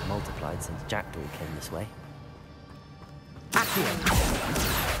spiders have multiplied since Jackdaw came this way. Accio!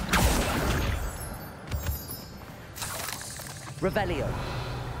 Revelio.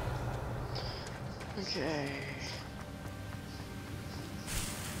 Okay.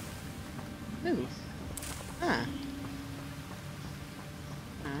 Ooh. Ah.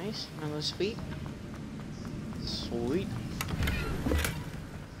 Nice. Another sweet. Sweet.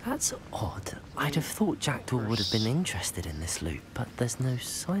 That's odd. I'd have thought Jackdaw would have been interested in this loot, but there's no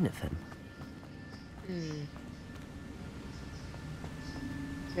sign of him.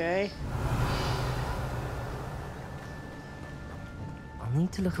 Okay. I'll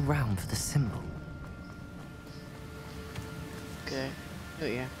need to look around for the symbol. Okay. Oh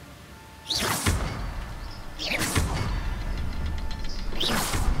yeah.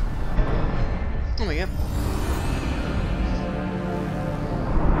 Oh my god.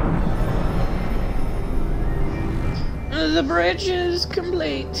 The bridge is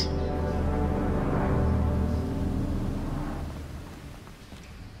complete.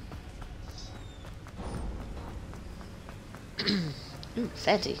 Ooh,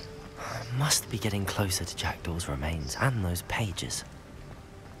 fatty. Must be getting closer to Jackdaw's remains and those pages.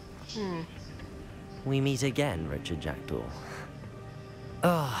 We meet again, Richard Jackdaw.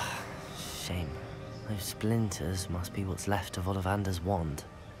 Ah, shame. Those splinters must be what's left of Ollivander's wand.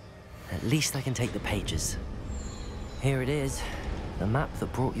 At least I can take the pages. Here it is, the map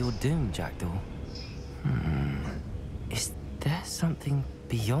that brought your doom, Jackdaw. Is there something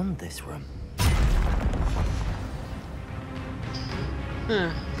beyond this room?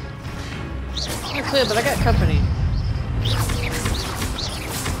 Not clear, but I got company.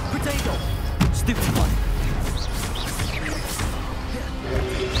 Potato! Stupid one.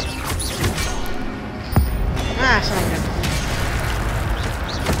 Ah, something.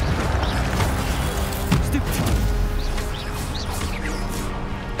 Stupid one.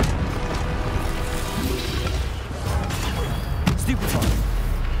 Stupid one.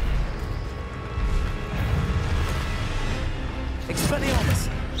 Expelliarmus.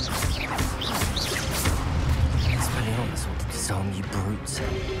 Expelliarmus will disarm you brutes.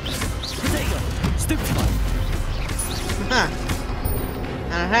 Potato! Stupid one.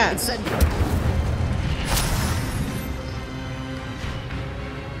 hats.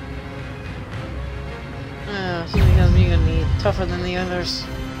 Seems like I'm gonna be tougher than the others.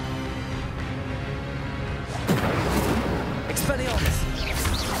 Expelliarmus!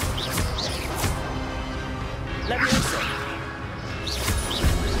 Leviosa!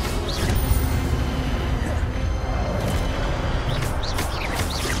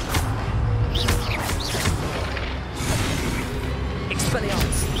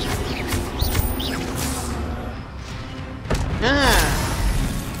 Expelliarmus!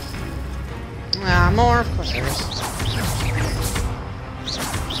 More, of course there is.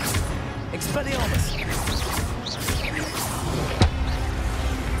 Expelliarmus!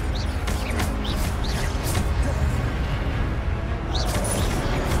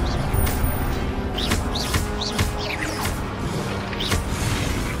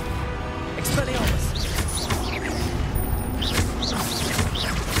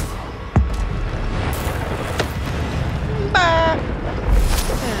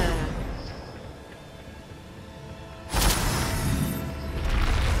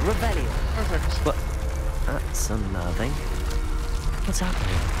 But that's unnerving. What's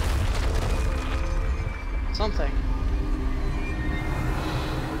happening? Something.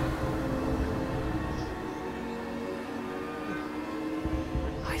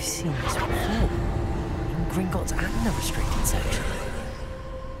 I've seen this before. In Gringotts and the restricted section.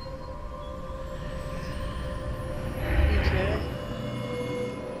 Okay.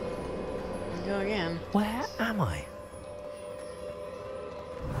 Go again. Where am I?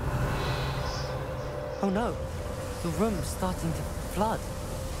 Oh no, the room's starting to flood.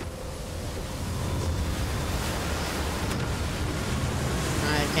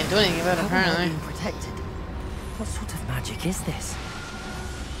 I can't do anything about it, apparently. Being protected. What sort of magic is this?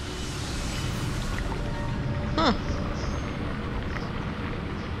 Huh.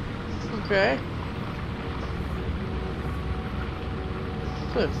 Okay.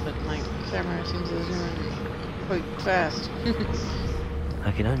 Good, but my camera seems to zoom in quite fast.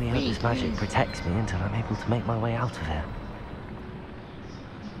 I can only hope this magic protects me until I'm able to make my way out of here.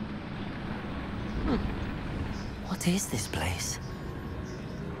 What is this place?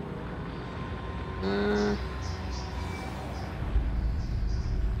 An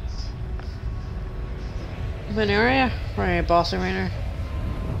area? Right, boss arena.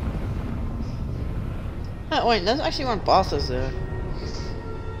 Oh, wait, that's actually one bosses there.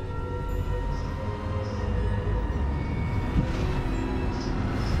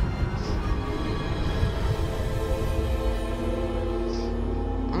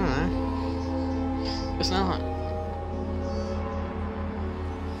 It's not.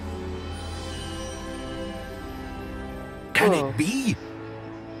 Can it be?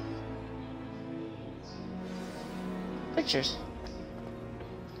 Pictures.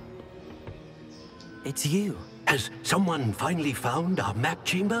 It's you. Has someone finally found our map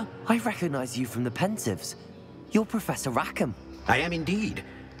chamber? I recognize you from the Pensives. You're Professor Rackham. I am indeed.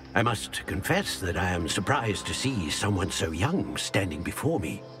 I must confess that I am surprised to see someone so young standing before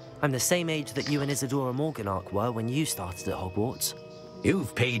me. I'm the same age that you and Isadora Morganach were when you started at Hogwarts.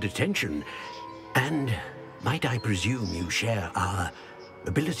 You've paid attention, and might I presume you share our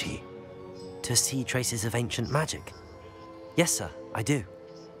ability? To see traces of ancient magic? Yes, sir, I do.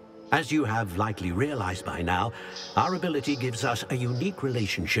 As you have likely realized by now, our ability gives us a unique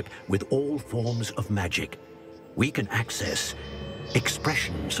relationship with all forms of magic. We can access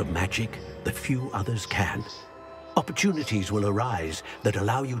expressions of magic that few others can. Opportunities will arise that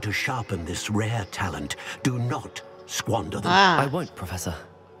allow you to sharpen this rare talent. Do not squander them. I won't, Professor.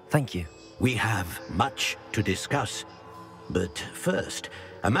 Thank you. We have much to discuss. But first,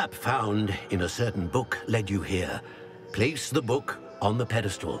 a map found in a certain book led you here. Place the book on the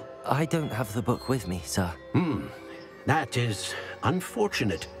pedestal. I don't have the book with me, sir. That is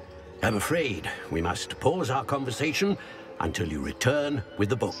unfortunate. I'm afraid we must pause our conversation until you return with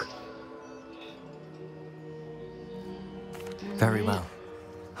the book. Very well.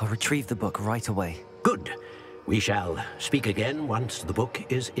 I'll retrieve the book right away. Good. We shall speak again once the book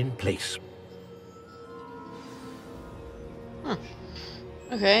is in place. Huh.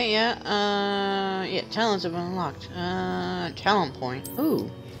 Okay, yeah, yeah, talents have been unlocked. Talent point.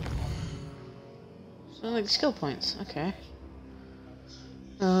 Ooh. So, like, skill points, okay.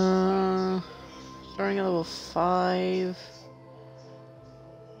 Starting at level 5.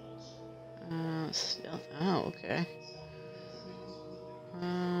 Stealth, oh, okay.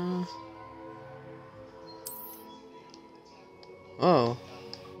 Whoa. Oh.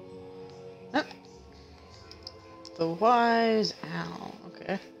 The wise owl.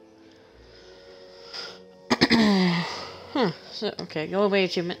 Okay. Huh. So, okay, go away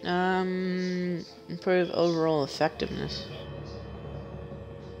achievement. Improve overall effectiveness.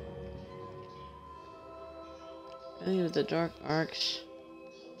 Ability with the dark arcs.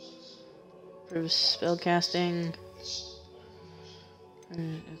 Improve spellcasting.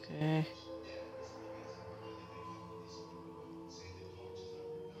 Okay.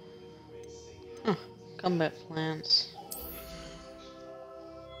 Huh. Combat plants.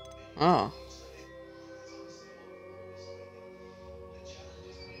 Oh.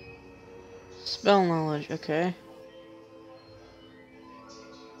 Spell knowledge, okay.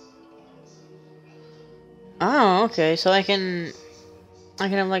 Oh, okay, so I can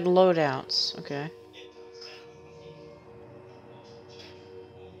have like loadouts, okay.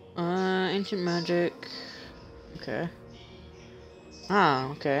 Ancient magic. Okay. Ah,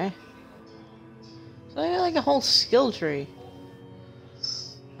 okay. So I got like a whole skill tree.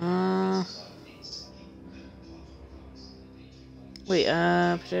 Wait,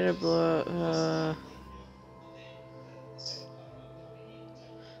 potato blow,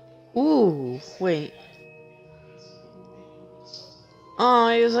 ooh, wait. Oh,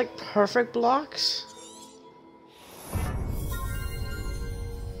 it was like perfect blocks?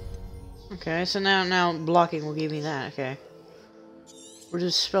 Okay, so now blocking will give me that, okay.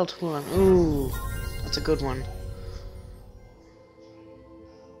 Reduce spell tool. Ooh, that's a good one.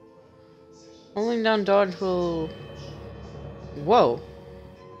 Holding down dodge will... Whoa.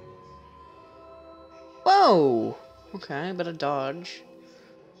 Whoa! Okay, but a dodge.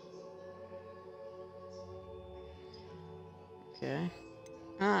 Okay.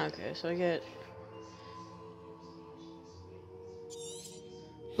 Ah, okay, so I get...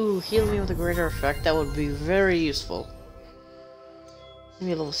 Ooh, heal me with a greater effect. That would be very useful.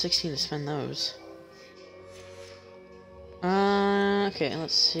 Maybe a level 16 to spend those. Okay,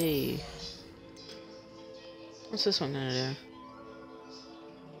 let's see. What's this one gonna do?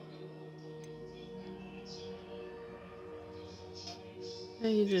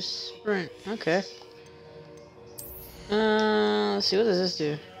 Hey, you just sprint. Okay. Let's see, what does this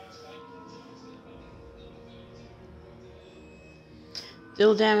do?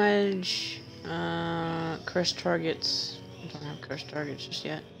 Deal damage, cursed targets. I don't have cursed targets just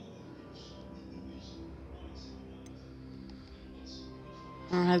yet.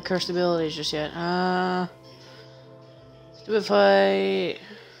 I don't have cursed abilities just yet. Stupefy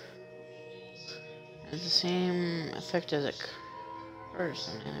has the same effect as a curse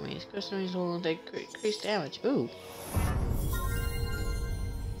on enemies. Cursed enemies will take increased damage. Ooh.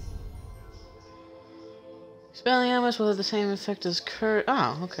 Expelling enemies will have the same effect as curse.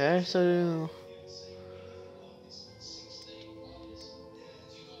 Oh, okay. So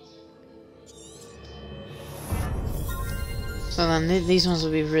then these ones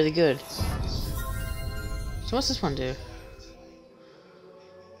will be really good. So what's this one do?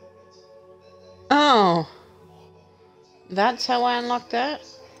 Oh! That's how I unlock that?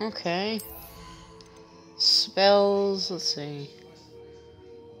 Okay. Spells, let's see.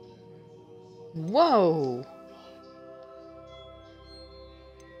 Whoa!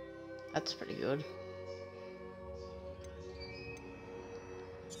 That's pretty good.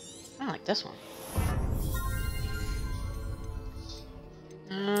 I like this one.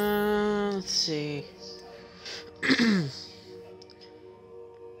 Let's see.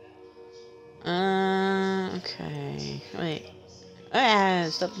 Okay. Wait.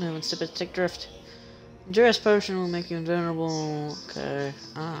 Stop moving, stupid stick drift. Endurance potion will make you invulnerable. Okay.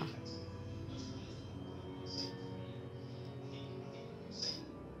 Ah.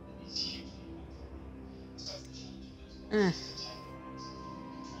 Okay,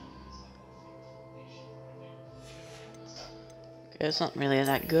 it's not really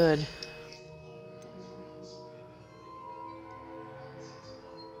that good.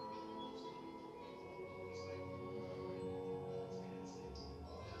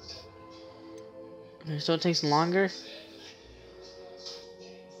 Okay, so it takes longer?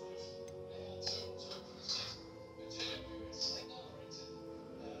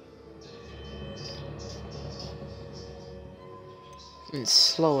 And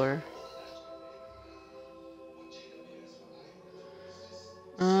slower.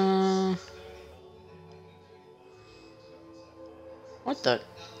 What the?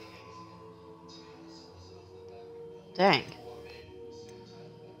 Dang.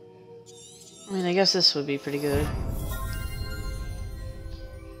 I mean, I guess this would be pretty good.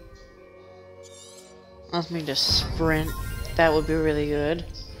 Allows me to sprint. That would be really good.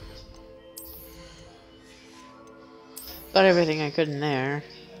 Got everything I could in there.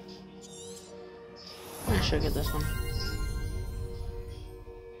 I should get this one.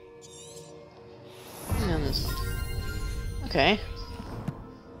 And then this one. Okay.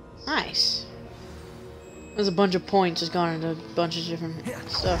 Nice. There's a bunch of points just gone into a bunch of different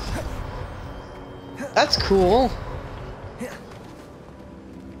stuff. That's cool.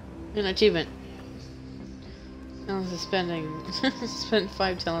 An achievement. Now spending spend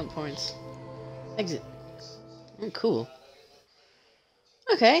 5 talent points. Exit. Oh, cool.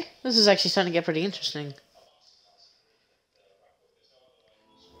 Okay, this is actually starting to get pretty interesting.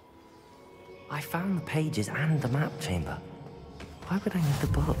 I found the pages and the map chamber. Why would I need the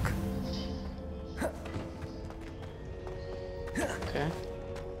book? Okay.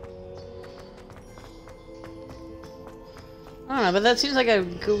 I don't know, but that seems like a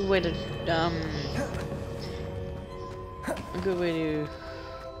good way to,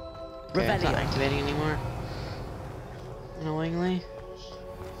 Okay, it's not activating anymore. Annoyingly.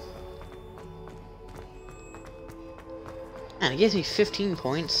 And it gives me 15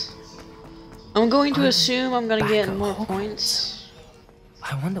 points. I'm going to assume I'm gonna get more points.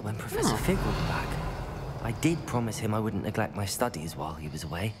 I wonder when Professor Fig will be back. I did promise him I wouldn't neglect my studies while he was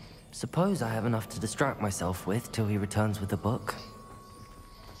away. Suppose I have enough to distract myself with till he returns with the book.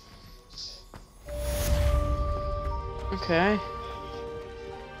 Okay.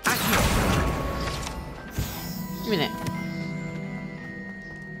 Give me that.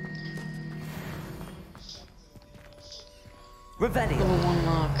 Revelio. Level 1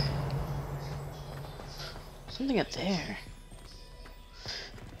 lock. Something up there.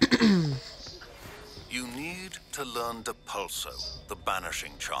 You need to learn Depulso, the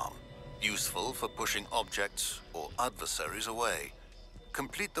banishing charm. Useful for pushing objects or adversaries away.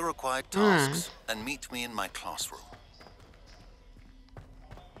 Complete the required tasks and meet me in my classroom.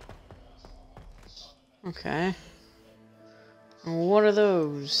 Okay. What are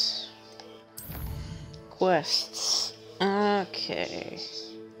those? Quests. Okay.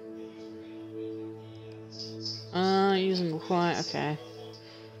 Using acquire. Okay.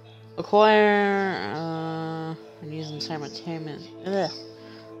 Acquire. And use them simultaneously.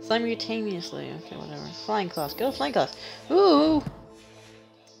 Okay, whatever. Flying class. Go flying class. Ooh.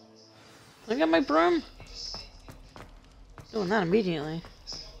 I got my broom. Doing that immediately.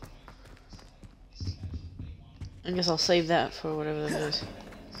 I guess I'll save that for whatever that is.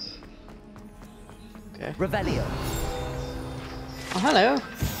 Okay. Revelio. Oh, hello.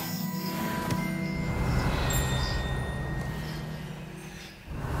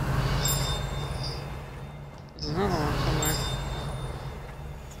 There's another one somewhere.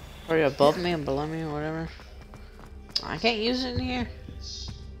 Or above me and below me or whatever. I can't use it in here.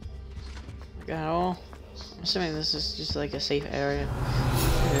 I got it all. I'm assuming this is just like a safe area.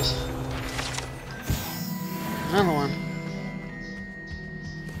 It is. Another one.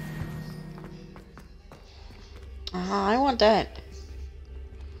 Ah, I want that.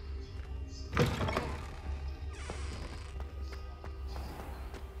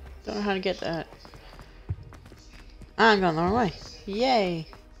 Don't know how to get that. I'm going the wrong way. Yay.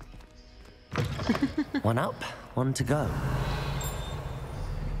 One up, one to go.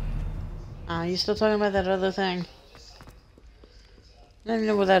 Ah, you still talking about that other thing? I don't even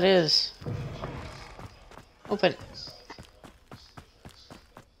know what that is. Open.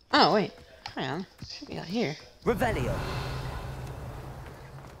 Oh, wait. Hang on. Should be out here. Revelio.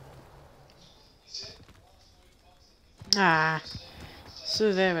 Ah. It's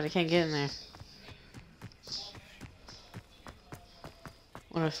through there, but I can't get in there.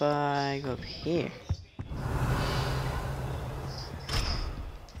 What if I go up here?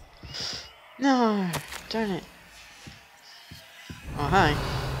 No! Darn it. Oh, hi.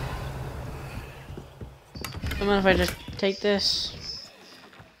 Come on, if I just take this.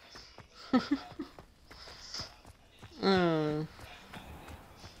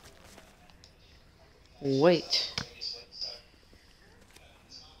 Wait.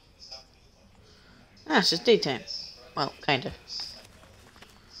 Ah, it's just daytime. Well, kinda.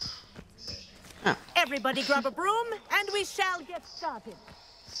 Oh. Everybody grab a broom, and we shall get started.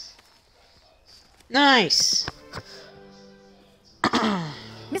 Nice!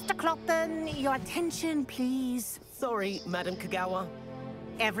 Mr. Clopton, your attention, please. Sorry, Madam Kagawa.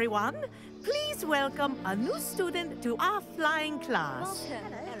 Everyone, please welcome a new student to our flying class.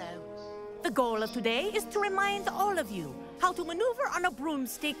 Hello. The goal of today is to remind all of you how to maneuver on a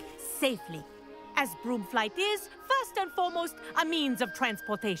broomstick safely, as broom flight is, first and foremost, a means of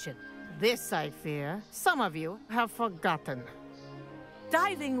transportation. This, I fear, some of you have forgotten.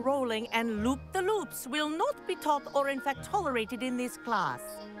 Diving, rolling, and loop-the-loops will not be taught or in fact tolerated in this class.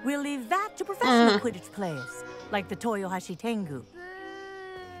 We'll leave that to professional Quidditch players, like the Toyohashi Tengu.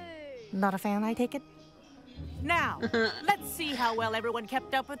 Not a fan, I take it? Now, let's see how well everyone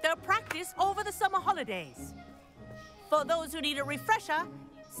kept up with their practice over the summer holidays. For those who need a refresher,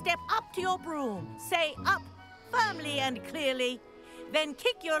 step up to your broom. Say up firmly and clearly. Then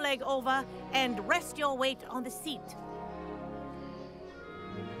kick your leg over and rest your weight on the seat.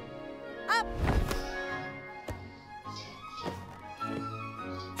 Up.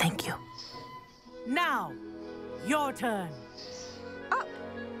 Thank you. Now, your turn. Up.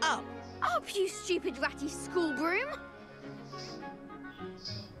 Up. Up, you stupid ratty school broom.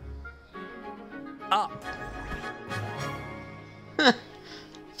 Up.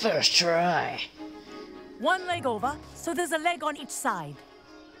 First try. One leg over, so there's a leg on each side.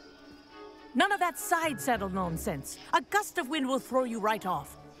 None of that side saddle nonsense. A gust of wind will throw you right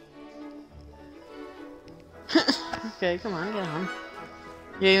off. Okay, come on, get on.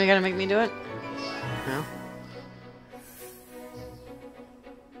 You gotta make me do it? No.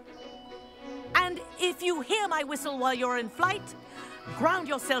 And if you hear my whistle while you're in flight, ground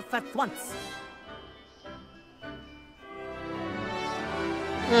yourself at once.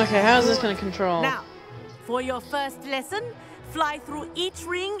 Okay, how is this gonna control? Now, for your first lesson, fly through each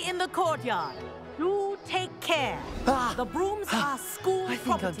ring in the courtyard. Do take care. The brooms are school property. I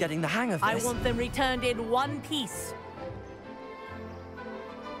think I'm getting the hang of this. I want them returned in one piece.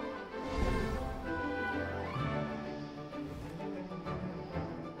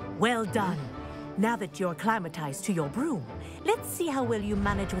 Well done. Now that you're acclimatized to your broom, let's see how well you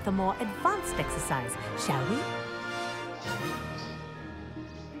manage with a more advanced exercise, shall we?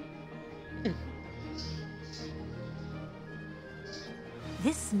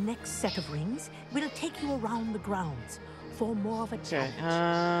 This next set of rings will take you around the grounds for more of a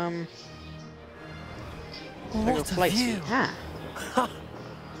challenge. What a view! Huh?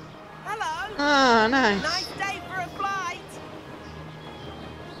 Hello. Oh, nice. Nice day for a flight.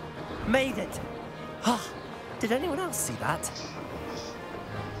 Made it. Oh, did anyone else see that?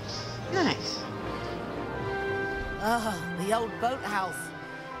 Nice. Oh, the old boathouse.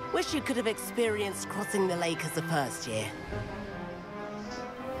 Wish you could have experienced crossing the lake as a first year.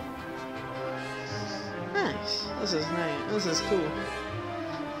 Nice. This is nice. This is cool.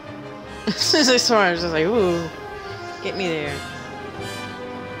 As soon as I saw it, I was just like, ooh, get me there.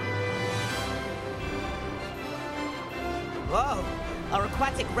 Whoa, our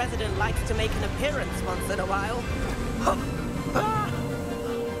aquatic resident likes to make an appearance once in a while.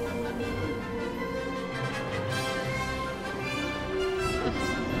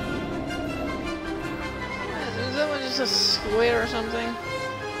 Is that one just a square or something?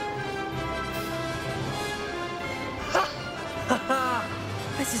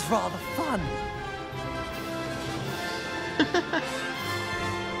 This is rather fun.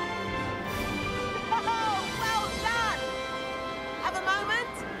 Oh, well done! Have a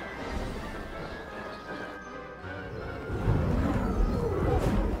moment?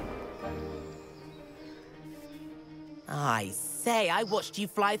 I say, I watched you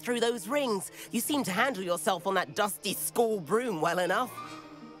fly through those rings. You seem to handle yourself on that dusty school broom well enough.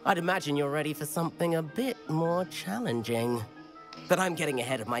 I'd imagine you're ready for something a bit more challenging. But I'm getting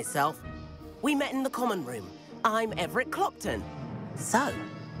ahead of myself. We met in the common room. I'm Everett Clopton. So,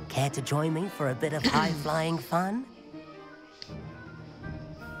 care to join me for a bit of high-flying fun?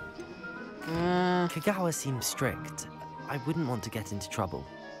 Kagawa seems strict. I wouldn't want to get into trouble.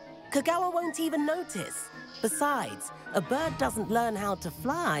 Kagawa won't even notice. Besides, a bird doesn't learn how to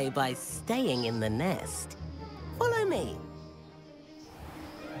fly by staying in the nest. Follow me.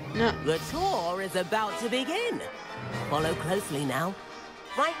 No. The tour is about to begin. Follow closely now.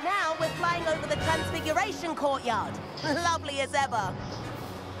 Right now, we're flying over the Transfiguration Courtyard. Lovely as ever.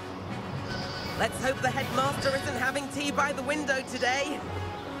 Let's hope the headmaster isn't having tea by the window today.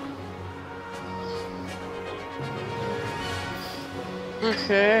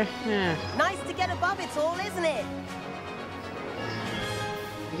 Okay, yeah. Nice to get above it all, isn't it?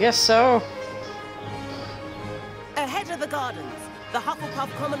 I guess so. Ahead of the gardens, the Hufflepuff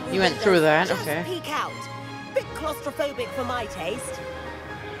common room. You went through that, just okay. Peek out. Bit claustrophobic for my taste.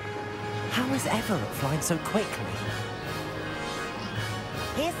 How is Everett flying so quickly?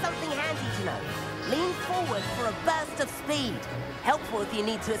 Here's something handy to know. Lean forward for a burst of speed. Helpful if you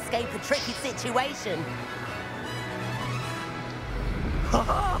need to escape a tricky situation.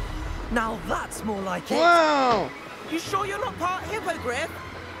 Now that's more like it. Whoa! You sure you're not part hippogriff?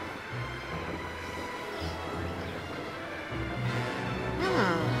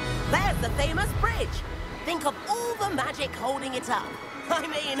 There's the famous bridge. Think of all the magic holding it up. I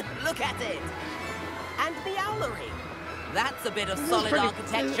mean, look at it. And the owlery. That's a bit of solid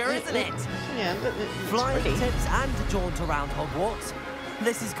architecture, isn't it? Yeah, but flying tips and a jaunt around Hogwarts.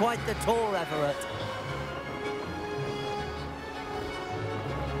 This is quite the tour, Everett.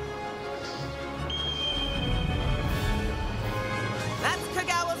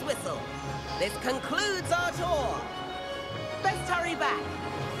 This concludes our tour. Let's hurry back.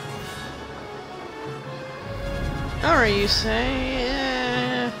 Alright, you say?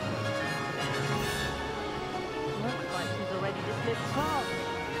 Yeah. Looks like she's already dismissed class.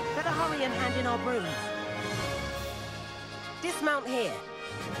 Better hurry and hand in our brooms. Dismount here.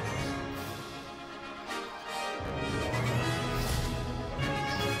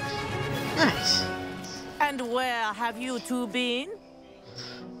 Nice. And where have you two been?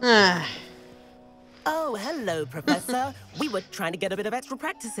 Oh, hello, Professor. We were trying to get a bit of extra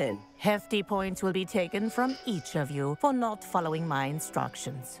practice in. Hefty points will be taken from each of you for not following my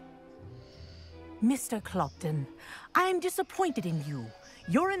instructions. Mr. Clopton, I'm disappointed in you.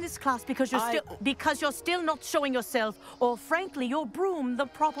 You're in this class because you're still not showing yourself, or frankly, your broom the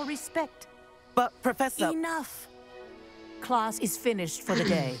proper respect. But, Professor... Enough. Class is finished for the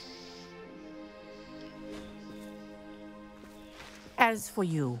day. As for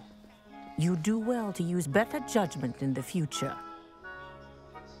you, you do well to use better judgment in the future.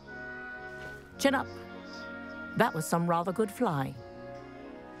 Chin up. That was some rather good flying.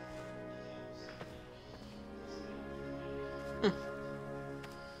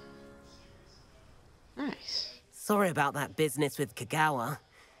 Nice. Sorry about that business with Kagawa,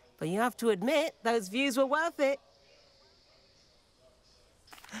 but you have to admit, those views were worth it.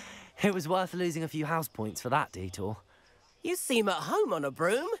 It was worth losing a few house points for that detour. You seem at home on a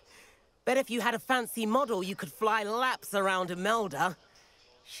broom. Bet if you had a fancy model, you could fly laps around Imelda.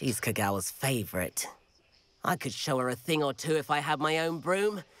 She's Kagawa's favorite. I could show her a thing or two if I had my own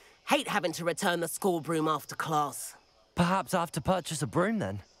broom. Hate having to return the school broom after class. Perhaps I have to purchase a broom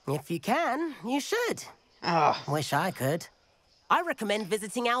then? If you can, you should. Wish I could. I recommend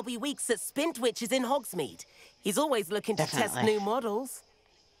visiting Albie Weeks at Spint Witches in Hogsmeade. He's always looking to test new models.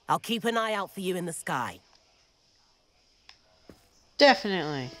 I'll keep an eye out for you in the sky.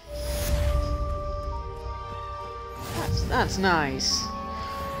 Definitely. That's nice.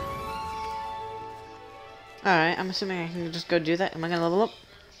 Alright, I'm assuming I can just go do that. Am I gonna level up?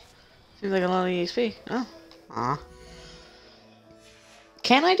 Seems like a lot of EXP. Oh. Aw.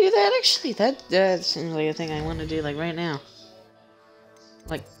 Can I do that actually? That seems like a thing I want to do like right now.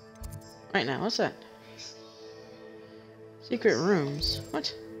 Like, right now. What's that? Secret rooms.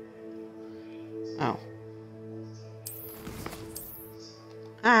 What? Oh.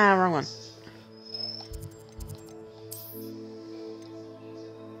 Ah, wrong one.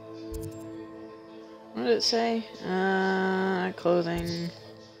 What did it say? Clothing.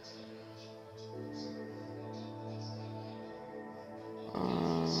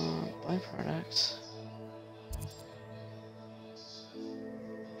 Byproducts.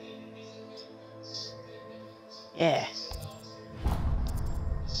 Yeah.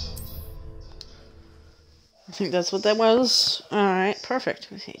 I think that's what that was. Alright, perfect.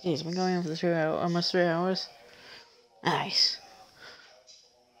 Jeez, I've been going on for almost 3 hours. Nice.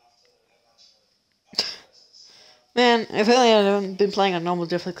 Man, if only I hadn't been playing on normal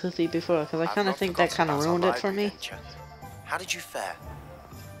difficulty before, because I kind of think that kind of ruined it for me. How did you fare?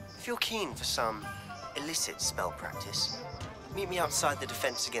 If you're keen for some illicit spell practice, meet me outside the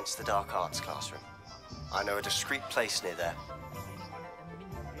Defense Against the Dark Arts classroom. I know a discreet place near there.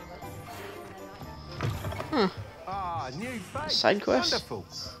 New face. Side quest. Wonderful.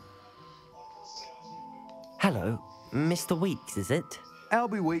 Hello, Mr. Weeks, is it?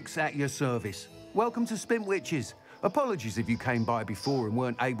 Albie Weeks at your service. Welcome to Spint Witches. Apologies if you came by before and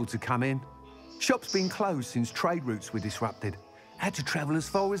weren't able to come in. Shop's been closed since trade routes were disrupted. Had to travel as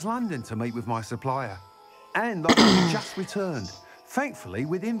far as London to meet with my supplier. And I've only just returned, thankfully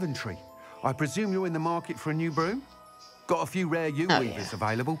with inventory. I presume you're in the market for a new broom? Got a few rare yew-weavers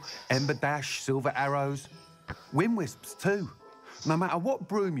available. Ember Dash, Silver Arrows. Wind Wisps too. No matter what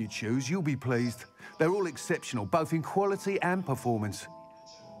broom you choose, you'll be pleased. They're all exceptional, both in quality and performance.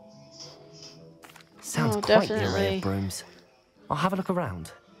 Sounds quite the array of brooms. I'll have a look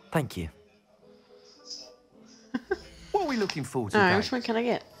around. Thank you. What are we looking for today? Alright, which one can I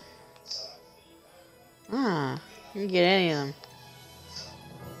get? You can get any of them.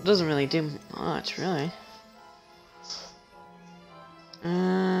 Doesn't really do much, really.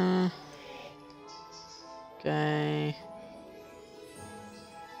 Okay.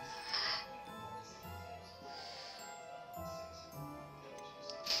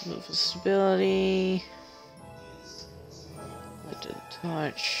 Move stability. Lifted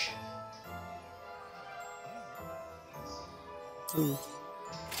touch. Ooh.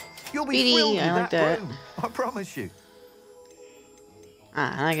 You'll be thrilled with I like that. broom, I promise you.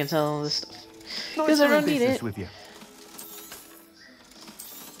 I can tell all this stuff. Nice Because I doing don't need business it. with you.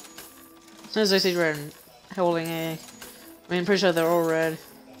 As soon as I see red holding a... I mean, I'm pretty sure they're all red.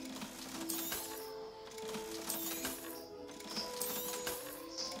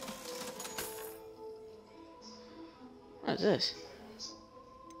 What's this?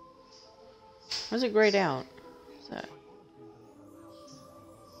 Why's it grayed out? What's that?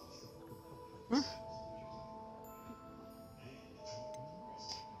 Huh?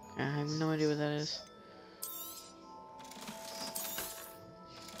 I have no idea what that is.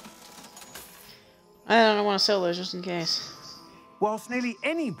 I don't want to sell those just in case. Whilst nearly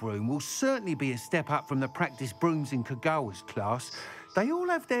any broom will certainly be a step up from the practice brooms in Kagawa's class, they all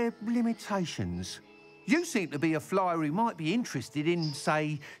have their limitations. You seem to be a flyer who might be interested in,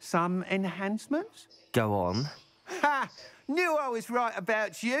 say, some enhancements? Go on. Ha! Knew I was right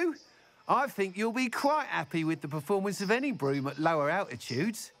about you. I think you'll be quite happy with the performance of any broom at lower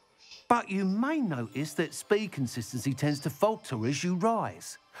altitudes. But you may notice that speed consistency tends to falter as you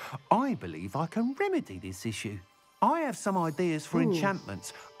rise. I believe I can remedy this issue. I have some ideas for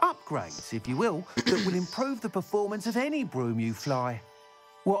enchantments, upgrades, if you will, that will improve the performance of any broom you fly.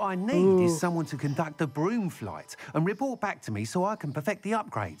 What I need is someone to conduct a broom flight and report back to me so I can perfect the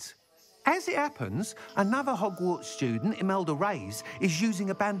upgrades. As it happens, another Hogwarts student, Imelda Reyes, is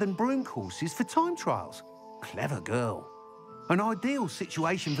using abandoned broom courses for time trials. Clever girl. An ideal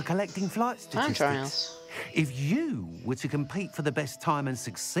situation for collecting flight statistics. Time trials. If you were to compete for the best time and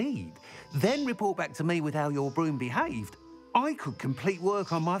succeed, then report back to me with how your broom behaved, I could complete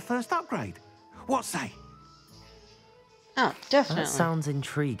work on my first upgrade. What say? Oh, definitely. That sounds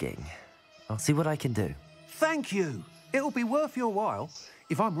intriguing. I'll see what I can do. Thank you. It'll be worth your while.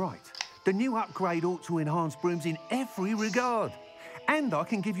 If I'm right, the new upgrade ought to enhance brooms in every regard. And I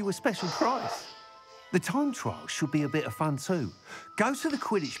can give you a special price. The time trial should be a bit of fun too. Go to the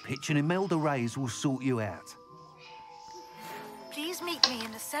Quidditch pitch and Imelda Reyes will sort you out. Please meet me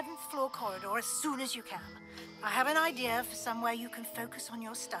in the 7th floor corridor as soon as you can. I have an idea for somewhere you can focus on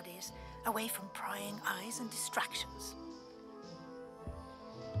your studies, away from prying eyes and distractions.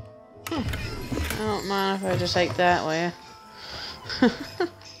 I don't mind if I just take that way.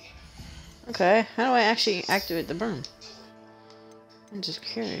 Okay, how do I actually activate the broom? I'm just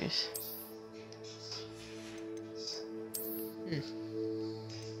curious.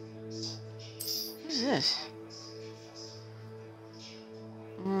 What is this?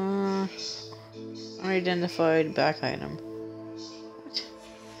 Unidentified back item. What?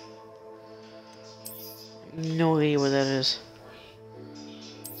 I have no idea what that is.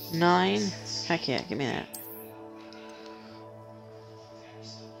 9? Heck yeah, give me that.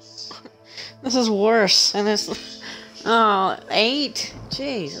 This is worse, and it's... Oh, 8?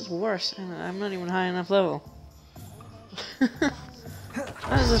 Jeez, that's worse. I'm not even high enough level.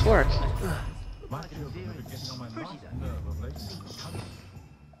 How does this work?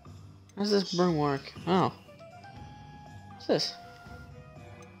 How does this broom work? Oh. What's this?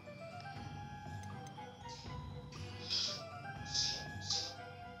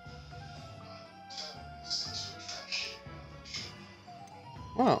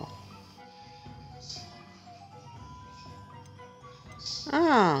 Whoa.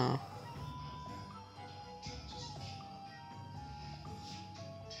 Oh.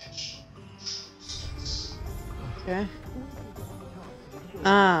 Okay.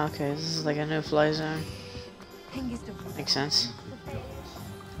 Ah, okay, this is like a no-fly zone. Makes sense.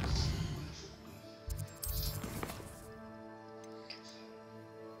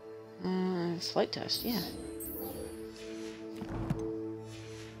 Flight test, yeah.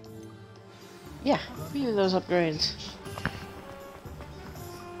 Yeah, give me those upgrades.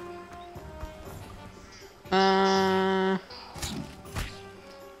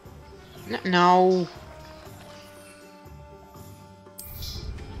 No.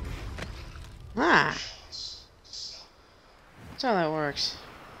 Ah. That's how that works.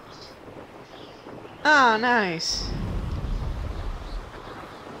 Oh, nice.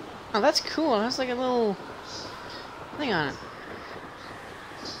 Oh, that's cool. It has like a little thing on it.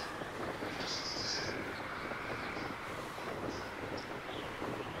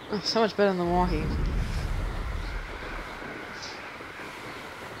 Oh, so much better than walking.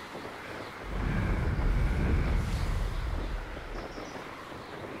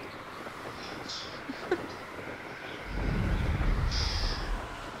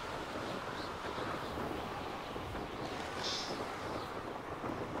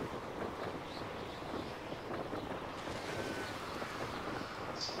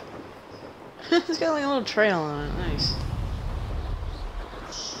 It's got like a little trail on it. Nice.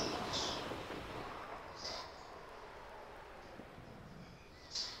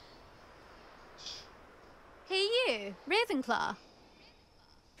 Hey you, Ravenclaw.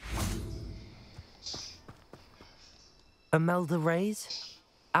 Imelda Reyes?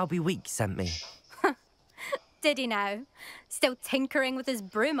 Albie Week sent me. Did he now? Still tinkering with his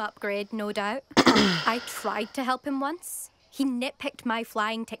broom upgrade, no doubt. I tried to help him once. He nitpicked my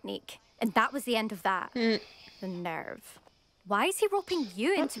flying technique, and that was the end of that. The nerve. Why is he roping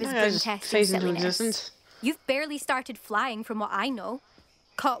you into his broom testing silliness? You've barely started flying from what I know.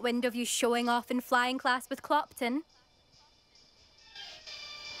 Caught wind of you showing off in flying class with Clopton.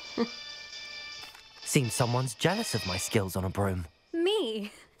 Seems someone's jealous of my skills on a broom.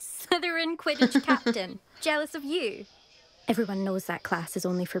 Me? Slytherin Quidditch captain. Jealous of you? Everyone knows that class is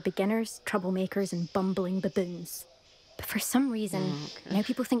only for beginners, troublemakers, and bumbling baboons. But for some reason, now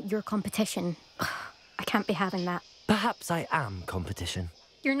people think you're competition. I can't be having that. Perhaps I am competition.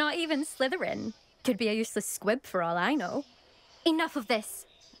 You're not even Slytherin. Could be a useless squib for all I know. Enough of this.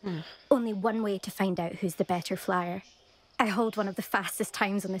 Only one way to find out who's the better flyer. I hold one of the fastest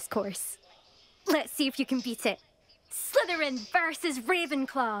times on this course. Let's see if you can beat it. Slytherin versus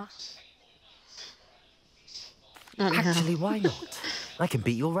Ravenclaw. Actually, why not? I can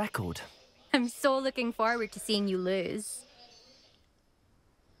beat your record. I'm so looking forward to seeing you lose.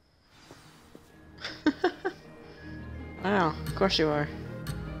 Wow, of course you are.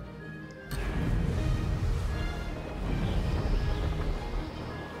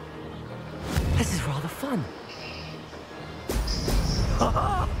 This is rather fun.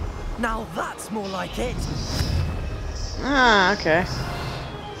 Now that's more like it. Ah, okay.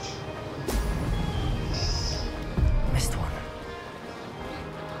 Missed one.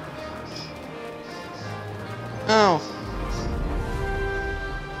 Oh.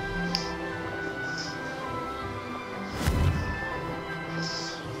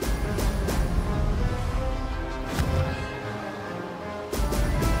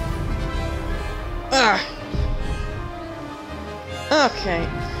 Ah. Okay.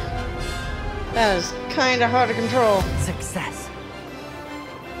 That is kind of hard to control. Success.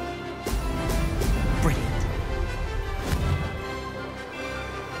 Brilliant.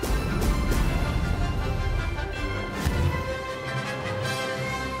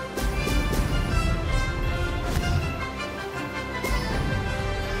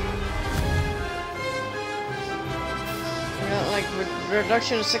 We got like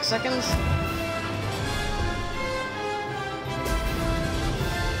reduction of 6 seconds.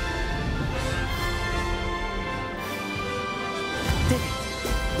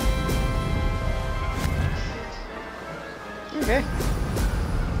 Okay.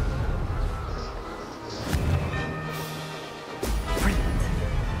 Brilliant.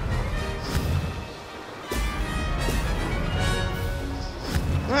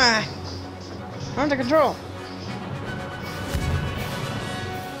 Ah, under control.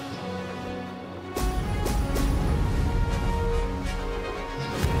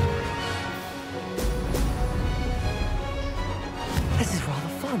 This is rather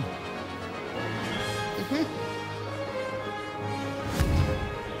fun.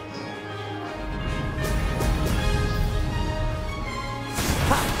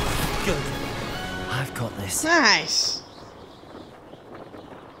 Good. I've got this. Nice.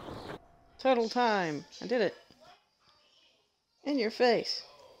 Total time. I did it. In your face.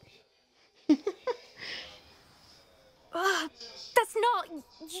 That's not...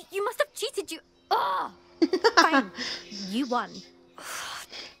 You must have cheated, you... Fine. You won.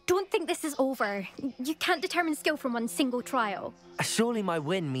 Don't think this is over. You can't determine skill from one single trial. Surely my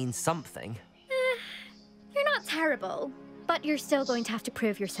win means something. You're not terrible, but you're still going to have to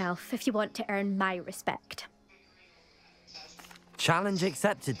prove yourself if you want to earn my respect. Challenge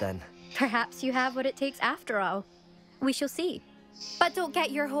accepted then. Perhaps you have what it takes after all. We shall see. But don't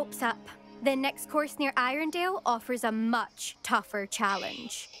get your hopes up. The next course near Irondale offers a much tougher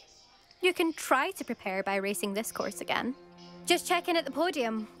challenge. You can try to prepare by racing this course again. Just check in at the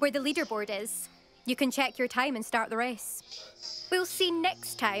podium, where the leaderboard is. You can check your time and start the race. We'll see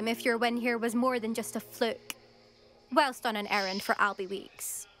next time if your win here was more than just a fluke. Whilst on an errand for Albie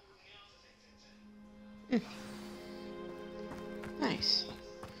Weeks. Nice.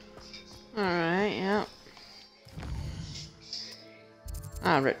 Alright, yeah.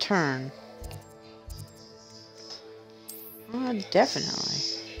 Ah, return.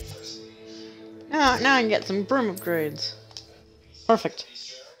 Definitely. Now I can get some broom upgrades. Perfect.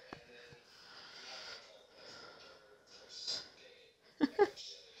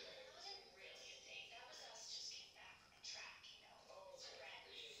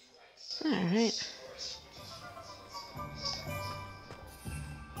 Alright.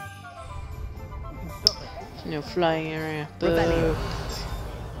 No flying area. Boo.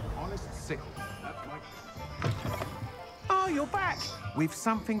 Oh, you're back! With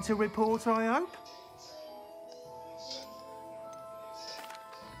something to report, I hope?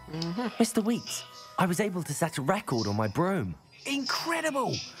 Mr. Weeks, I was able to set a record on my broom.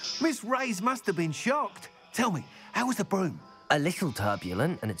 Incredible! Miss Reyes must have been shocked. Tell me, how was the broom? A little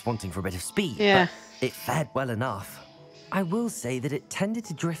turbulent, and it's wanting for a bit of speed, Yeah. but it fared well enough. I will say that it tended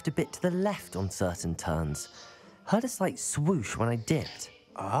to drift a bit to the left on certain turns. Heard a slight swoosh when I dipped.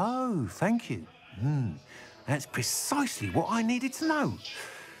 Oh, thank you. That's precisely what I needed to know.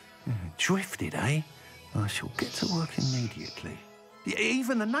 Drifted, eh? I shall get to work immediately.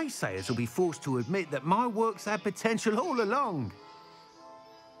 Even the naysayers will be forced to admit that my work's had potential all along.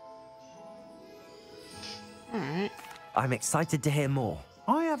 All right. I'm excited to hear more.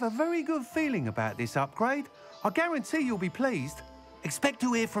 I have a very good feeling about this upgrade. I guarantee you'll be pleased. Expect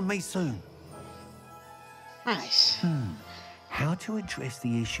to hear from me soon. Nice. How to address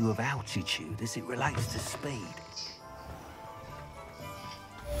the issue of altitude as it relates to speed?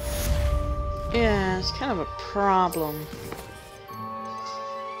 Yeah, it's kind of a problem.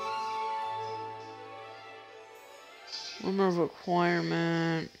 One more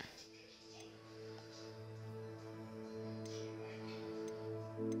requirement.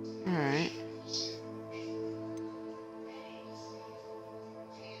 Alright.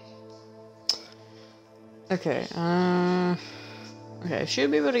 Okay, okay, I should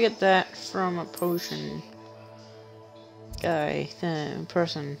be able to get that from a potion guy,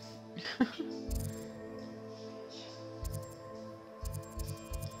 person.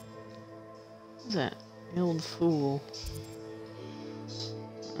 What's that? The old fool.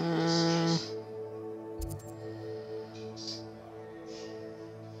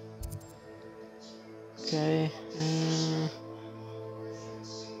 Okay,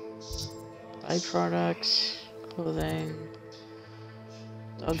 byproducts, clothing,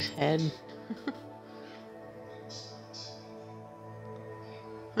 dog's head.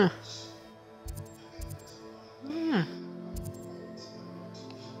 Huh. Yeah.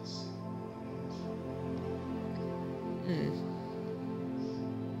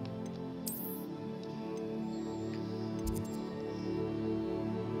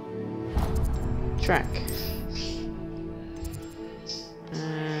 Track.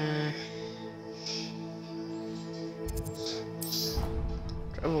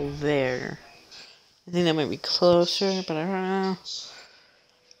 Travel there. I think that might be closer, but I don't know.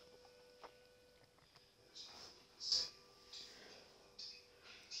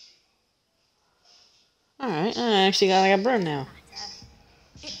 Alright, I actually got like a burn now.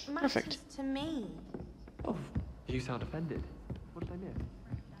 Perfect. To me. Oh, you sound offended. What did I miss?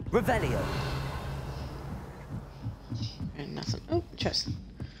 Revelio. And nothing. Oh, chest.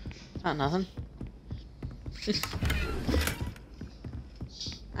 Not nothing.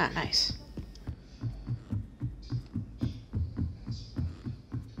 Ah, nice.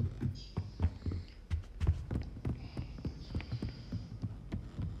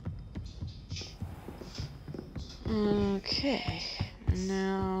 Okay.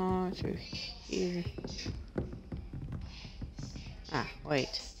 Now to here. Ah,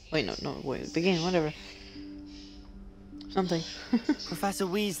 wait. Wait, no, wait. Begin, whatever. Something. Professor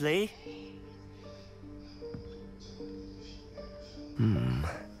Weasley?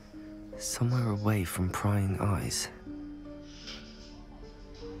 Somewhere away from prying eyes.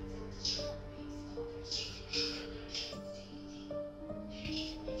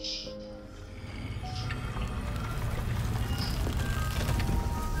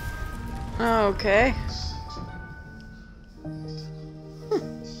 Okay.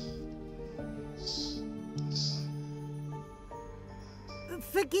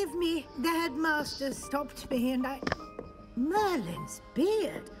 Forgive me, the headmaster stopped me and I... Merlin's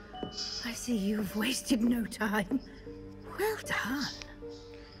beard. I see you've wasted no time. Well done.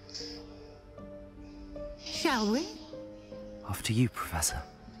 Shall we? After you, Professor.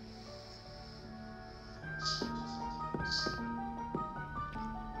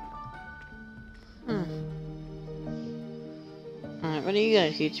 Alright, what are you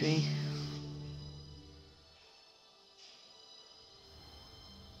gonna teach me?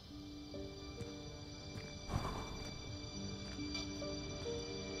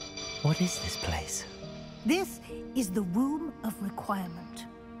 What is this place? This is the Room of Requirement.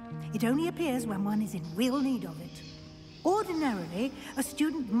 It only appears when one is in real need of it. Ordinarily, a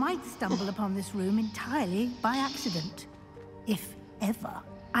student might stumble upon this room entirely by accident. If ever.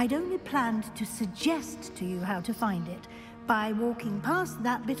 I'd only planned to suggest to you how to find it by walking past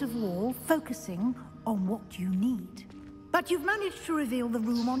that bit of wall, focusing on what you need. But you've managed to reveal the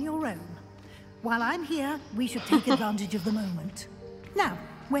room on your own. While I'm here, we should take advantage of the moment. Now,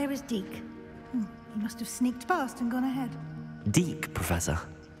 where is Deke? He must have sneaked past and gone ahead. Deke, Professor.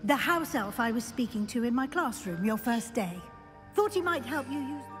 The house elf I was speaking to in my classroom your first day. Thought he might help you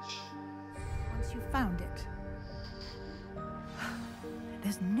use... Once once you've found it.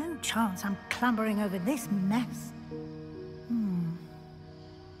 There's no chance I'm clambering over this mess.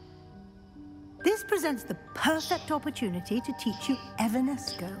 This presents the perfect opportunity to teach you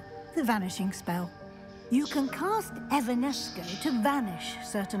Evanesco, the vanishing spell. You can cast Evanesco to vanish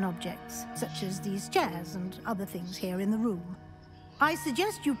certain objects, such as these chairs and other things here in the room. I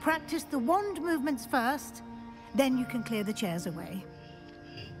suggest you practice the wand movements first, then you can clear the chairs away.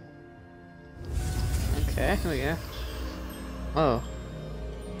 Okay, here we go. Oh.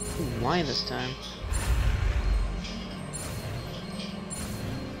 Why this time?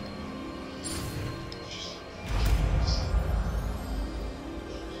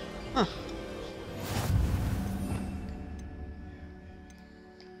 Huh.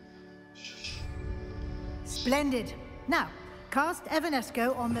 Splendid. Now, cast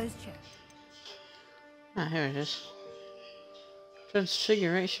Evanesco on those chairs. Ah, here it is.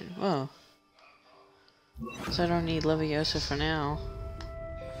 Transfiguration. Whoa. So I don't need Leviosa for now.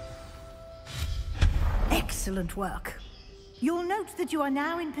 Excellent work. You'll note that you are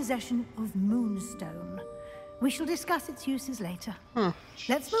now in possession of Moonstone. We shall discuss its uses later. Huh.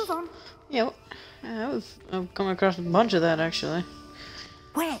 Let's move on. Yeah, I've come across a bunch of that, actually.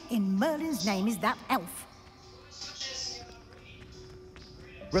 Where in Merlin's name is that elf?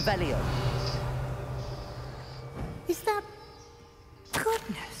 Revelio. Is that...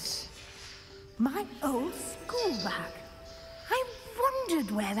 Goodness. My old school bag. I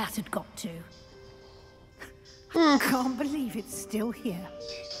wondered where that had got to. I can't believe it's still here.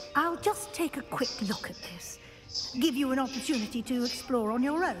 I'll just take a quick look at this. Give you an opportunity to explore on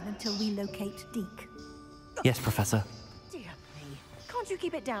your own until we locate Deke. Yes, Professor. Dear me. Can't you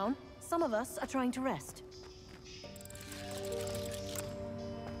keep it down? Some of us are trying to rest.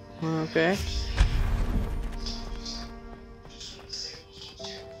 Okay.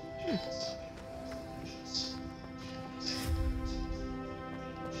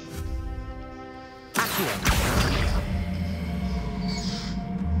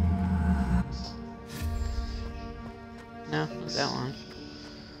 No, not that one.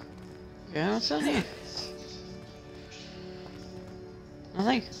 Yeah, what's in here?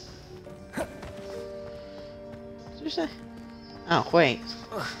 Nothing. What did you say? Oh, wait.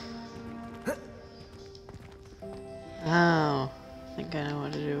 Oh, I think I know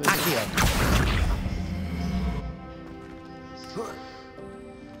what to do with it.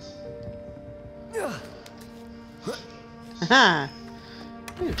 Haha!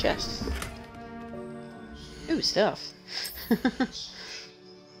 Ooh, chest. Ooh, stuff.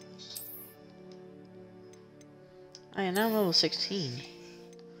 I am now level 16.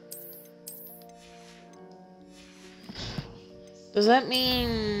 Does that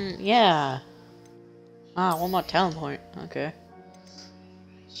mean... yeah. Ah, one more talent point. Okay.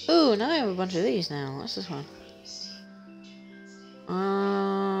 Ooh, now I have a bunch of these now. What's this one?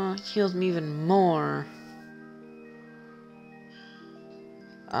 Heals me even more.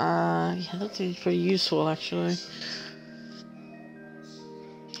 Yeah, that seems pretty useful, actually.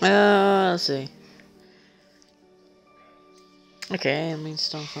 Let's see. Okay, I mean,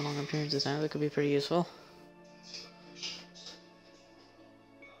 stone for longer periods of time. That could be pretty useful.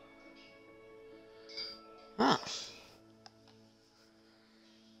 Huh.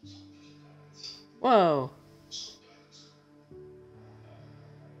 Whoa.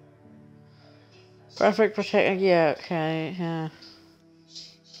 Perfect protect. Yeah, okay, yeah.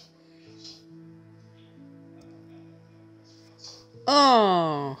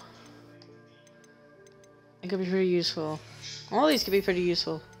 Oh. It could be pretty useful. All these could be pretty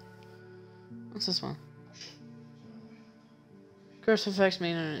useful. What's this one? Curse affects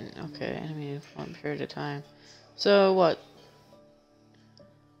me. Okay, enemy for one period of time. So what?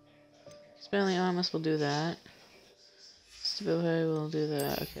 Expelling Armus will do that. Stability will do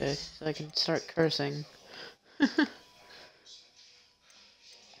that. Okay, so I can start cursing.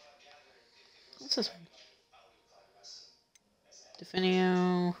 What's this one?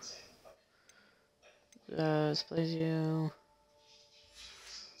 Definio. Displays you.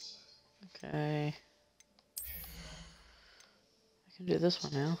 Okay. I can do this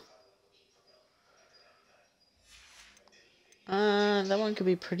one now. That one could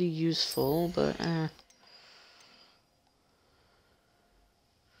be pretty useful, but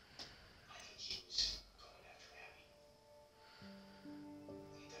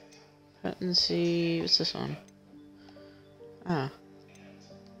potency. What's this one? Ah.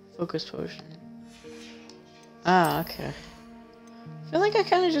 Focus potion. Ah, okay. I feel like I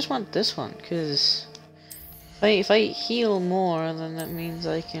kind of just want this one, because if I heal more, then that means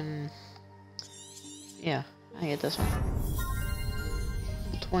I can... yeah, I get this one.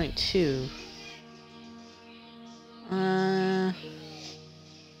 22.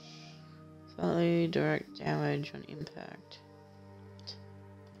 Slightly direct damage on impact.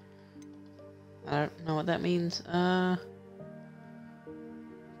 I don't know what that means.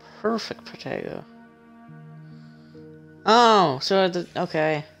 Perfect potato. Oh, so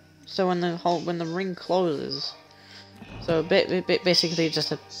okay. So when the ring closes, so basically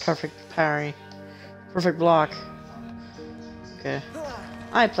just a perfect parry, perfect block. Okay.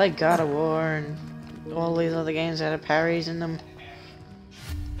 I played God of War and all these other games that have parries in them.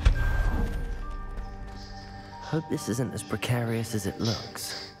 Hope this isn't as precarious as it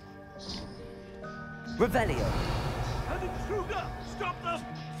looks. Revelio! Stop them!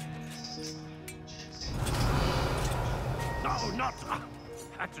 No, not...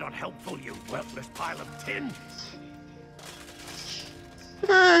 That's not helpful, you worthless pile of tin!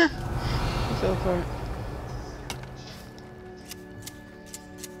 I fell for it.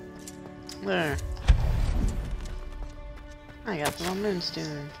 There. I got the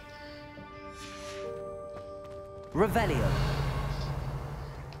moonstone. Revelio.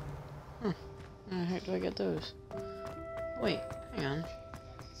 How the heck do I get those? Wait, hang on.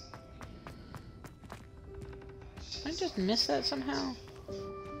 Did I just miss that somehow?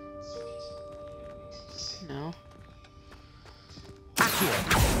 No.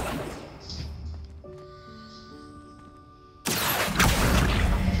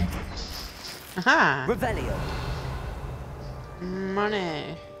 Aha! Revelio.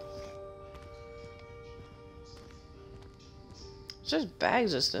 Money. There's just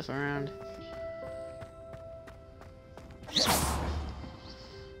bags of stuff around.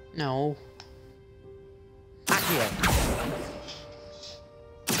 No.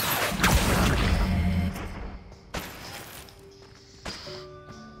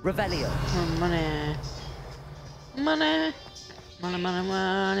 Revelio. More money. Money. Money, money,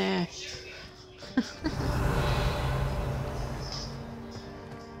 money.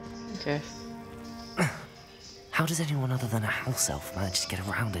 Okay. How does anyone other than a house elf manage to get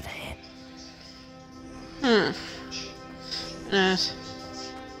around in here? Nice.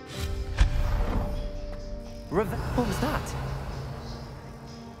 What was that?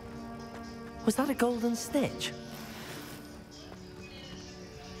 Was that a golden stitch?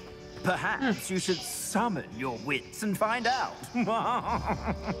 Perhaps you should summon your wits and find out.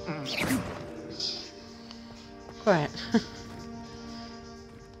 Quiet.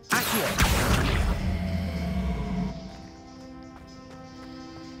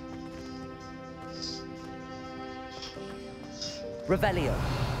 Revelio.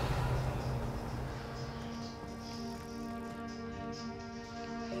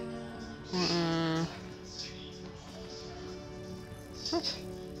 What?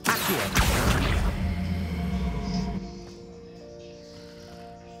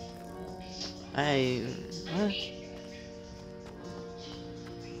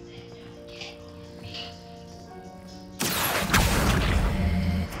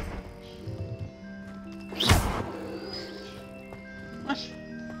 What?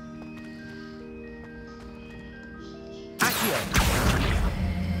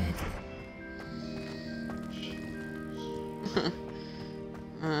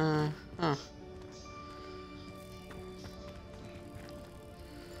 Huh.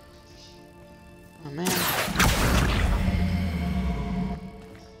 Oh man.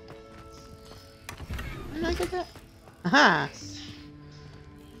 Where did I get that? Aha!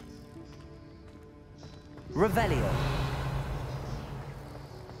 Revelio.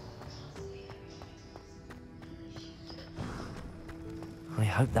 I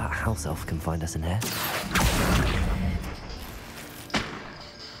hope that house elf can find us in here.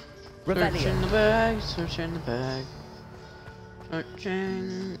 Search in the bag, search in the bag.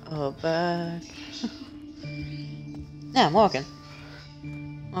 Searching a bag. Yeah, I'm walking.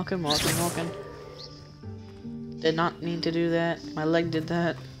 Walking. Did not mean to do that. My leg did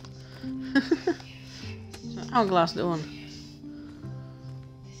that. What's Hourglass doing?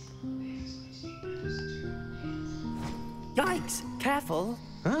 Yikes! Careful!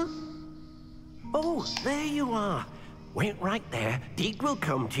 Huh? Oh, there you are. Wait right there. Deek will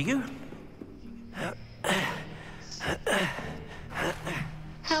come to you.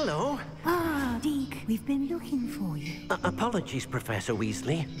 Hello. Ah, Deek, we've been looking for you. Apologies, Professor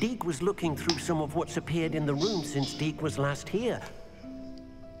Weasley. Deek was looking through some of what's appeared in the room since Deek was last here.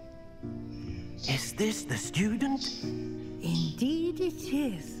 Is this the student? Indeed it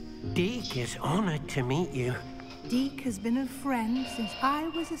is. Deek is honored to meet you. Deek has been a friend since I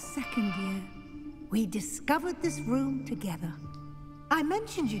was a second year. We discovered this room together. I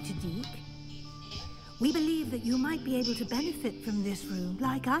mentioned you to Deek. We believe that you might be able to benefit from this room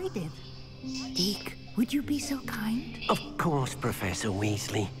like I did. Deke, would you be so kind? Of course, Professor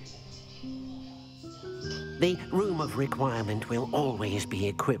Weasley. The Room of Requirement will always be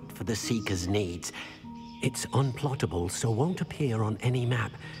equipped for the Seeker's needs. It's unplottable, so won't appear on any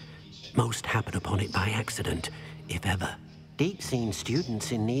map. Most happen upon it by accident, if ever. Deke's seen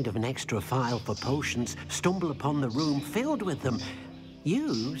students in need of an extra file for potions stumble upon the room filled with them.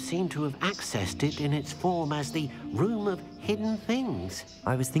 You seem to have accessed it in its form as the Room of Hidden Things.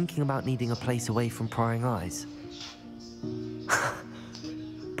 I was thinking about needing a place away from prying eyes.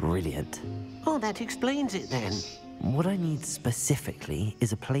 Brilliant. Oh, that explains it then. What I need specifically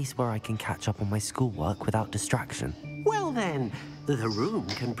is a place where I can catch up on my schoolwork without distraction. Well then, the room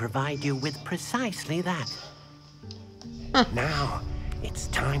can provide you with precisely that. Now, it's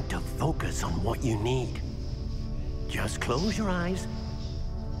time to focus on what you need. Just close your eyes.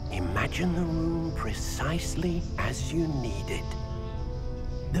 Imagine the room precisely as you need it.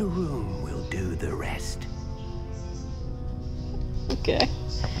 The room will do the rest. Okay.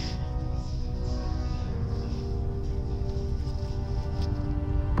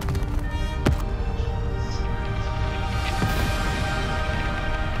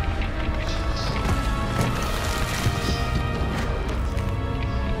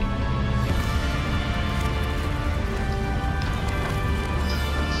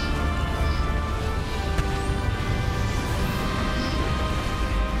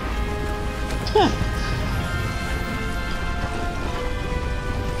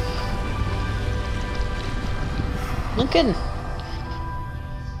 Looking.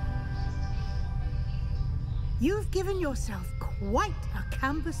 You've given yourself quite a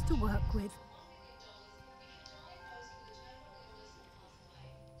canvas to work with.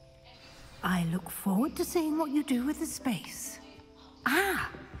 I look forward to seeing what you do with the space. Ah,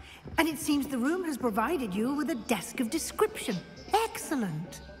 and it seems the room has provided you with a desk of description.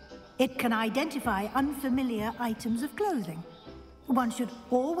 Excellent. It can identify unfamiliar items of clothing. One should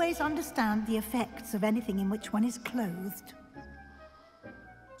always understand the effects of anything in which one is clothed.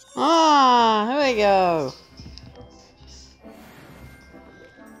 Ah, here we go.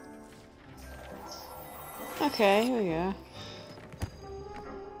 Okay, here we go.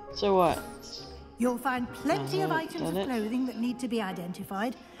 So what? You'll find plenty of items of clothing that need to be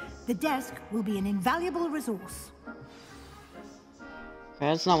identified. The desk will be an invaluable resource. Okay,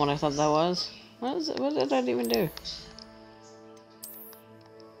 that's not what I thought that was. What is it? What did that even do?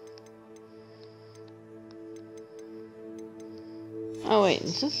 Oh wait,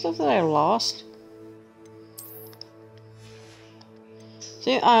 is this stuff that I lost?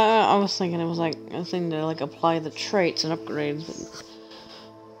 See, I was thinking it was like a thing to like apply the traits and upgrades,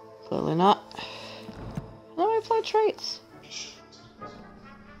 but clearly not. How do I apply traits?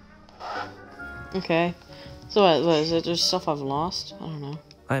 Okay. So what is it? Just stuff I've lost? I don't know.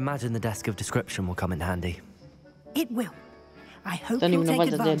 I imagine the desk of description will come in handy. It will. I hope Don't you'll even know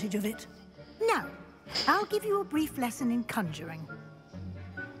take what that did. advantage of it. Now, I'll give you a brief lesson in conjuring.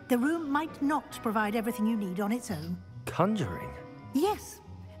 The room might not provide everything you need on its own. Conjuring? Yes,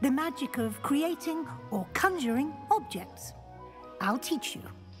 the magic of creating or conjuring objects. I'll teach you.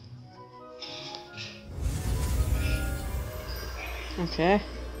 Okay.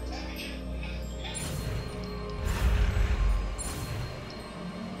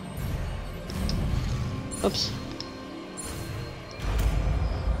 Oops.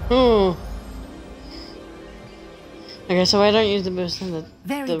 Hmm. Okay, so I don't use the boost and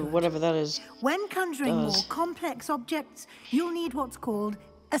Very the good. whatever that is. When conjuring more does. complex objects, you'll need what's called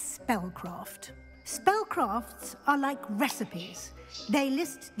a spellcraft. Spellcrafts are like recipes. They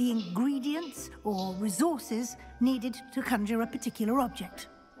list the ingredients or resources needed to conjure a particular object.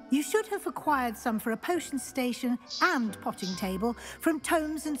 You should have acquired some for a potion station and potting table from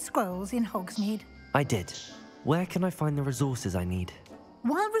tomes and scrolls in Hogsmeade. I did. Where can I find the resources I need?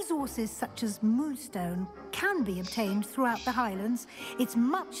 While resources such as moonstone can be obtained throughout the Highlands, it's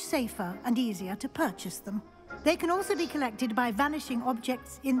much safer and easier to purchase them. They can also be collected by vanishing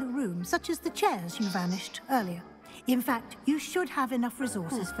objects in the room, such as the chairs you vanished earlier. In fact, you should have enough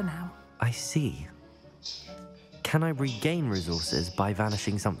resources for now. I see. Can I regain resources by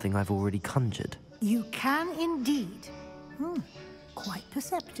vanishing something I've already conjured? You can indeed. Quite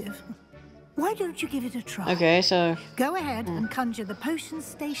perceptive. Why don't you give it a try? Okay, so Go ahead and conjure the potion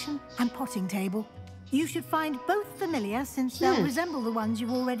station and potting table. You should find both familiar, since they'll resemble the ones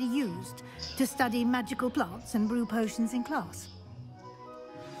you've already used to study magical plants and brew potions in class.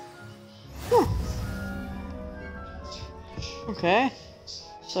 okay.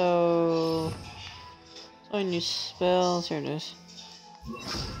 So new spells. Here it is.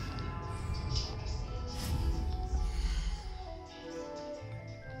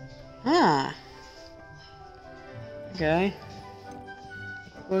 Ah. Okay.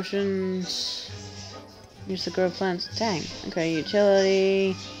 Potions. Use to grow plants. Dang. Okay,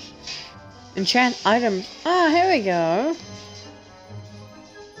 utility. Enchant items. Ah, here we go.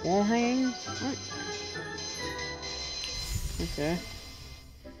 Wall hanging. What? Okay.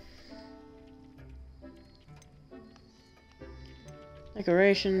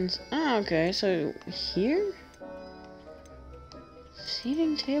 Decorations. Ah, okay. So here?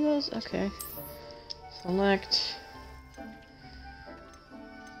 Seating tables? Okay. Select.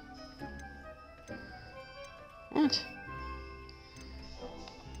 What?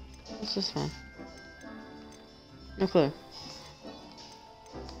 What's this one? No clue.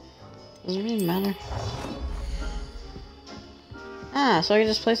 Does it really matter? Ah, so I can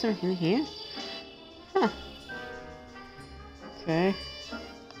just place them in here? Huh. Okay.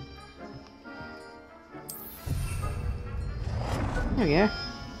 There we go.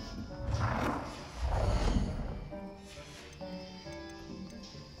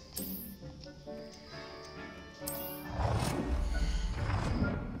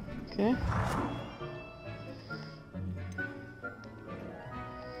 Okay.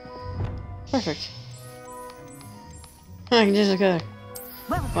 Perfect. I can just look at it.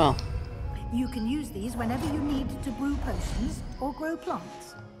 Well. You can use these whenever you need to brew potions or grow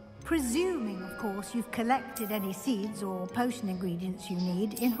plants. Presuming, of course, you've collected any seeds or potion ingredients you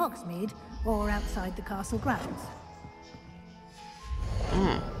need in Hogsmeade or outside the castle grounds.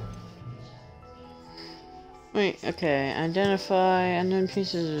 Ah. Wait, okay. Identify unknown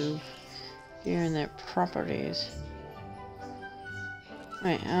pieces of gear and their properties.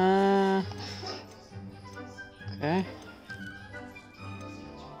 Wait, okay.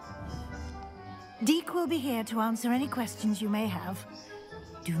 Deke will be here to answer any questions you may have.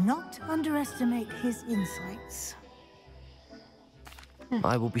 Do not underestimate his insights.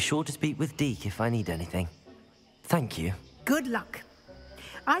 I will be sure to speak with Deke if I need anything. Thank you. Good luck.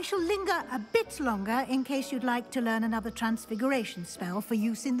 I shall linger a bit longer in case you'd like to learn another transfiguration spell for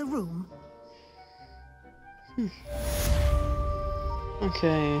use in the room.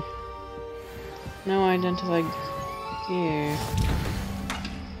 Okay. No identified gear.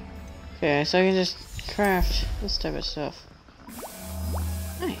 Okay, so I can just craft this type of stuff.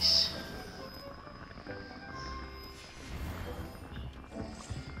 Nice.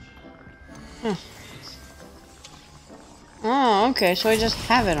 Huh. Oh, okay, so I just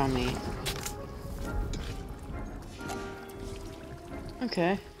have it on me.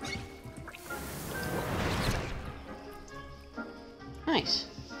 Okay. Nice.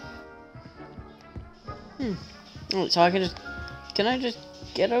 Oh, so I can just... Can I just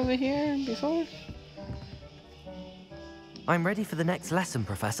get over here before? I'm ready for the next lesson,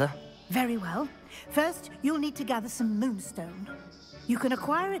 Professor. Very well. First, you'll need to gather some moonstone. You can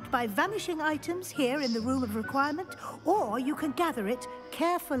acquire it by vanishing items here in the Room of Requirement, or you can gather it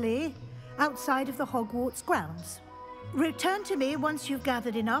carefully outside of the Hogwarts grounds. Return to me once you've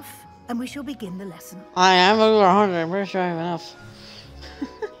gathered enough, and we shall begin the lesson. I am over 100. I'm pretty sure I have enough.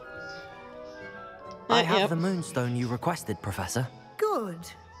 I have the moonstone you requested, Professor. Good.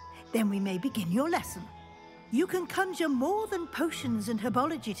 Then we may begin your lesson. You can conjure more than potions and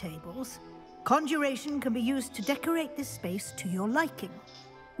herbology tables. Conjuration can be used to decorate this space to your liking.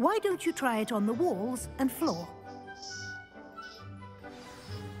 Why don't you try it on the walls and floor?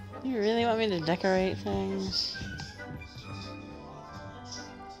 You really want me to decorate things?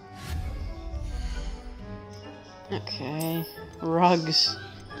 Okay. Rugs.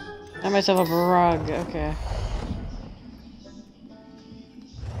 I myself a rug, okay.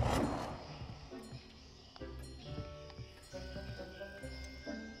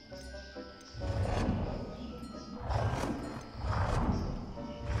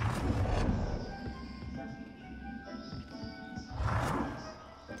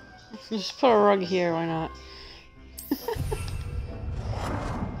 Just put a rug here, why not?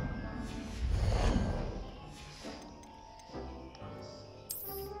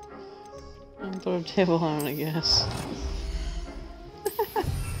 And put a table on, I guess.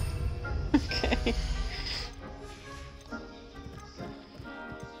 Okay.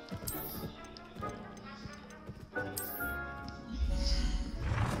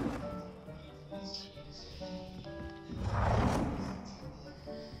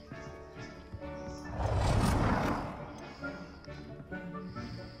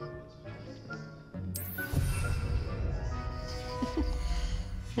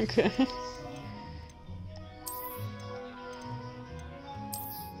 Okay.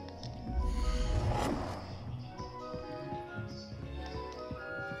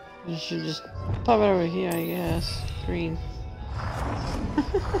 I should just pop it over here, I guess. Green.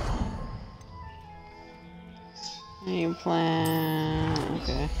 New plan.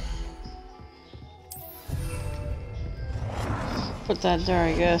 Okay. Put that there,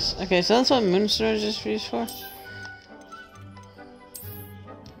 I guess. Okay, so that's what moonstone is just used for.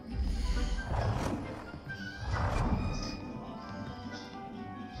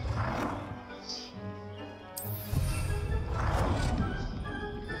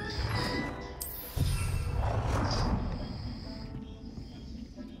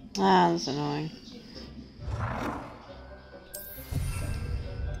 Ah, that's annoying.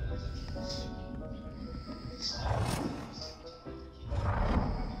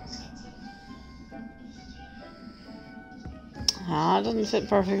 Ah, it doesn't fit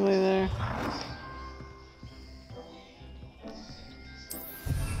perfectly there.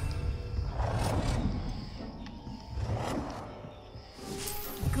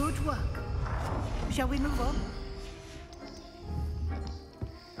 Good work. Shall we move on?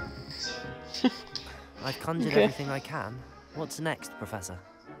 I've conjured Okay. everything I can. What's next, Professor?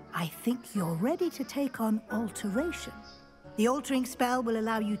 I think you're ready to take on alteration. The altering spell will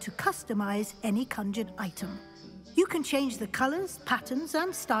allow you to customize any conjured item. You can change the colors, patterns,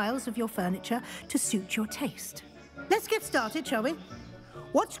 and styles of your furniture to suit your taste. Let's get started, shall we?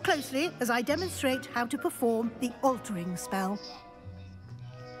 Watch closely as I demonstrate how to perform the altering spell.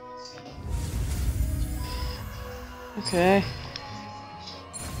 Okay.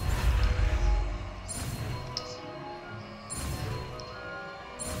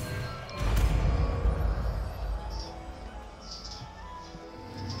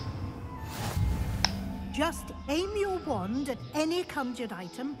 Just aim your wand at any conjured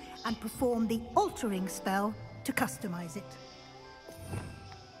item and perform the altering spell to customize it.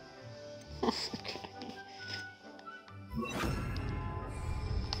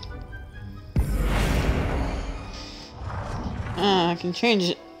 Ah, I can change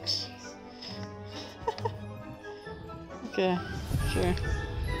it. Okay, sure.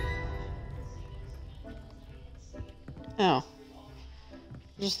 Oh.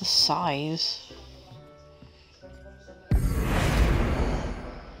 Just the size.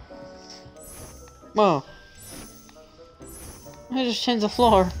 Whoa. I just changed the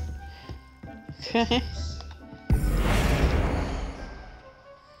floor. Okay.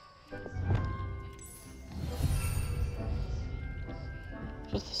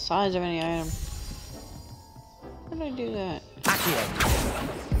 Just the size of any item. How did I do that?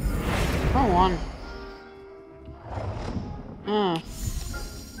 Wrong one. Ah.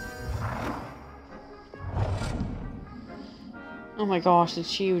 Oh my gosh,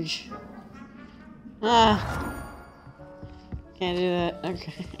 it's huge. Ah. Can't do that.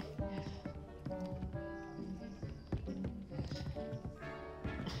 Okay.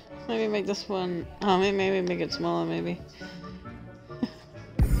 Maybe make this one. Oh, maybe make it smaller. Maybe.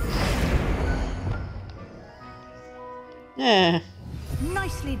 Yeah.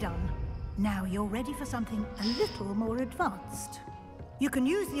 Nicely done. Now you're ready for something a little more advanced. You can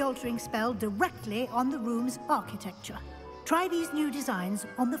use the altering spell directly on the room's architecture. Try these new designs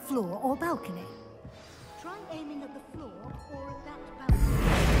on the floor or balcony. Try aiming at the floor or at that balcony.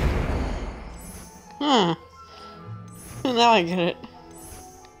 Huh. Now I get it.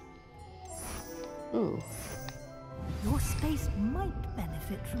 Ooh. Your space might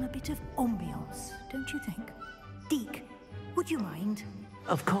benefit from a bit of ambiance, don't you think? Deke, would you mind?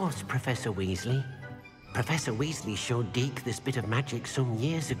 Of course, Professor Weasley. Professor Weasley showed Deke this bit of magic some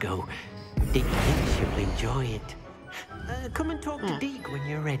years ago. Deke thinks you'll enjoy it. Come and talk to Deke when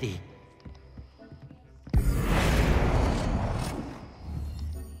you're ready.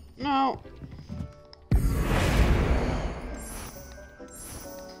 No.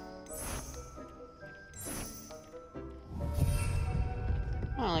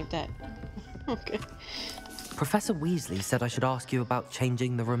 I don't like that. Okay. Professor Weasley said I should ask you about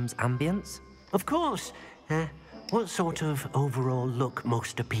changing the room's ambience. Of course. What sort of overall look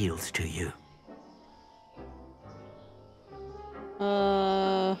most appeals to you?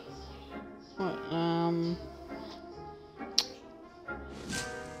 What,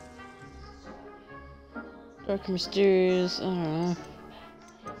 dark and mysterious, I don't know.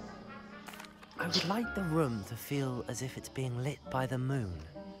 I would like the room to feel as if it's being lit by the moon.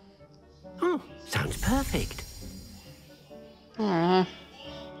 Oh, sounds perfect. I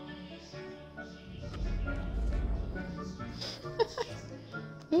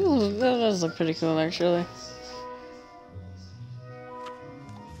don't know. Ooh, that does look pretty cool, actually.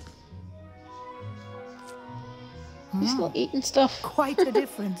 You still eating stuff? Quite a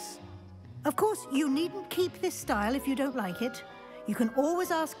difference. Of course, you needn't keep this style if you don't like it. You can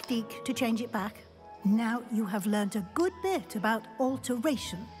always ask Deke to change it back. Now you have learned a good bit about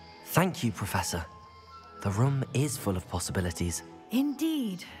alteration. Thank you, Professor. The room is full of possibilities.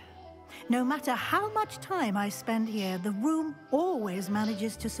 Indeed. No matter how much time I spend here, the room always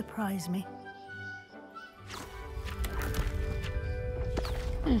manages to surprise me.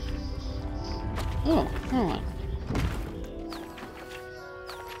 Oh, come on.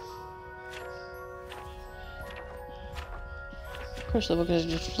 Of course the book is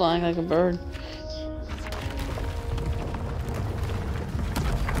just flying like a bird.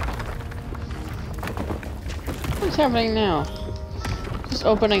 What's happening now? Just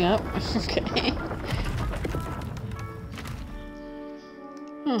opening up? Okay.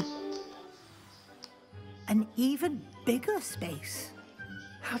 An even bigger space.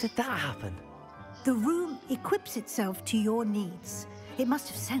 How did that happen? The room equips itself to your needs. It must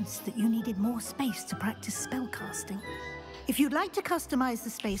have sensed that you needed more space to practice spellcasting. If you'd like to customize the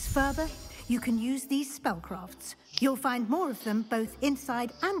space further, you can use these spellcrafts. You'll find more of them both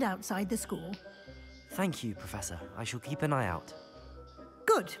inside and outside the school. Thank you, Professor. I shall keep an eye out.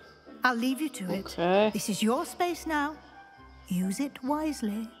 Good. I'll leave you to it. This is your space now. Use it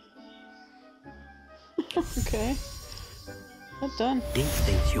wisely. Okay. Well done. Deep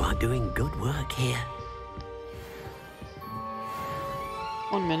thinks you are doing good work here.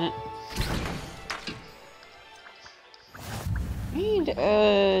 1 minute. Need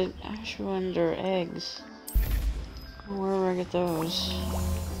ashwagandha eggs. Where do I get those?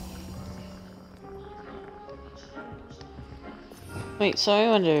 Wait, so I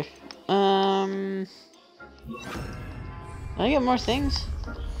wonder. Can I get more things?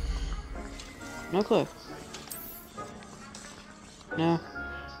 No clue. No.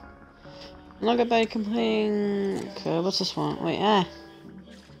 Log up by completing. Okay, what's this one? Wait,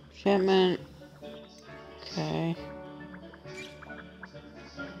 enchantment. Okay.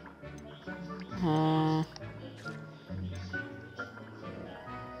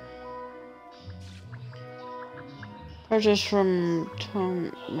 Purchase from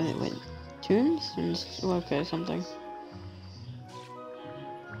wait, Toons? Okay, something.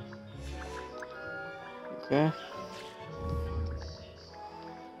 Okay.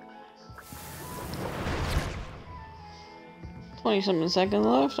 Something seconds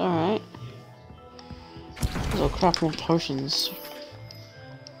left? Alright. Those will craft more potions.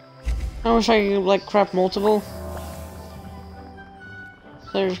 I wish I could, like, craft multiple.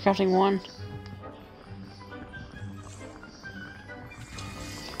 Instead of just crafting one.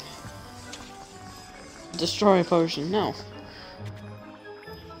 Destroy potion. No.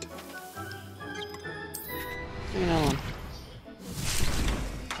 Give me that one.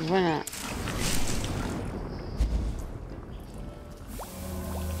 Why not?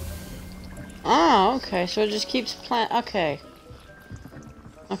 Ah, okay, so it just keeps okay.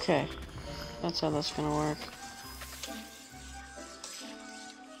 Okay. That's how that's gonna work.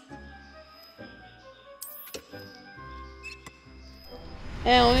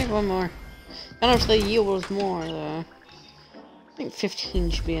 Yeah, we'll make one more. I don't know if the yield was more, though. I think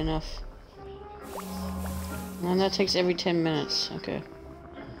 15 should be enough. And that takes every 10 minutes. Okay.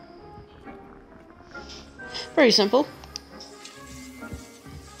 Very simple.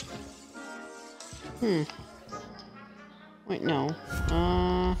 Wait, no.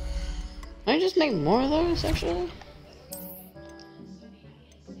 Can I just make more of those, actually?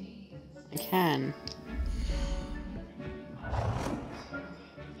 I can.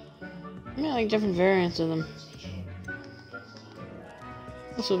 I like different variants of them.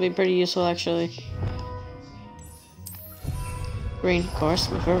 This will be pretty useful, actually. Green, of course,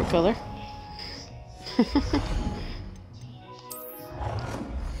 my favorite color.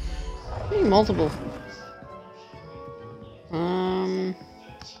 Maybe multiple.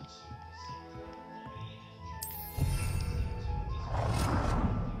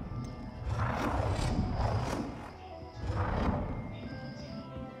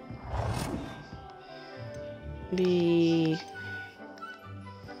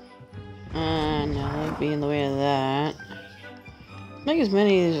 No, that'd be in the way of that. Make as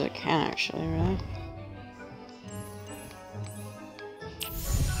many as I can, actually, right?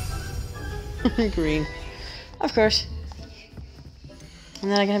 Green. Of course.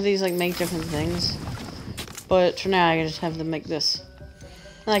 And then I can have these, like, make different things. But for now, I can just have them make this.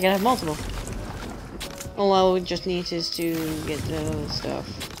 And I can have multiple. All we just need is to get the other stuff.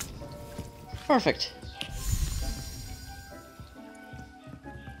 Perfect.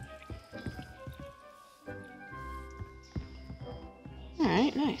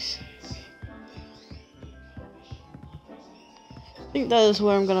 Alright, nice. I think that is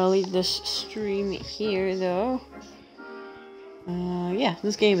where I'm gonna leave this stream here, though. Yeah,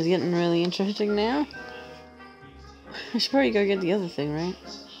 this game is getting really interesting now. I should probably go get the other thing, right?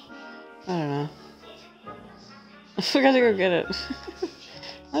 I don't know. I forgot to go get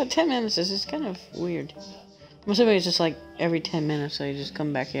it. 10 minutes is just kind of weird. I'm assuming it's just like every 10 minutes, so you just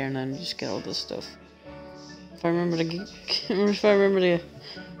come back here and then just get all this stuff. If I remember to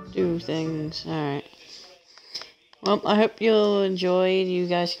do things. Alright. Well, I hope you enjoyed. You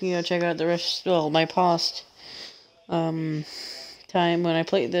guys can go check out the rest, well, my past time when I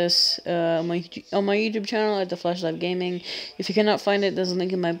played this on my YouTube channel at the Flashlight Gaming. If you cannot find it, there's a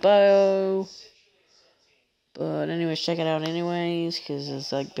link in my bio. But anyways, check it out anyways, because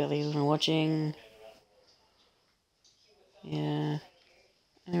it's like barely even watching. Yeah.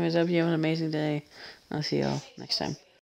 Anyways, I hope you have an amazing day. I'll see y'all next time.